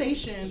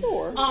conversation,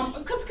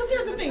 because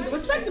here's the thing, the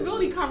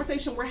respectability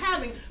conversation we're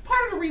having,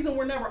 part of the reason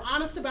we're never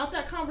honest about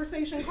that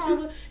conversation,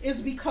 Carla,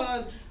 is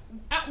because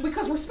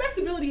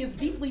respectability is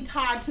deeply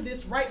tied to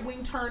this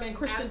right-wing turn in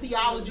Christian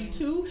theology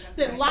too,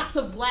 that lots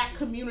of black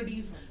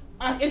communities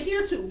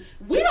adhere to.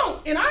 We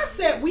don't, in our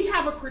set, we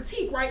have a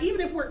critique, right?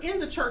 Even if we're in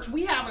the church,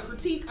 we have a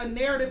critique, a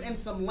narrative, and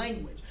some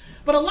language.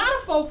 But a lot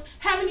of folks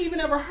haven't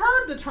even ever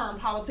heard the term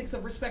politics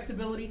of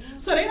respectability,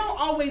 so they don't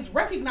always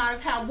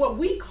recognize how what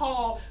we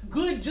call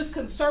good, just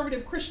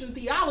conservative Christian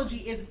theology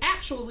is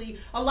actually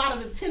a lot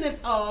of the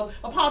tenets of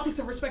a politics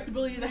of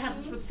respectability that has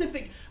a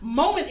specific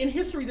moment in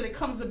history that it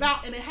comes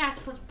about, and it has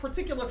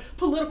particular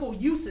political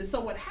uses. So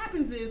what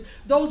happens is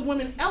those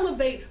women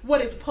elevate what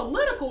is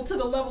political to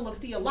the level of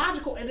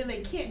theological, and then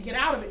they can't get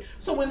out of it.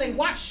 So when they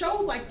watch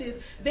shows like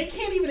this, they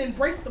can't even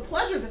embrace the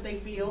pleasure that they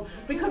feel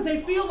because they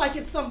feel like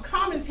it's some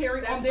commentary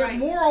on their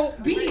moral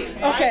being.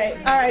 Right? Okay,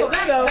 all right,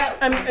 so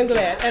that's I'm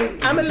glad.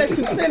 And I'm going to let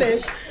you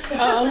finish.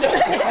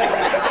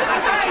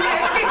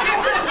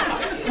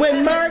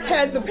 When Mark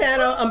has a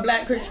panel on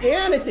Black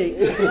Christianity.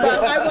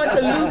 But I want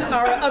to loop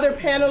our other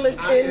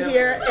panelists in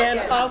here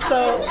and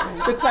also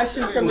the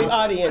questions from the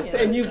audience.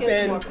 And you've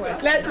been,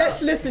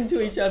 let's listen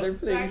to each other,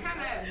 please.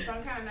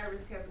 I'm kind of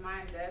nervous because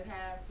mine does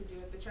have to do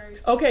with the church.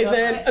 Okay,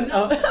 then.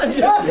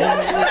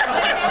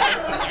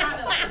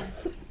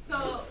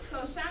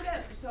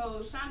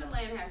 So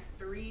ShondaLand has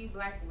 3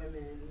 black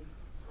women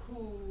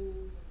who,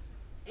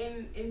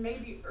 in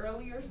maybe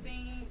earlier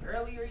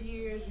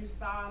years, you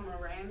saw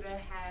Miranda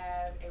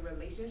have a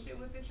relationship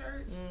with the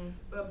church,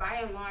 but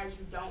by and large,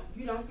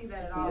 you don't see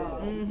that at all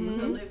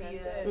with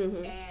Olivia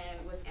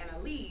and with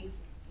Annalise.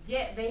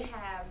 Yet they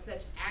have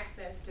such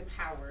access to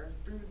power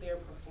through their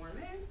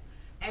performance,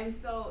 and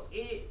so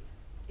it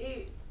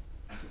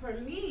for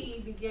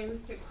me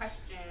begins to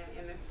question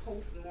in this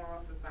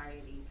post-moral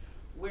society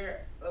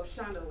of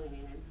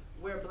ShondaLand,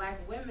 where black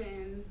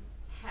women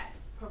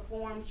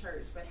perform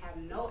church but have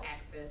no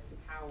access to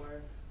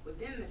power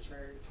within the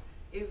church.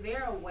 Is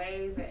there a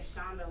way that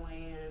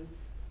ShondaLand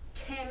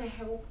can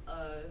help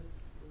us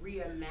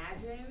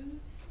reimagine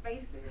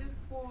spaces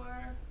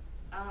for,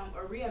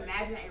 or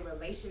reimagine a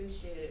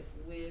relationship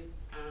with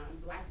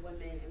black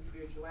women and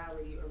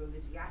spirituality or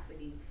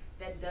religiosity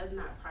that does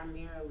not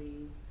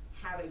primarily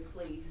have a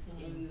place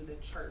in the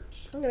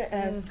church? I'm going to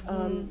ask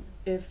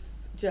if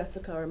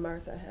Jessica or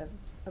Martha have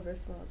a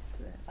response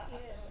to that.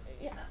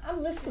 Yeah,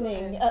 I'm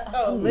listening.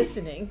 I'm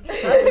listening.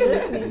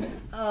 And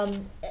I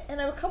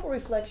have a couple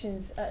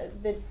reflections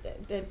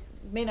that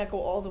may not go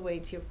all the way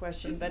to your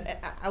question, but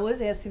I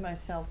was asking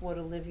myself what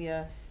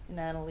Olivia and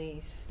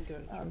Annalise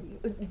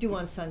do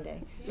on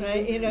Sunday,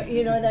 right? You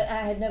know, and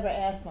I had never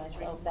asked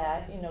myself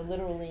that,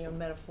 literally or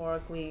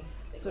metaphorically,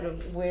 sort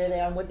of where they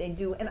are and what they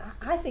do. And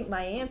I think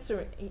my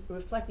answer,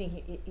 reflecting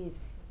here, is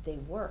they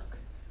work.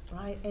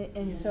 Right,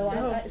 and so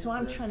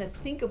I'm trying to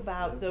think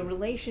about the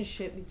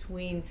relationship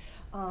between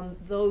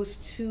those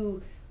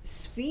two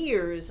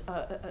spheres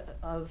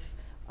of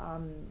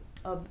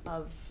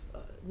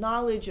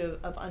knowledge,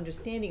 of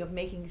understanding, of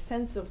making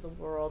sense of the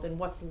world and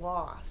what's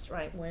lost.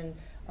 Right, when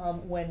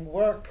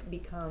work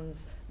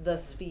becomes the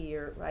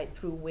sphere, right,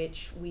 through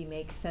which we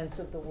make sense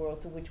of the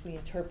world, through which we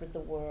interpret the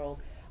world.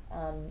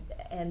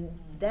 And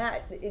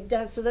that, it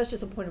does, so that's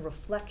just a point of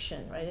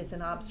reflection, right? It's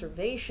an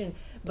observation,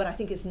 but I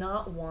think it's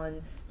not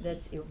one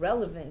that's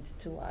irrelevant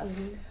to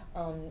us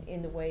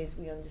in the ways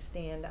we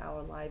understand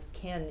our lives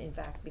can, in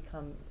fact,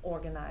 become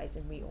organized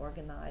and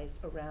reorganized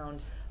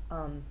around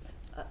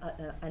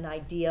an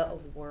idea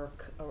of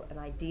work, or an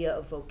idea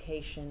of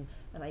vocation,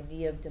 an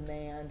idea of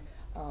demand,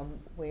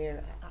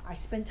 where I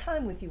spend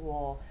time with you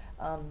all,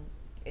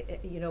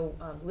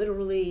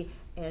 literally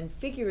and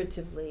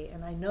figuratively,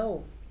 and I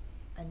know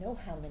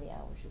how many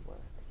hours you work.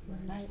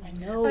 Right.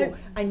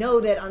 I know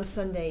that on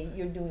Sunday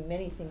you're doing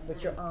many things,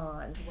 but you're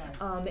on.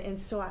 Right.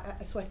 And so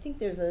I think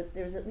there's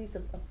at least a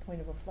point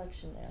of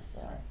reflection there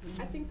for us.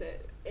 I think that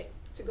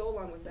to go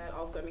along with that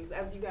also, I mean,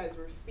 as you guys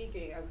were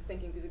speaking, I was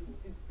thinking,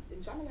 in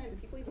ShondaLand, do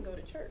people even go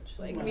to church?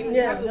 Like, I mean, we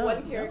have the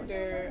one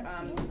character.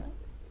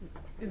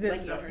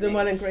 The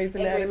one in Grey's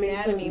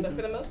Anatomy. But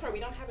for the most part, we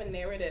don't have a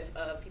narrative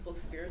of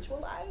people's spiritual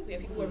lives. We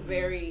have people who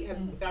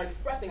are are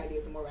expressing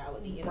ideas of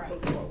morality in the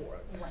post-war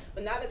world,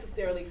 but not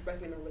necessarily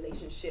expressing them in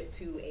relationship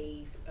to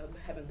a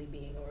heavenly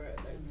being or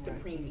a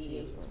supreme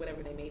beings,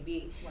 whatever they may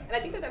be. And I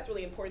think that that's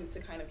really important to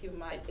kind of keep in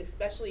mind,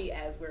 especially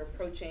as we're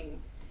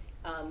approaching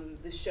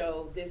the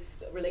show,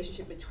 this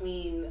relationship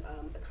between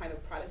a kind of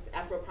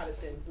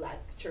Afro-Protestant Black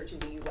church in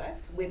the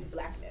U.S. with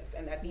Blackness,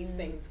 and that these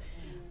things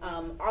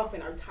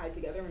often are tied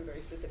together in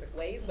very specific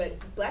ways. But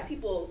Black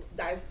people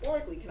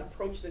diasporically can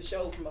approach the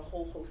show from a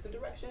whole host of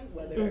directions,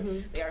 whether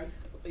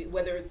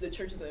the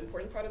church is an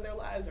important part of their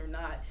lives or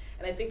not.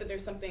 And I think that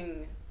there's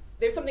something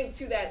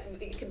to that.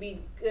 It could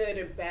be good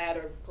or bad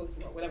or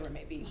post-war, whatever it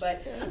may be.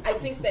 But I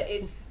think that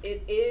it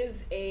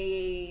is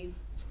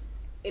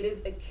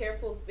a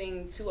careful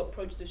thing to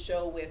approach the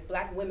show with.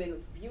 Black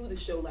women view the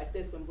show like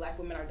this when Black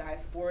women are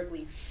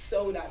diasporically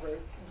so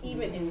diverse,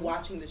 even in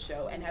watching the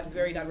show, and have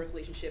very diverse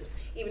relationships,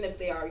 even if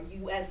they are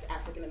U.S.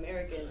 African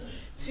Americans,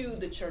 to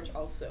the church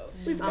also.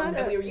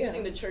 And we are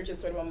using the church as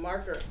sort of a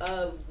marker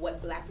of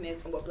what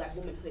Blackness and what Black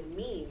womanhood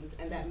means,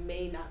 and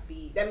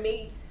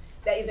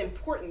that is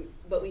important,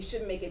 but we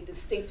should make it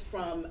distinct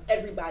from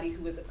everybody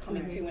who is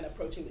coming to and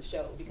approaching the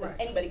show, because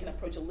anybody can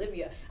approach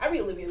Olivia. I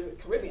read Olivia through a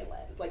Caribbean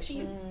lens. Like,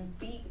 she's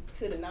beat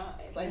to the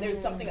nines. Like, there's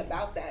something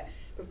about that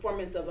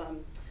performance of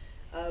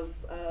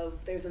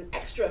there's an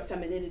extra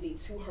femininity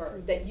to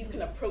her that you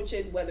can approach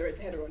it whether it's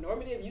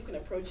heteronormative, you can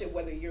approach it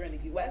whether you're in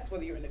the US,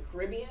 whether you're in the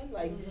Caribbean.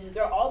 Like,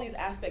 there are all these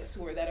aspects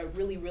to her that are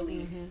really,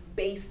 really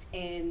based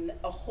in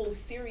a whole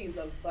series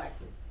of Black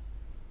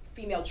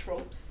female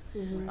tropes.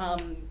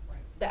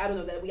 That I don't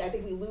know, that I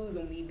think we lose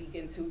when we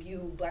begin to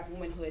view Black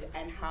womanhood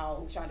and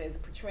how Shonda is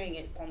portraying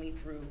it only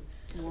through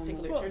a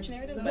particular church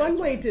narrative. One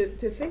way to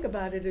think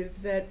about it is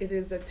that it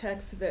is a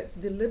text that's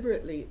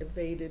deliberately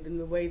evaded in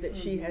the way that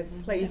she has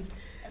placed,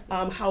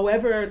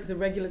 however the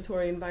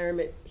regulatory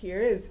environment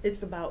here is,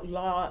 it's about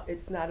law,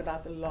 it's not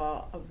about the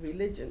law of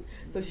religion.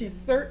 So she's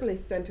certainly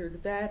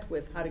centered that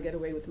with How to Get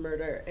Away with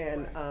Murder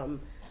and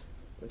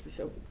what's the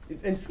show?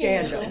 And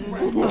Scandal.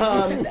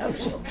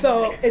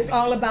 So it's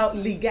all about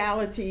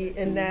legality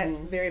in that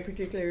very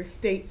particular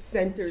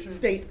state-centered,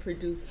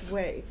 state-produced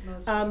way.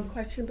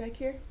 Question back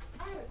here?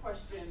 I had a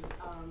question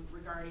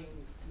regarding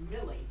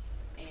Millie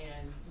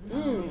and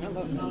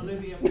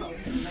Olivia Pope.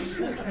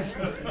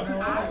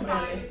 I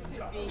find it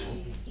to be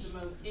the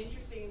most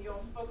interesting, and you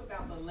all spoke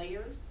about the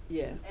layers.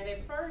 Yeah. And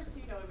at first,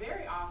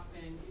 very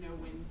often,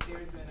 when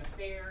there's an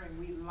affair and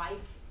we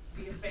like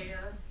the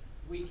affair,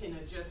 we can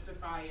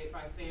justify it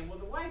by saying, well,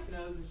 the wife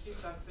knows and she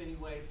sucks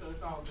anyway, so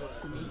it's all good.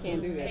 You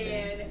can't do that.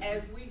 And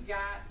as we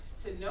got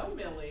to know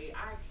Millie,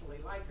 I actually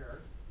like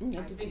her.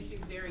 I think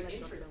she's very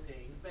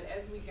interesting. But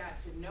as we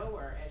got to know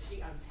her, as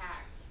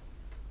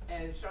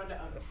Shonda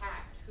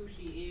unpacked who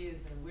she is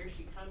and where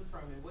she comes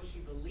from and what she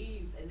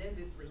believes, and then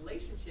this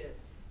relationship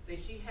that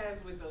she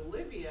has with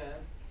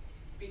Olivia,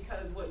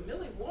 because what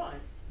Millie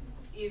wants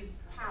is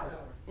power,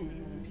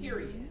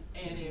 period.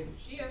 And if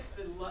she has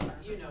to,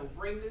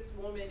 bring this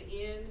woman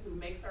in who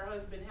makes her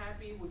husband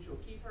happy, which will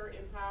keep her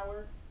in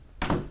power,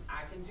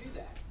 I can do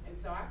that. And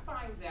so I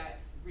find that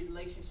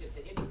relationship,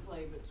 the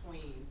interplay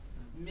between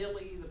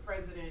Millie, the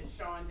president,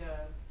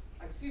 Shonda,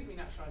 not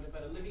Shonda,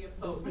 but Olivia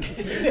Pope, and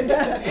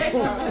Shonda,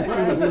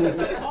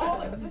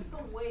 but just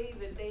the way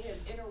that they have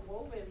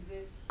interwoven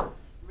this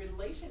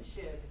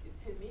relationship,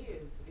 to me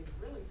is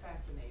really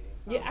fascinating.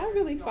 Yeah, I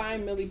really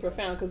find Millie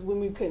profound, because when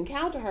we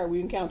encounter her, we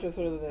encounter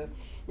sort of the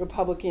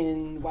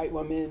Republican white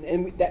woman,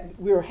 and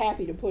we were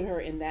happy to put her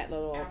in that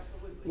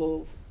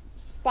little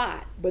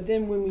spot. But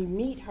then when we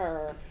meet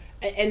her,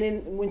 and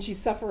then when she's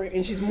suffering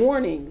and she's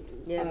mourning,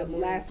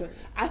 last one,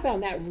 I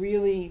found that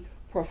really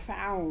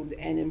profound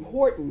and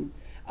important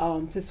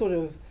to sort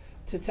of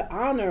to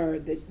honor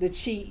that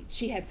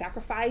she had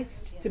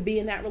sacrificed to be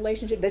in that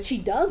relationship, that she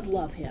does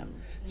love him.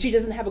 She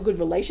doesn't have a good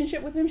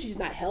relationship with him. She's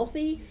not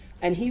healthy.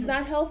 And he's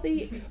not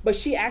healthy, but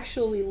she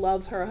actually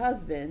loves her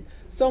husband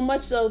so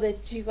much so that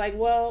she's like,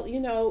 well,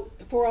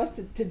 for us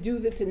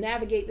to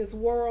navigate this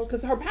world,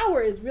 because her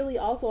power is really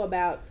also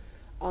about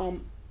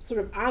sort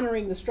of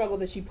honoring the struggle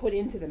that she put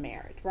into the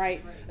marriage,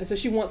 right? And so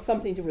she wants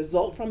something to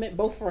result from it,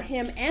 both for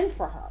him and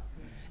for her.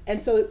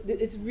 And so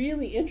it's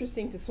really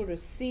interesting to sort of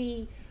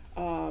see,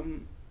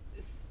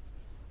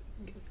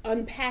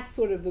 unpack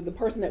sort of the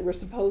person that we're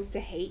supposed to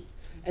hate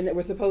and that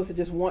we're supposed to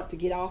just want to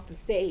get off the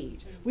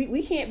stage.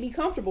 We can't be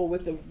comfortable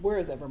with the, where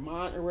is that,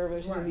 Vermont or wherever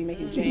she's going to be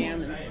making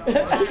jam.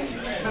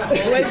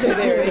 It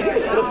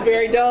looks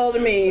very dull to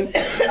me.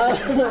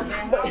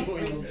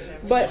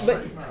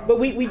 But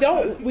we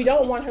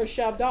don't want her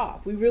shoved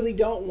off. We really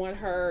don't want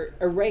her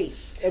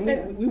erased.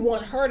 And we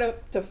want her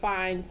to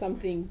find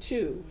something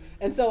too.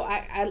 And so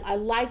I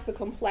like the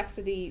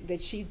complexity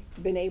that she's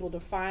been able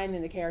to find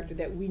in a character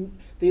that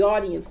the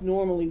audience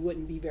normally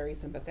wouldn't be very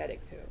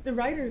sympathetic to. The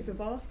writers have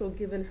also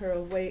given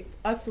her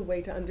us a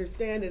way to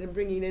understand it, and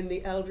bringing in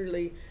the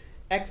elderly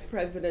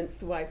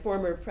ex-president's wife,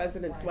 former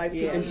president's wife,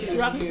 to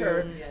instruct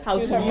her how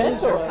to use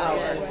her power.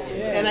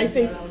 And I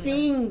think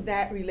seeing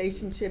that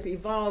relationship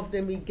evolve,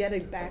 then we get a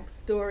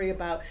backstory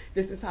about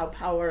this is how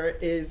power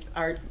is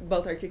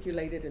both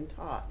articulated and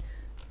taught.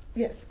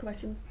 Yes,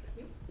 question?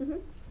 Mm-hmm.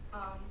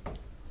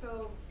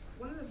 So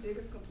one of the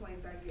biggest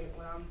complaints I get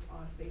when I'm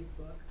on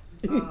Facebook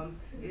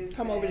is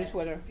come over to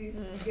Twitter.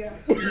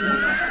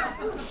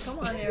 Come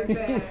on, Eric.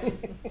 That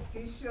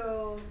these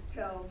shows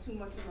tell too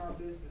much of our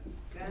business.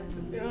 That's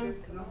the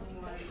biggest number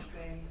one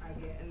thing I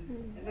get.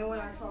 And then when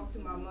I talk to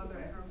my mother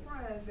and her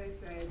friends, they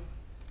say,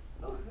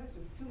 "Oh, that's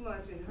just too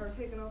much." And her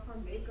taking off her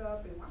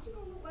makeup, and why she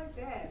gonna look like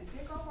that? And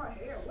take off her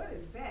hair. What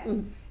is that?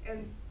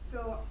 And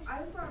so I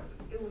thought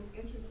it was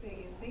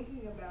interesting in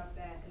thinking about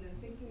that, and then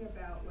thinking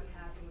about what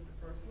happened with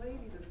the First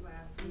Lady this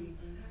last week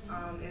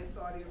in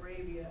Saudi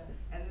Arabia,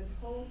 and this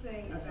whole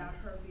thing about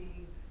her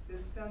being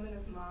this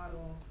feminist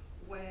model,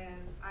 when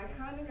I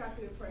kind of got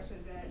the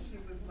impression that she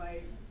was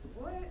like,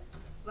 what?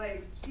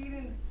 Like,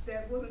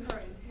 that wasn't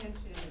her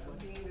intention of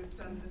being this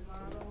feminist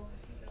model,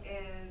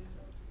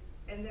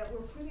 and that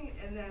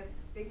that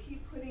they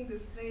keep putting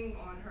this thing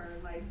on her,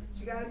 like,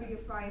 she gotta be a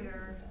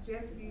fighter, she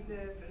has to be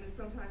this, and then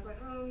sometimes like,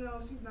 oh no,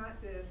 she's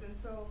not this. And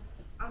so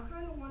I'm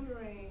kind of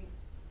wondering,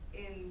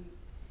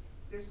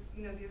 there's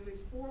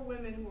these 4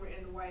 women who are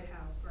in the White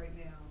House right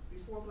now,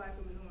 these 4 black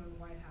women who are in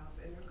the White House,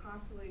 and they're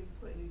constantly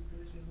put in these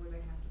positions where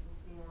they have to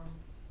perform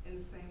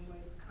in the same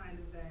way kind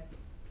of that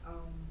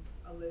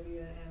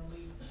Olivia and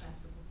Elise have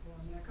to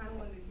perform. And I kind of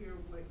wanted to hear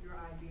what your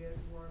ideas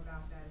were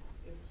about that,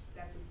 if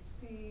that's what you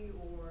see,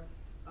 or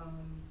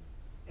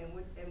and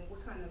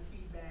what kind of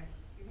feedback,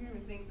 if you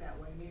even think that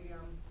way. Maybe I'm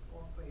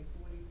off base.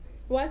 What do you think?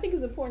 Well, I think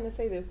it's important to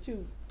say there's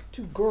two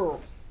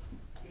girls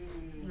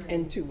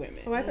and 2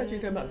 women. Oh, I thought you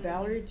were talking about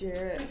Valerie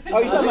Jarrett. Oh,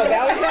 you're talking about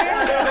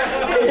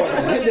Valerie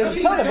Jarrett? There's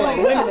a ton of black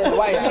women in the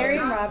White House. Mary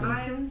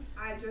Robinson.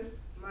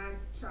 My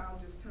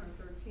child just turned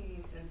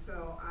 13, and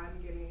so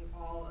I'm getting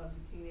all of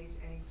the teenage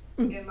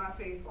angst in my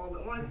face all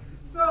at once.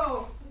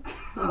 So,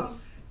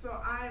 so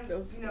I'm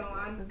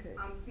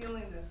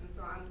feeling this, and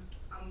so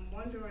I'm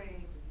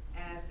wondering,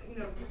 as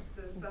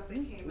the stuff that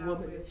came out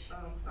with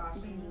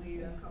Sasha and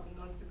Leah a couple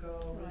months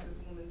ago, with this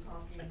woman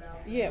talking about.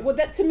 Yeah, well,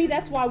 to me,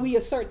 that's why we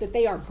assert that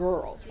they are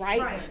girls,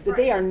 right? That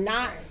they are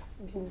not.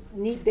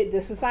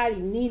 The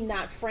society need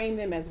not frame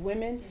them as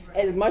women,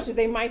 as much as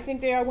they might think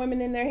they are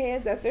women in their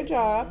heads. That's their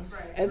job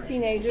as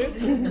teenagers.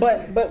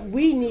 But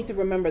we need to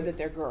remember that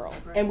they're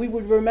girls, and we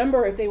would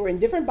remember if they were in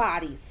different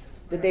bodies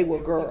that they were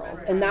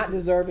girls and not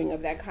deserving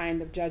of that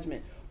kind of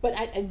judgment. But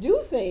I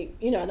do think,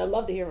 and I'd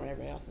love to hear from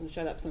everybody else and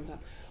shut up sometime.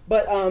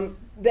 But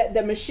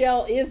that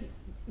Michelle is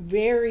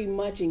very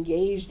much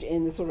engaged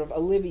in the sort of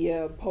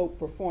Olivia Pope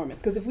performance.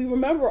 Because if we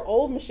remember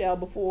old Michelle,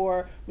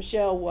 before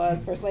Michelle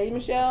was First Lady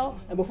Michelle,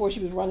 and before she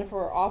was running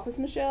for office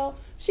Michelle,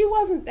 she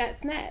wasn't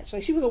that snatched.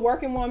 Like, she was a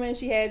working woman,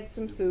 she had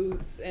some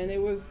suits, and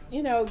it was,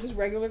 just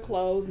regular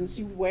clothes, and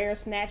she would wear a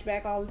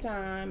snatchback all the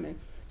time, and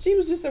she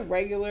was just a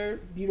regular,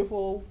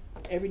 beautiful,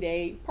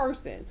 everyday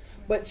person.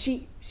 But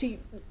she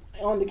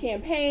on the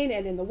campaign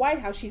and in the White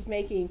House, she's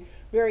making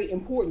very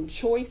important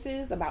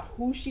choices about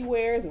who she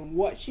wears and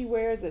what she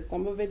wears. That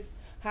some of it's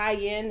high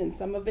end and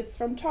some of it's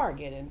from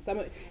Target, and some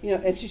of,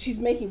 and she's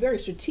making very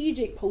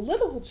strategic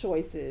political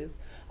choices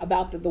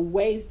about the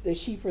ways that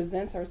she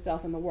presents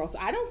herself in the world. So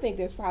I don't think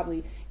there's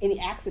probably any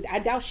accident. I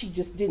doubt she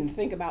just didn't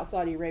think about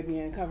Saudi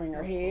Arabia and covering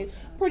her head.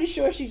 Pretty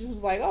sure she just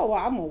was like, oh, well,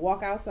 I'm gonna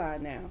walk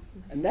outside now.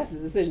 And that's the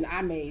decision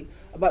I made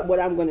about what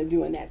I'm gonna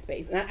do in that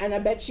space. And I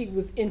bet she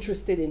was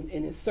interested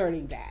in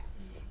asserting that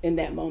in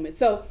that moment.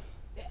 So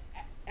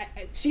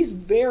she's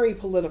very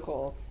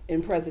political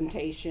in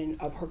presentation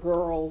of her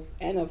girls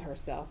and of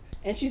herself.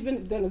 And she's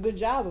done a good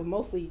job of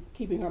mostly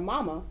keeping her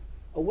mama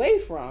away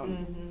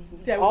from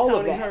all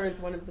of that. Her as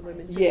one of the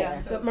women.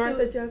 Yeah. But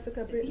Martha,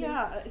 Jessica, Brittany?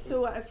 Yeah,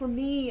 so for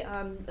me,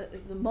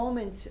 the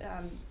moment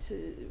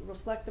to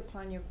reflect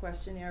upon your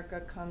question,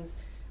 Erica, comes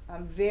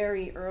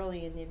very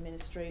early in the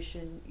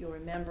administration. You'll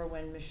remember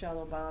when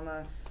Michelle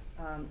Obama,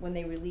 when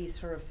they release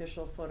her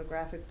official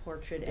photographic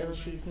portrait and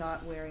she's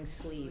not wearing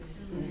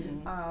sleeves.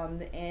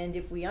 And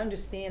if we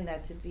understand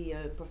that to be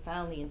a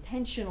profoundly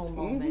intentional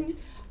moment,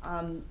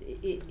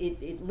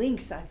 it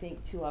links, I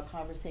think, to our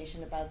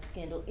conversation about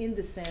scandal in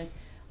the sense,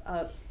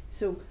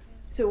 so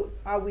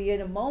are we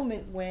in a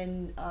moment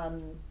when, I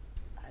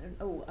don't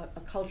know, a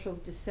cultural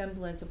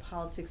dissemblance, a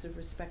politics of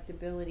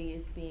respectability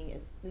is being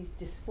at least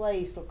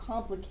displaced or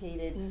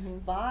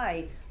complicated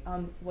by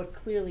what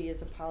clearly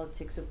is a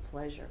politics of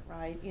pleasure,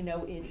 right? You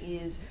know, it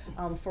is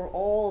for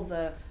all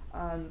the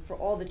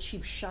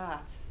cheap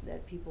shots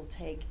that people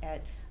take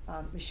at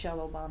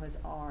Michelle Obama's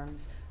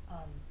arms.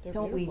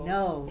 Don't we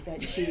know that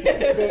that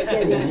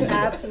it's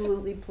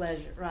absolutely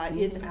pleasure, right?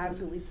 It's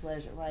absolutely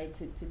pleasure, right?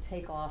 To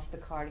take off the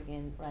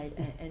cardigan, right,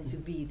 and to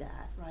be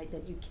that, right?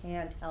 That you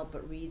can't help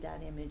but read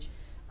that image,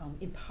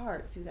 in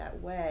part through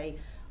that way,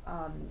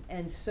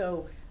 and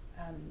so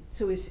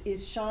is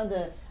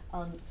Shonda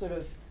sort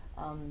of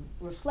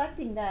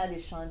reflecting that?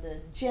 Is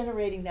Shonda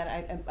generating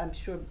that? I'm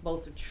sure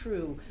both are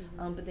true,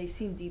 but they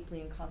seem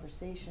deeply in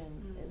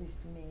conversation, at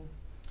least to me.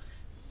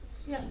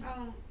 Yeah.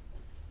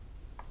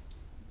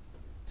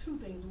 Two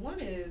things. One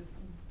is,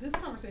 this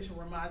conversation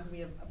reminds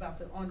me about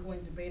the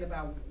ongoing debate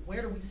about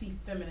where do we see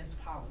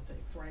feminist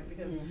politics, right?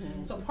 Because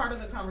so part of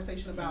the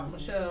conversation about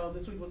Michelle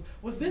this week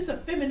was this a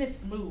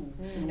feminist move?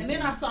 And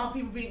then I saw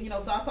people being,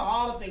 so I saw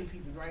all the think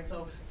pieces, right?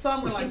 So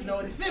some were like,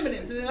 it's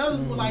feminist, and then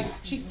others were like,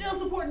 she's still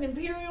supporting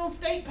imperial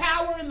state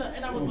power, and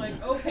I was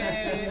like,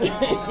 okay.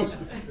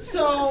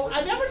 So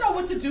I never know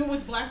what to do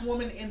with Black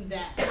women in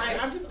that, right?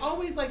 I'm just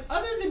always like,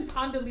 other than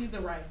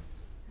Condoleezza Rice,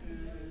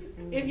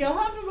 if your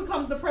husband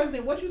becomes the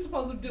president, what you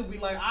supposed to do? Be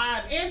like,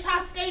 I'm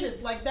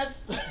anti-statist. Like,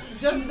 that's,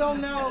 just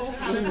don't know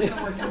how that's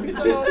gonna work out.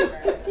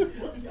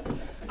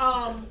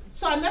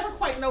 So I never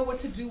quite know what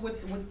to do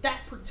with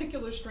that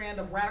particular strand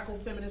of radical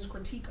feminist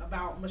critique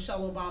about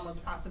Michelle Obama's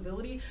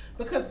possibility,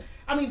 because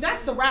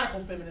that's the radical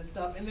feminist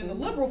stuff, and then the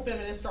liberal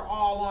feminists are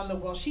all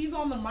on she's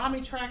on the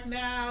mommy track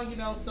now,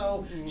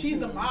 so she's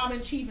the mom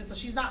in chief, and so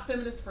she's not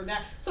feminist for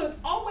that. So it's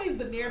always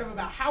the narrative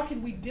about how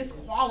can we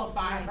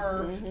disqualify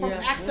her from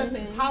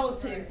accessing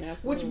politics,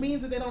 which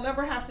means that they don't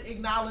ever have to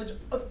acknowledge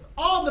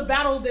all the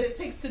battle that it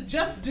takes to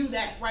just do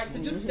that, right? To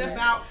just step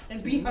out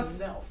and be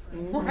herself,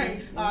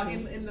 right?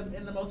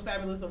 In the most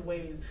fabulous of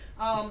ways.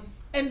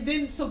 And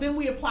then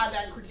we apply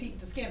that critique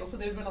to Scandal. So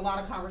there's been a lot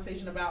of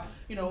conversation about,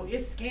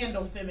 is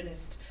Scandal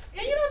feminist?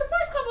 And the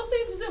first couple of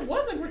seasons it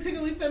wasn't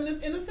particularly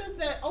feminist, in the sense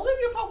that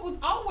Olivia Pope was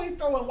always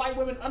throwing white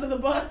women under the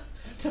bus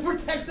to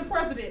protect the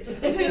president.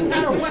 It didn't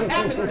matter what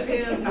happened to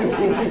him.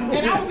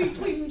 And I would be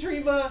tweeting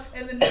Treva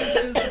and the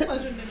ninjas, the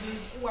pleasure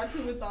ninjas, who I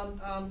tweet with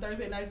on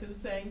Thursday nights, and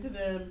saying to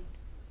them,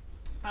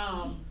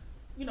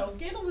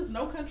 Scandal is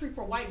no country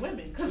for white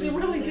women, because it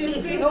really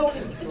didn't feel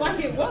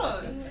like it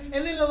was.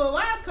 And then in the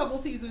last couple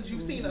seasons,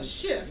 you've seen a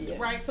shift,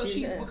 right? So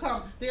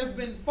there's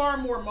been far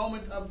more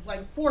moments of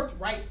like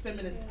forthright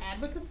feminist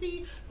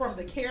advocacy from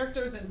the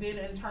characters, and then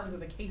in terms of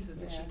the cases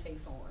that she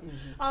takes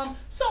on.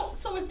 So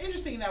it's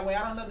interesting that way.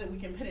 I don't know that we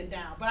can pin it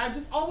down, but I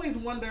just always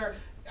wonder,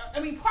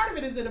 part of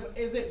it is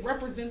it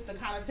represents the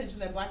kind of tension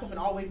that Black women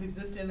always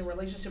exist in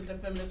relationship to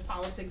feminist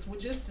politics,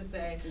 which is to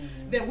say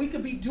that we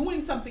could be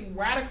doing something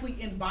radically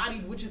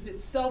embodied, which is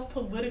itself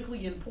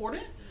politically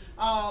important,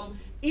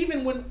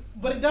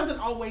 but it doesn't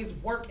always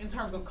work in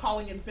terms of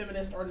calling it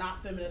feminist or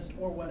not feminist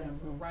or whatever,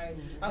 right?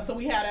 So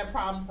we had that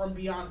problem from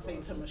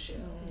Beyonce to Michelle.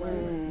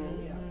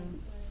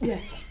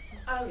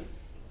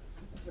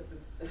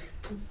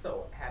 I'm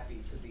so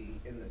happy to be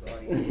in this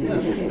audience.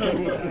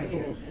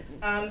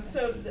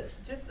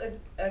 Just a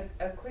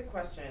quick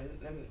question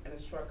and a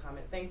short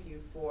comment. Thank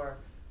you for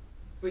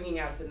bringing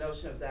out the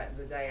notion of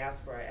the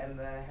diaspora and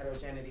the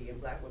heterogeneity in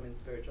Black women's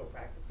spiritual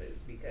practices,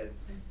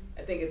 because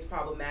I think it's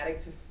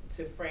problematic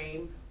to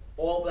frame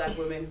all Black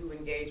women who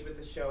engage with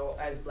the show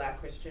as Black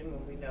Christian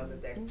when we know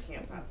that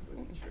can't possibly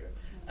be true.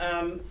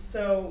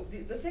 So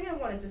the thing I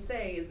wanted to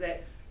say is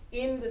that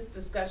in this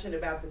discussion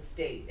about the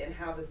state and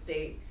how the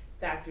state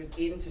factors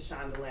into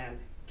ShondaLand,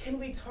 can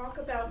we talk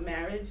about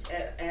marriage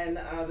and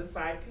the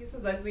side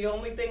pieces? That's the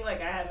only thing I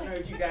haven't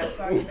heard you guys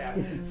talk about.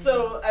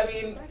 So,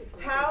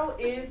 how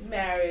is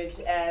marriage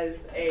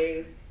as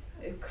a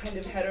kind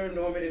of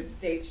heteronormative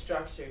state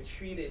structure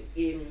treated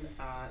in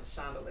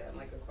ShondaLand,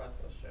 across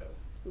those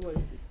shows?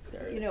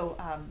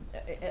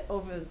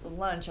 Over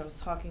lunch, I was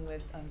talking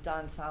with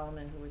Don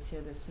Solomon, who was here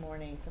this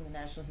morning from the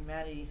National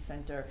Humanities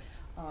Center,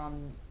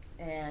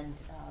 and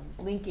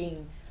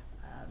linking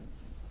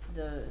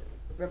the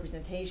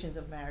representations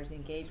of marriage, the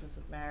engagements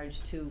of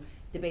marriage, to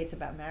debates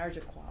about marriage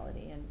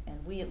equality, and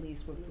we at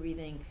least were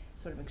breathing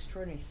sort of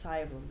extraordinary sigh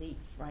of relief,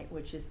 right?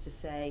 Which is to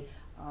say,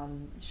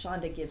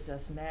 Shonda gives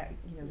us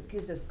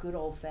good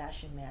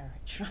old-fashioned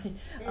marriage, right?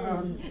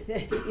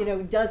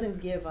 Doesn't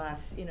give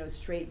us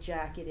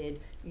straight-jacketed,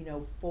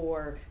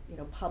 for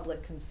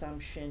public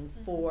consumption,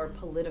 for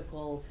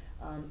political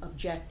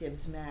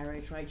objectives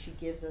marriage, right? She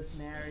gives us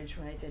marriage,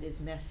 right, that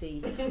is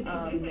messy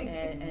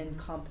and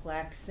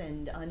complex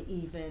and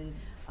uneven,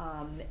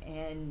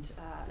 and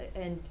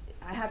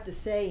I have to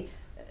say,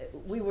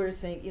 we were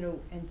saying,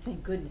 and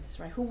thank goodness,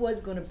 right? Who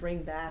was going to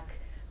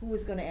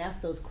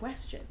ask those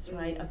questions,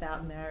 right,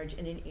 about marriage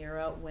in an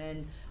era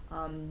when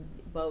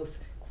both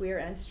queer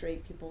and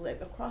straight people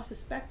that across the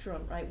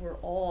spectrum, right, we're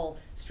all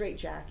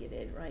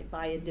straitjacketed, right,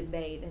 by a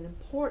debate, an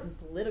important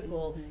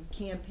political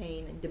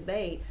campaign and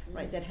debate,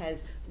 right, that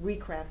has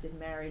recrafted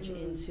marriage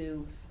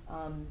into,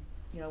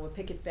 you know, a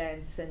picket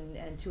fence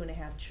and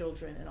 2.5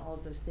 children and all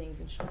of those things.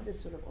 And Shonda's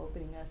sort of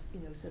opening us, you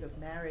know, sort of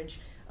marriage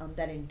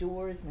that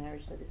endures,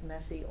 marriage that is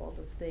messy, all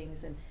those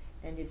things. And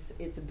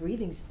it's a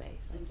breathing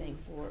space, I think,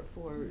 for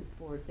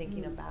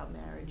thinking about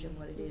marriage and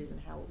what it is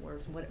and how it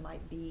works and what it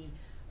might be,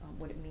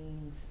 what it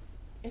means.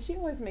 And she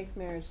always makes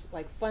marriage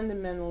like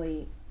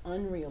fundamentally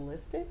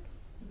unrealistic,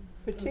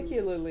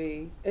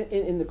 particularly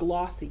in the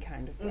glossy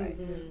kind of way.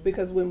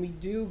 Because when we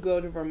do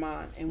go to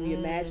Vermont and we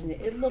imagine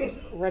it, it looks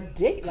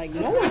ridiculous. Like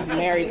no one's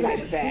married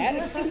like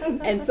that.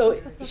 And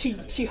so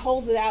she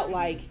holds it out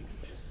like,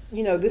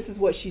 you know, this is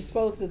what she's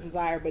supposed to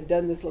desire, but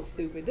doesn't this look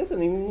stupid? This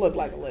doesn't even look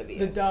like Olivia.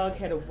 The dog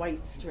had a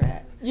white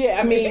strap. Yeah,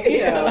 I mean,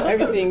 you know,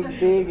 everything's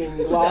big and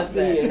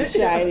glossy and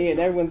shiny and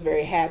everyone's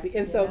very happy.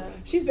 And so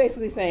she's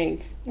basically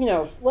saying, you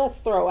know, let's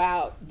throw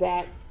out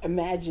that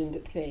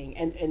imagined thing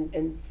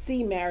and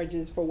see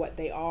marriages for what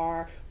they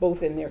are,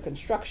 both in their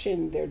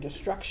construction, their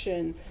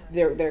destruction,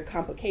 their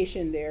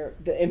complication,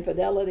 the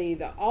infidelity,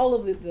 all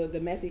of the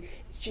messy.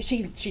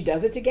 She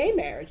does it to gay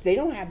marriage. They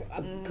don't have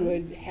a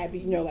good, happy,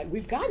 you know, like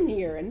we've gotten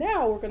here and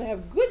now we're going to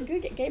have good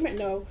gay marriage.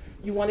 No,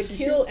 you want to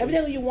kill,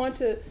 evidently you want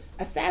to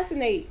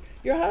assassinate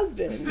your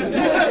husband.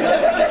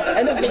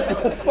 and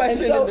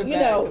so, you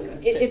know,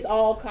 it's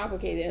all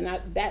complicated. And I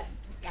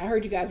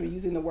heard you guys were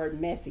using the word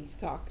messy to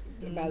talk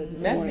about it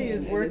this morning. Messy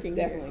is working.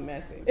 It's definitely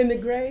messy. In the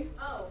gray?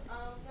 Oh, no,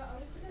 I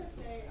was just going to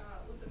say,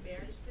 with the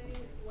marriage thing,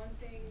 one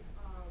thing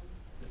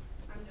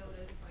I've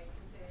noticed, like,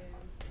 within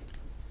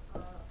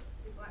the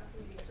Black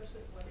community,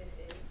 especially women,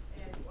 is,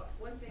 and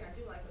one thing I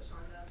do like with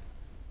Shonda,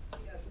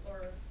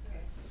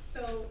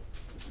 so,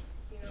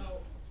 you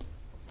know,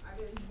 I've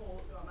been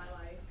told throughout my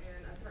life,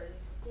 and I've heard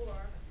this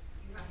before,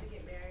 you have to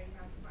get married, you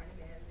have to find a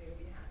man, and you're going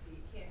to be happy.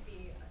 You can't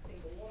be a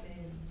single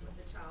woman with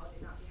a child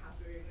and not be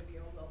happy, or you're going to be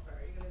on welfare,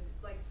 you're going to,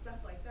 like,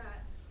 stuff like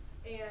that.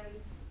 And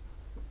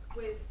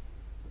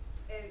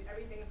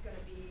everything's going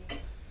to be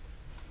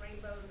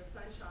rainbows and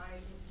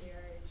sunshine with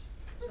marriage,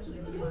 especially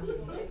with Black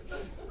women.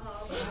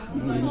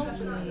 But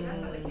that's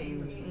not the case.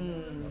 I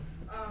mean,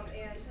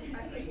 and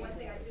I think one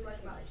thing I do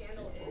like about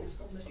Scandal is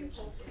she's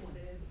hope is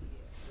this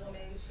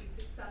woman. She's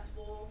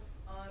successful,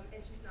 and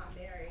she's not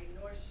married,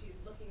 nor she's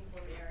looking for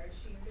marriage.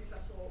 She's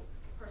successful,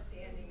 her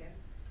standing and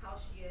how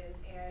she is.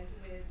 And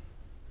with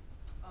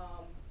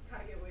How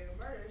to Get Away with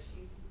Murder,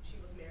 she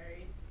was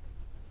married.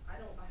 I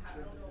don't know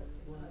if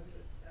the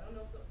husband.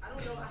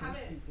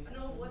 I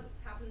know what's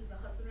happened to the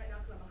husband right now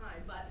because I'm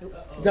behind, but.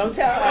 Don't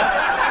tell.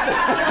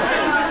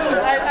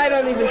 I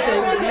don't even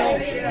think.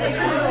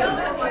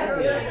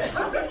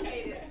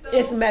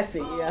 It's messy,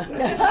 yeah.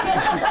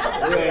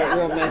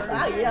 Real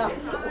messy. Yeah.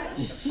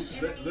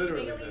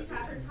 Literally messy.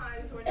 Had her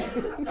times where she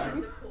was having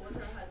difficult with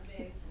her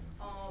husband,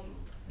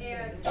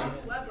 and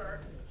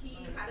however,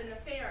 he had an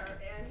affair,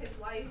 and his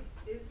wife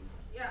is,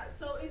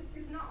 so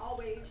it's not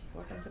always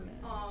the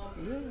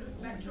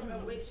spectrum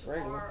in which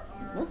our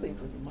mostly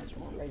it's just much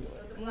more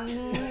regular. The Black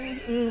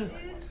community is,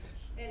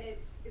 and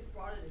it's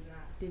broader than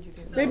that. Did you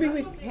get So maybe that's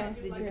we one thing I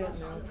do like about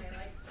ShondaLand,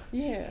 like,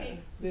 Yeah,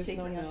 there's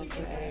no milk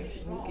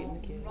milk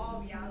for raw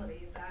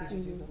reality that I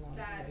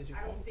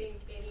don't think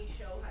any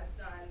show has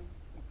done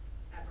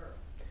ever.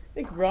 I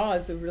think raw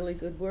is a really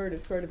good word.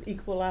 It's sort of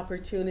equal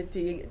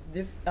opportunity,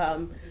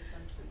 dysfunction,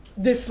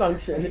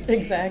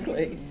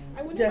 exactly.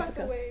 I wonder about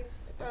the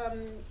ways,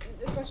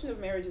 the question of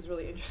marriage is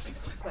really interesting,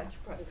 so I'm glad you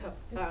brought it up.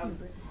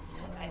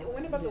 I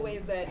wonder about the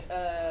ways that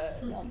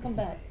I'll come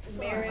back.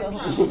 marriage,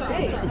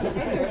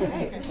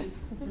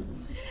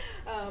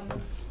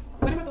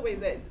 what about the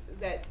ways that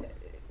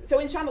so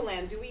in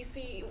ShondaLand, do we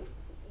see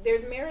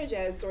there's marriage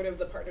as sort of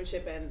the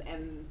partnership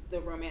and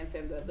the romance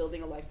and the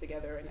building a life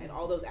together and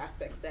all those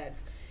aspects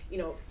that, you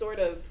know, sort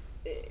of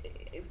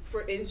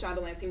in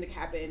ShondaLand seem to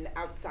happen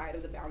outside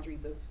of the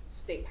boundaries of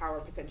state power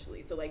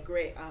potentially. So like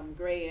Gray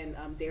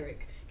and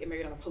Derek get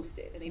married on a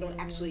Post-it, and they don't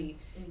actually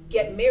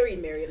get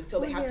married until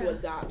they have to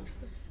adopt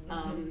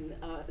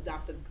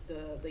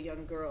the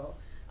young girl.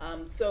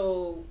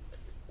 So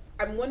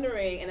I'm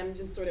wondering, and I'm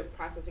just sort of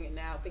processing it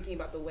now, thinking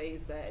about the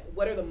ways that,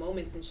 what are the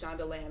moments in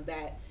ShondaLand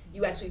that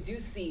you actually do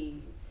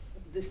see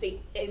the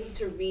state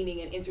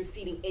intervening and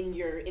interceding in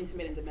your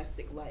intimate and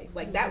domestic life?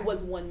 Like that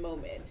was one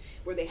moment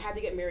where they had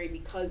to get married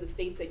because the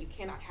state said you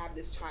cannot have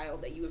this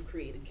child that you have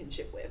created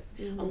kinship with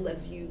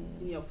unless you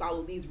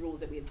follow these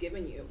rules that we have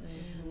given you.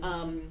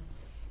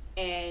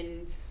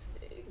 And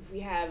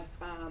we have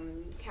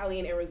Callie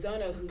in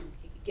Arizona who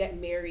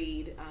get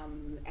married,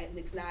 and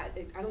it's not,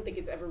 I don't think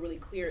it's ever really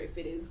clear if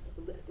it is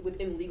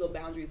within legal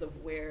boundaries of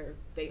where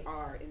they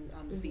are in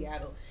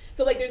Seattle.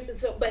 So like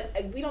but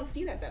we don't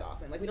see that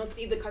often. Like we don't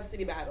see the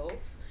custody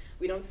battles.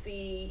 We don't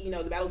see,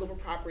 the battles over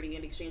property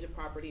and exchange of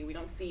property. We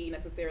don't see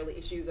necessarily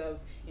issues of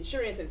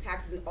insurance and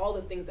taxes and all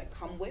the things that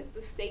come with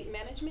the state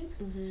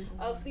management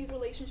of these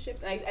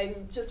relationships. And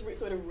I'm just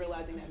sort of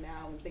realizing that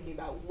now and thinking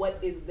about what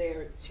is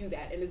there to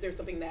that, and is there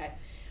something that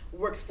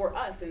works for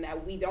us, and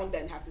that we don't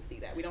then have to see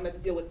that. We don't have to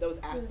deal with those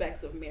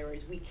aspects of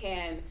marriage. We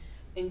can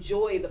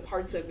enjoy the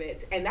parts of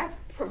it, and that's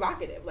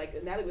provocative.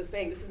 Like Natalie was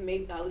saying, this is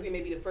Olivia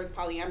may be the first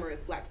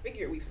polyamorous Black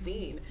figure we've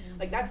seen.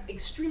 Like that's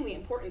extremely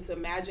important to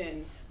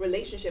imagine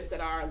relationships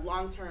that are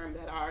long-term,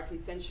 that are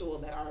consensual,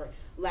 that are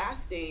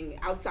lasting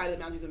outside of the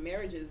boundaries of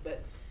marriages.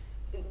 But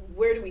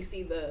where do we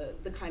see the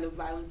kind of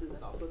violences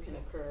that also can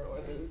occur, or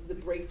the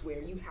breaks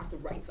where you have to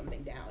write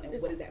something down,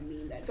 and what does that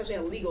mean then, especially in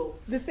a legal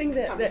The thing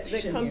that comes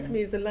here. to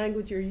me is the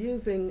language you're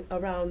using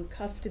around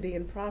custody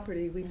and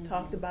property. We've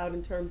talked about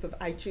in terms of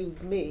I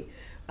choose me.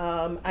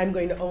 I'm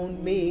going to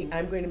own me.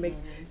 I'm going to make,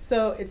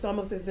 so it's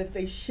almost as if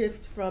they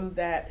shift from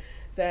that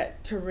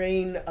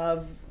terrain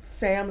of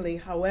family,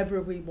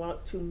 however we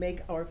want to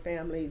make our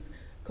families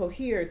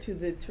cohere, to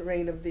the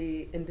terrain of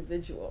the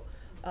individual.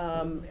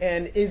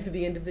 And is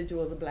the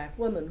individual the Black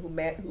woman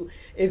who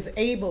is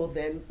able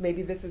then,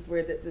 maybe this is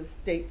where the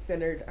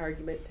state-centered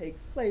argument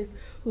takes place,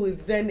 who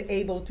is then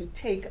able to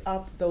take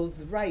up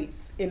those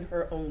rights in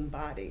her own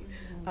body,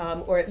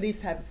 or at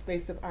least have a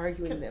space of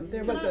arguing them.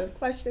 There was a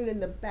question in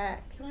the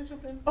back. Can I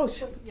jump in? Oh,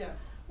 sure. Yeah.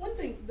 One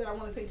thing that I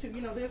want to say too,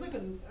 there's like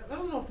I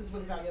don't know if this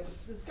book is out yet, but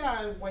this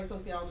guy, white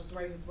sociologist,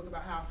 writing this book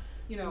about how,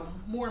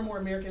 more and more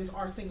Americans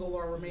are single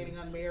or remaining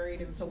unmarried,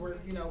 and so we're,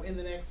 in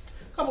the next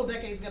couple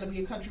decades going to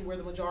be a country where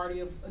the majority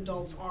of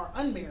adults are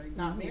unmarried,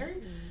 not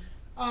married.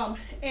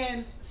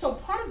 And so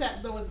part of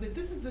that though is that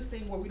this is this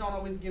thing where we don't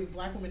always give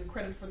Black women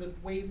credit for the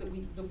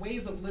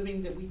ways of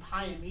living that we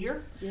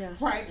pioneer,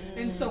 right?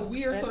 And so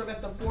we are sort of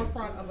at the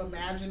forefront of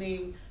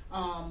imagining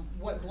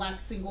what Black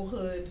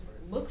singlehood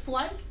looks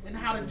like and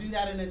how to do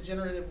that in a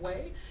generative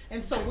way.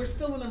 And so we're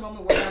still in a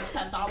moment where that's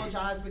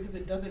pathologized because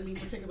it doesn't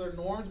meet particular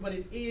norms, but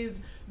it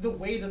is the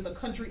way that the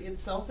country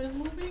itself is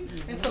moving.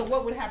 And so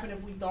what would happen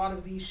if we thought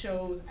of these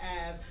shows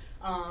as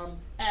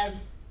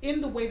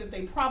in the way that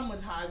they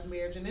problematize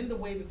marriage and in the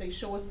way that they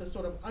show us the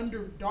sort of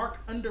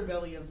dark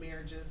underbelly of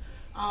marriages,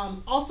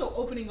 also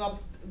opening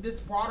up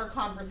this broader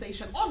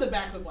conversation on the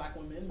backs of Black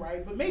women,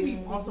 right? But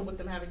maybe also with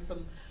them having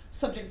some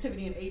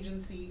subjectivity and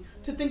agency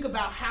to think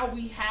about how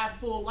we have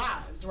full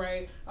lives,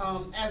 right,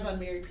 as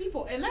unmarried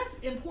people. And that's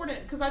important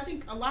because I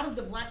think a lot of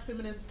the Black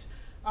feminist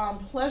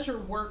pleasure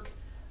work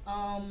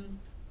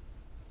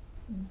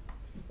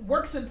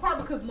works in part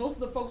because most of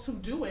the folks who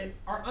do it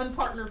are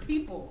unpartnered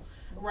people,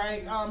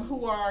 right,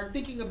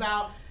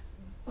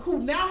 who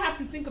now have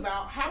to think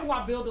about, how do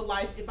I build a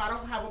life if I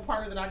don't have a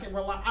partner that I can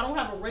rely, I don't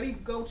have a ready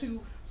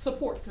go-to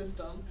support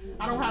system,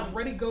 I don't have a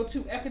ready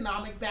go-to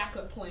economic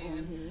backup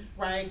plan,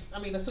 right? I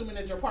mean, assuming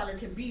that your partner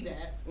can be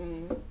that,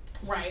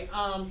 right?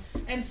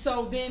 And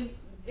so then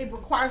it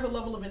requires a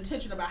level of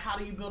intention about how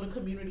do you build a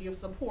community of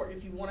support.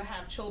 If you want to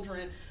have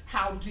children,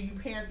 how do you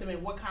parent them,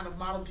 and what kind of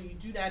model do you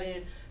do that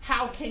in?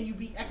 How can you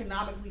be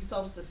economically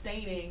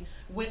self-sustaining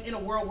when in a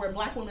world where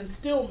Black women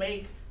still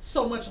make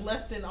so much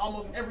less than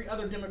almost every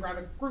other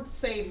demographic group,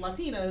 save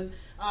Latinas,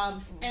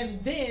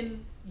 and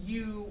then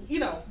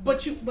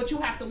but you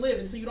have to live,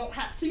 and so you don't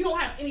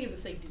have any of the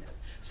safety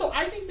nets. So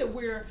I think that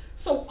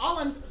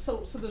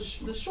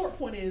the short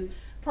point is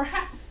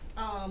perhaps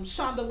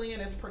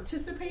ShondaLand is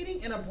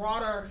participating in a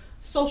broader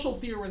social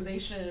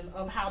theorization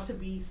of how to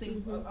be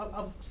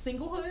of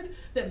singlehood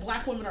that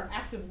Black women are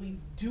actively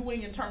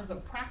doing in terms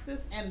of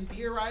practice and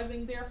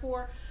theorizing,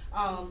 therefore,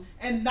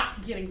 and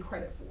not getting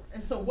credit for.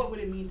 And so what would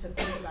it mean to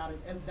think about it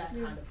as that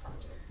kind of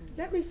project?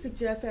 Let me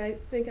suggest, I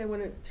think I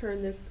want to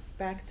turn this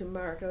back to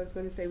Mark. I was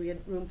going to say we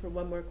had room for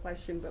one more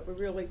question, but we're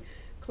really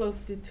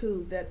close to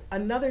two. That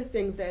another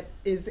thing that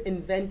is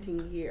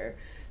inventing here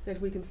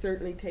that we can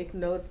certainly take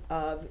note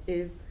of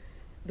is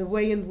the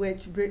way in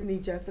which Brittany,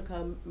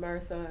 Jessica,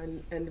 Martha,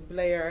 and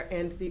Blair,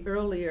 and the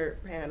earlier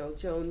panel,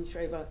 Joan,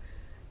 Treva,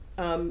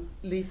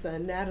 Lisa,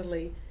 and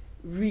Natalie,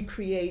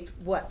 recreate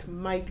what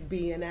might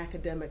be an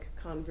academic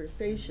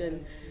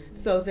conversation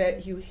so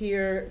that you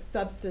hear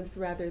substance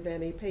rather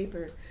than a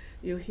paper.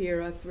 You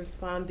hear us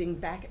responding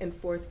back and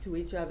forth to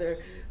each other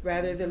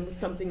rather than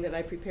something that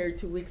I prepared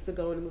 2 weeks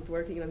ago and was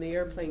working on the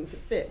airplane to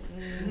fix.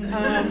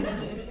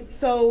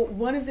 So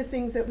one of the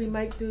things that we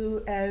might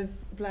do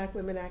as Black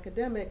women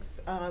academics,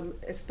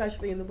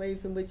 especially in the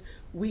ways in which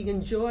we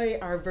enjoy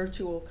our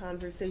virtual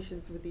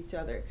conversations with each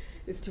other,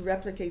 is to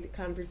replicate the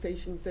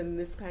conversations in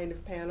this kind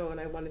of panel, and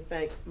I want to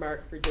thank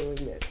Mark for doing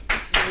this.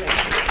 And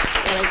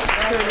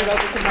I turn it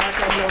over to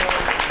Mark and Laurent.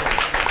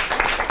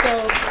 So,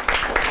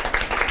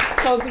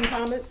 closing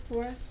comments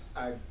for us?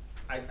 I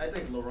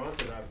think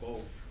Laurent and I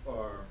both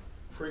are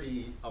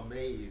pretty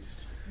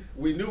amazed.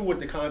 We knew what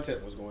the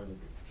content was going to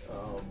be.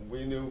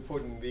 We knew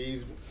putting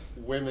these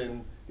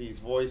women, these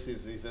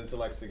voices, these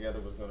intellects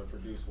together was going to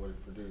produce what it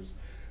produced.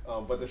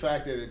 But the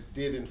fact that it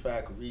did in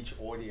fact reach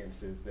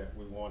audiences that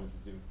we wanted to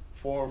do.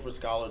 Forum for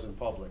Scholars in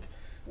Public.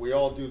 We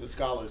all do the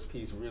scholars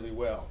piece really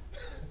well.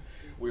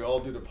 We all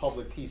do the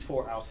public piece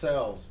for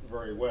ourselves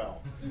very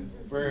well.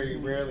 Very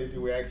rarely do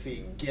we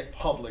actually get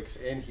publics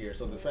in here.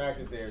 So the fact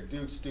that they're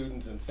Duke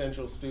students and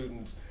Central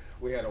students,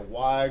 we had a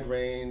wide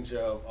range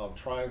of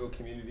Triangle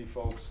community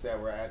folks that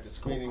were at the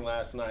screening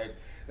last night.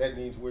 That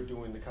means we're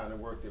doing the kind of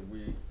work that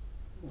we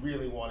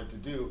really wanted to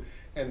do.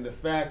 And the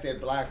fact that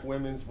Black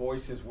women's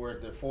voices were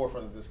at the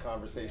forefront of this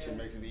conversation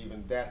makes it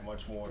even that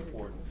much more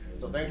important.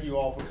 So thank you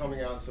all for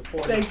coming out and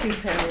supporting. Thank you,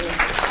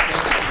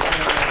 panelists.